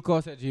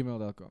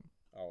Trealcast@gmail.com.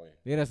 oh,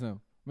 Let us know.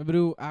 My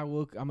bro,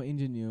 I'm an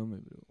engineer, my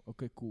bro.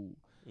 Okay, cool.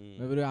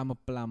 My bro, I'm a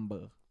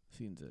plumber.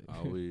 Since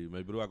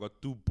my bro, I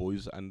got 2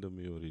 boys under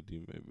me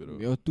already, my bro.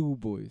 Your 2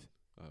 boys.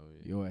 Oh,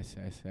 Yo,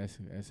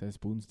 SS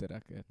Boons that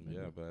I get.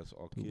 yeah, but that's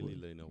R. Two Kelly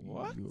boys. Lane.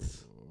 What? Yo.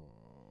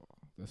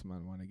 this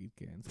man wanna get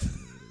cancelled.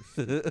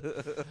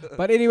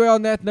 But anyway,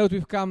 on that note,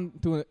 we've come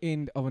to an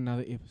end of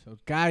another episode,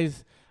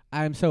 guys.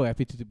 I am so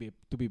happy to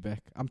be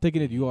back. I'm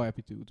taking it you are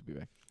happy to be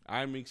back.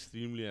 I'm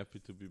extremely happy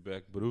to be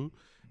back, bro.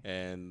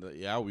 And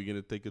yeah, we're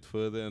gonna take it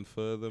further and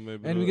further,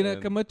 maybe. And we're gonna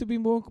commit to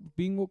being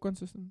more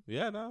consistent.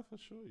 Yeah, nah, for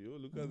sure. Yo,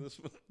 look at this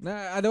one.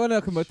 Nah, I don't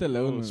wanna commit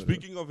alone. Oh,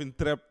 speaking of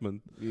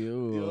entrapment.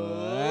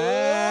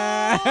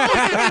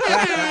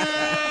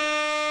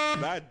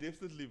 Nah,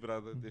 definitely,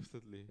 brother,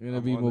 definitely. We're gonna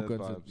I'm be on more that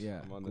consistent. vibes.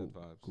 Yeah, I'm on that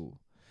vibes. cool.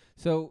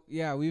 So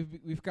yeah,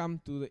 we've come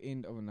to the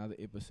end of another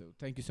episode.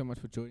 Thank you so much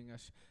for joining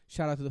us.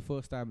 Shout out to the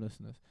first time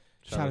listeners.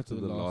 Shout out to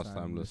the last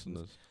time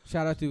listeners.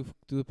 Shout out to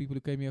the people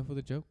who came here for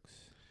the jokes.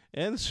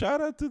 And shout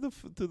out to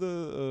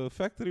the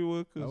factory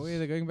workers. Oh yeah,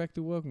 they're going back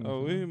to work now.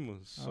 Oh yeah, man.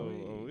 So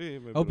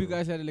my Hope you brother.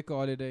 guys had a liquor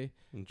holiday.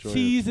 Enjoy it.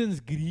 Seasons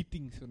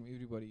greetings from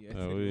everybody.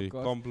 Oh yeah,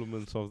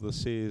 compliments of the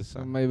seas.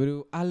 My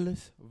bro,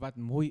 alles wat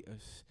mooi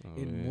is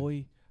en yeah.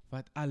 mooi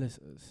wat alles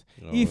is.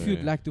 Oh, If you'd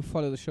yeah. like to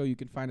follow the show, you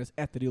can find us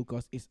at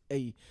Realcast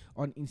SA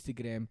on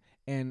Instagram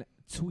and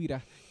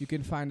Twitter. You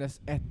can find us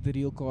at the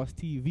Realcast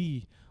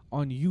TV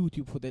on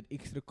YouTube for that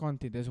extra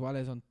content, as well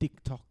as on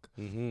TikTok.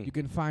 Mm-hmm. You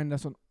can find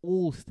us on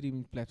all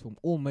streaming platforms,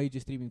 all major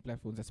streaming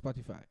platforms, at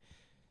Spotify,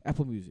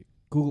 Apple Music,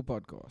 Google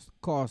Podcast,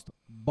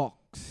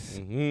 Castbox,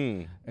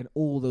 and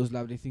all those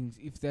lovely things.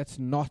 If that's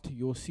not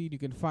your scene, you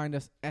can find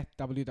us at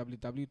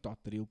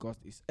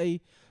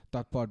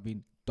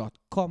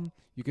www.therealcastsa.podbean.com.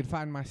 You can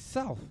find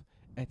myself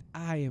at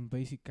I am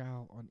Basic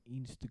Kyle on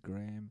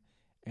Instagram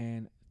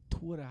and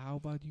Twitter. How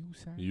about you,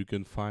 Sam? You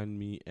can find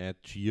me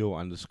at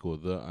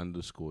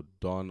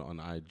geo_the_don on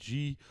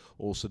IG.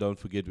 Also, don't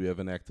forget we have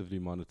an actively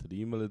monitored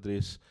email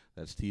address.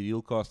 That's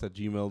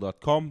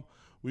trealcast@gmail.com.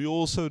 We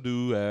also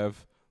do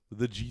have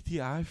the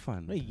GTI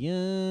fund.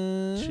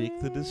 Yeah. Check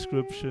the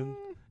description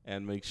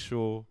and make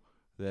sure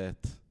that,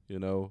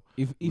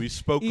 If we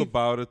spoke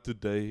about it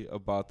today,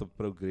 about the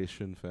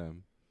progression,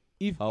 fam.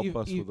 Help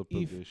us with the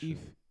progression. If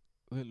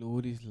the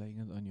Lord is laying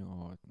it on your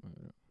heart, Oh,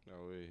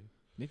 yeah.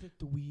 let it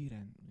to wear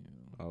and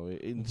Oh, yeah.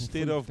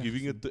 Instead of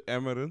giving it to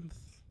Amaranth,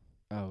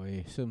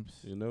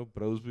 Sims.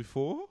 bros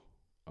before.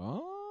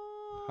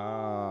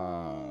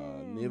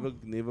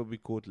 Never be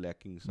caught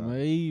lacking, son.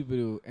 Nee,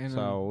 bro. And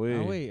So,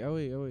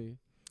 away.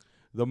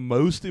 The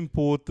most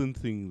important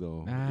thing,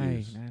 though, Nee.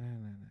 is...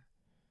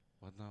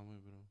 What now, my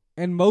bro?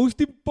 And most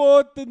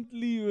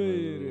importantly,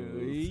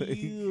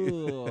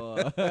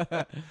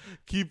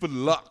 Keep it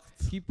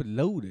locked. keep it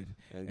loaded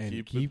And and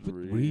keep keep it it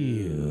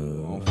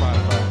real. On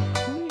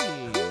 5.